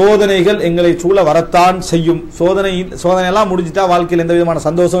 சோதனைகள் எங்களை சூழ வரத்தான் செய்யும். சோதனை எல்லாம் முடிஞ்சிட்டா வாழ்க்கையில் எந்த விதமான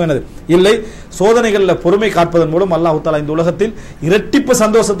சந்தோஷம் என்னது இல்லை. சோதனைகளில் பொறுமை காப்பதன் மூலம் அல்லாஹ் தஆலா இந்த உலகத்தில் இரட்டிப்பு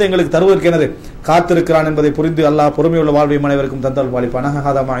சந்தோஷத்தை எங்களுக்கு தருவதற்கு என்னது காத்திருக்கிறான் என்பதை புரிந்து அல்லாஹ் பொறுமையுள்ள வாழ்வை அனைவருக்கும் தந்தால் வாலிப்பானாக.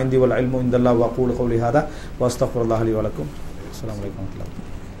 ஹாதா மா இந்தி வல் இல்மு இந்தல்லாஹ் வ அகூலு கௌலி ஹாதா வ அஸ்தக்ஃபிருல்லாஹ் லி வ லக்கும். அஸ்ஸலாமு அலைக்கும் வ ரஹ்மத்துல்லாஹி.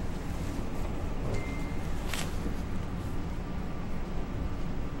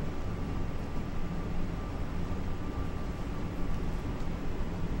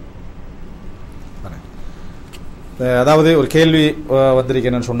 அதாவது ஒரு கேள்வி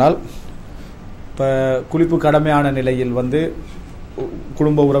வந்திருக்கேன்னு சொன்னால், இப்போ குளிப்பு கடமையான நிலையில்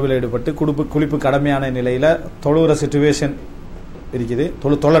குடும்ப உறவில் ஈடுபட்டு குளிப்பு கடமையான நிலையில் தொழுகிற சிச்சுவேஷன் இருக்குது,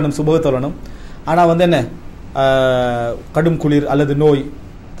 தொழணும், சுப தொழணும். ஆனால் என்ன கடும் குளிர் அல்லது நோய்,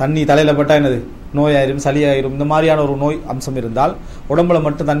 தண்ணி தலையில் பட்டால் என்னது நோயாயிரும், சளியாயிரும், இந்த மாதிரியான ஒரு நோய் அம்சம் இருந்தால் உடம்புல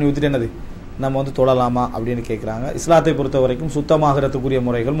மட்டும் தண்ணி ஊற்றிட்டு என்னது நம்ம தொழலாமா அப்படின்னு கேட்குறாங்க. இஸ்லாத்தை பொறுத்த வரைக்கும் சுத்தமாகிறதுக்குரிய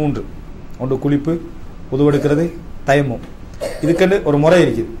முறைகள் 3. ஒன்று குளிப்பு, உதுவெடுக்கிறது, தயமும். இதுக்கென்று ஒரு முறை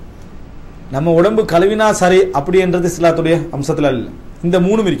இருக்குது. நம்ம உடம்பு கழுவினா சரி அப்படின்றது இஸ்லாத்துடைய அம்சத்தில் இல்லை. இந்த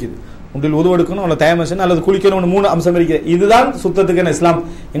 3 இருக்குது. ஒன்றில் உதுவெடுக்கணும், அல்லது தயமம் அல்லது குளிக்கணும்னு 3 அம்சம் இருக்குது. இதுதான் சுத்தத்துக்கு என்ன இஸ்லாம்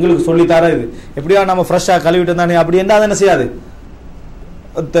எங்களுக்கு சொல்லித்தார. இது எப்படியா நம்ம ஃப்ரெஷ்ஷாக கழுவிட்டு தானே அப்படி என்ன செய்யாது,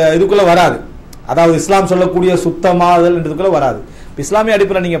 இதுக்குள்ள வராது. அதாவது இஸ்லாம் சொல்லக்கூடிய சுத்தமாதல் என்றதுக்குள்ள வராது. இஸ்லாமிய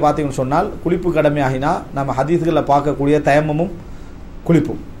அடிப்படையில் நீங்க பார்த்தீங்கன்னு சொன்னால், குளிப்பு கடமையாகினா நம்ம ஹதீஸ்களில் பார்க்கக்கூடிய தயமமும்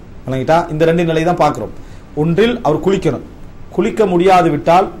குளிப்பும் வழங்கிட்டா இந்த 2 நிலை தான் பார்க்கிறோம். ஒன்றில் அவர் குளிக்கணும், குளிக்க முடியாது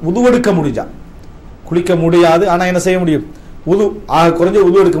விட்டால் உதுவெடுக்க முடிஞ்சா, குளிக்க முடியாது ஆனா என்ன செய்ய முடியும், குறைஞ்ச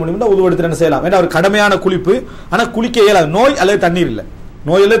உது எடுக்க முடியும்னா உது எடுத்து என்ன செய்யலாம். ஏன்னா அவர் கடமையான குளிப்பு, ஆனா குளிக்க இயலாது. நோய் அல்லது தண்ணீர் இல்லை,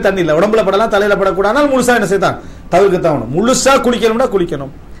 நோய் அல்லது தண்ணீர் இல்லை, உடம்புல படலாம், தலையில படக்கூடாது, முழுசா என்ன செய்யத்தான் தவிர்க்கத்தான். முழுசா குளிக்கணும்னா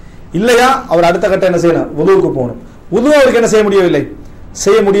குளிக்கணும், இல்லையா அவர் அடுத்த கட்டம் என்ன செய்யணும், உதுவுக்கு போகணும். உது அவருக்கு என்ன செய்ய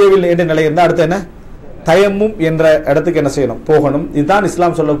முடியவில்லை என்ற நிலை இருந்தால் அடுத்து என்ன தயம்மும் என்ற இடத்துக்கு என்ன செய்யணும், போகணும். இதுதான்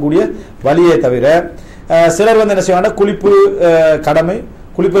இஸ்லாம் சொல்லக்கூடிய வழியே தவிர சிலர் என்ன செய்வாங்க, குளிப்பு கடமை,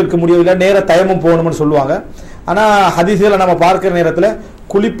 குளிப்பிற்கு முடியவில்லை, நேர தயமும் போகணும்னு சொல்லுவாங்க. ஆனா ஹதீஸ்களை நம்ம பார்க்கிற நேரத்தில்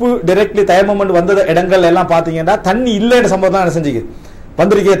குளிப்பு டைரக்ட்லி தயமம் வந்த இடங்கள் எல்லாம் பார்த்தீங்கன்னா தண்ணி இல்லைன்ற சம்பவம் தான் என்ன செஞ்சு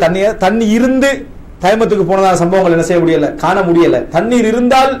வந்திருக்கே. தண்ணி இருந்து தயமத்துக்கு போனதான சம்பவங்கள் என்ன செய்ய முடியல, காண முடியல. தண்ணீர்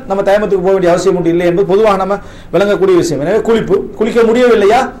இருந்தால் நம்ம தயமத்துக்கு போக வேண்டிய அவசியம் இல்லை என்பது பொதுவாக நம்ம விளங்கக்கூடிய விஷயம். எனவே குளிக்க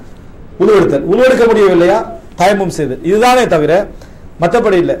முடியவில்லையா உருவெடுக்க முடியவில்லையா தயமும் செய்து, இதுதானே தவிர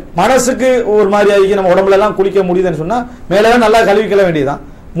மற்றபடி இல்லை. மனசுக்கு ஒரு மாதிரி ஆகி நம்ம உடம்புல எல்லாம் குளிக்க முடியுதுன்னு சொன்னா மேலாம் நல்லா கழுவிக்கல வேண்டியதுதான்.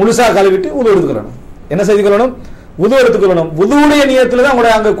 முழுசா கழுவிட்டு உது எடுத்துக்கணும். என்ன செய்துக்கொள்ளணும், உது எடுத்துக்கொள்ளணும். உதுவுடைய நியத்துல தான்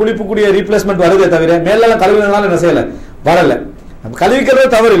உங்களுடைய அங்க குளிப்புக்கூடிய ரீப்ளேஸ்மெண்ட் வருதே தவிர மேலாம் கழுவினால என்ன செய்யல வரல. நம்ம கழுவிக்கிறது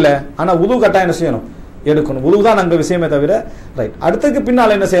தவறு இல்லை, ஆனா உது கட்டாயம் என்ன செய்யணும், எடுக்கணும். உது தான் அங்கே விஷயமே தவிர ரைட். அடுத்ததுக்கு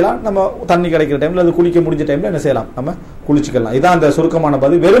பின்னால் என்ன செய்யலாம், நம்ம தண்ணி கிடைக்கிற டைமில் அது குளிக்க முடிஞ்ச டைமில் என்ன செய்யலாம், நம்ம குளிச்சுக்கலாம். இதான் அந்த சுருக்கமான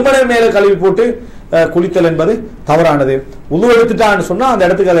பதில். வெறுமனே மேலே கழுவி போட்டு குளித்தல் என்பது தவறானது. உது எடுத்துட்டான்னு சொன்னால் அந்த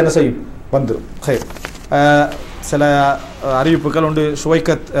இடத்துக்கு அது என்ன செய்யும், வந்துடும். சில அறிவிப்புகள் உண்டு.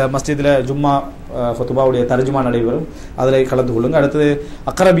 ஷுவைக்கத் மஸ்ஜிதில் ஜும்மா ஃபுத்துபாவுடைய தர்ஜுமா நடைபெறும், அதில் கலந்து கொள்ளுங்க. அடுத்தது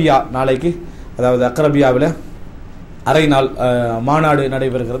அக்ரபியா நாளைக்கு, அதாவது அக்ரபியாவில் அரை நாள் மாநாடு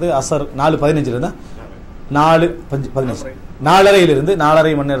நடைபெறுகிறது. அசர் 4:15 4:15 4:30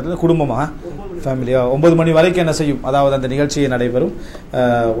 4:30 மணி நேரத்தில் குடும்பமாக ஃபேமிலியாக 9 மணி வரைக்கும் என்ன செய்யும், அதாவது அந்த நிகழ்ச்சியை நடைபெறும்.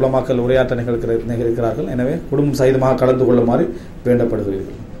 உலமாக்கள் உரையாற்ற நிகழ்கிறார்கள். எனவே குடும்பம் சகிதமாக கலந்து கொள்ளுமாறு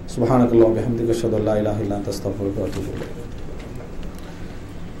வேண்டப்படுகிறீர்கள். சுப்ஹானக்கல்லாஹு வ பிஹம்திக அஷ்ஹது அல்லா இலாஹா இல்லா அன்த அஸ்தக்ஃபிருக வ அத்தூபு இலைக்.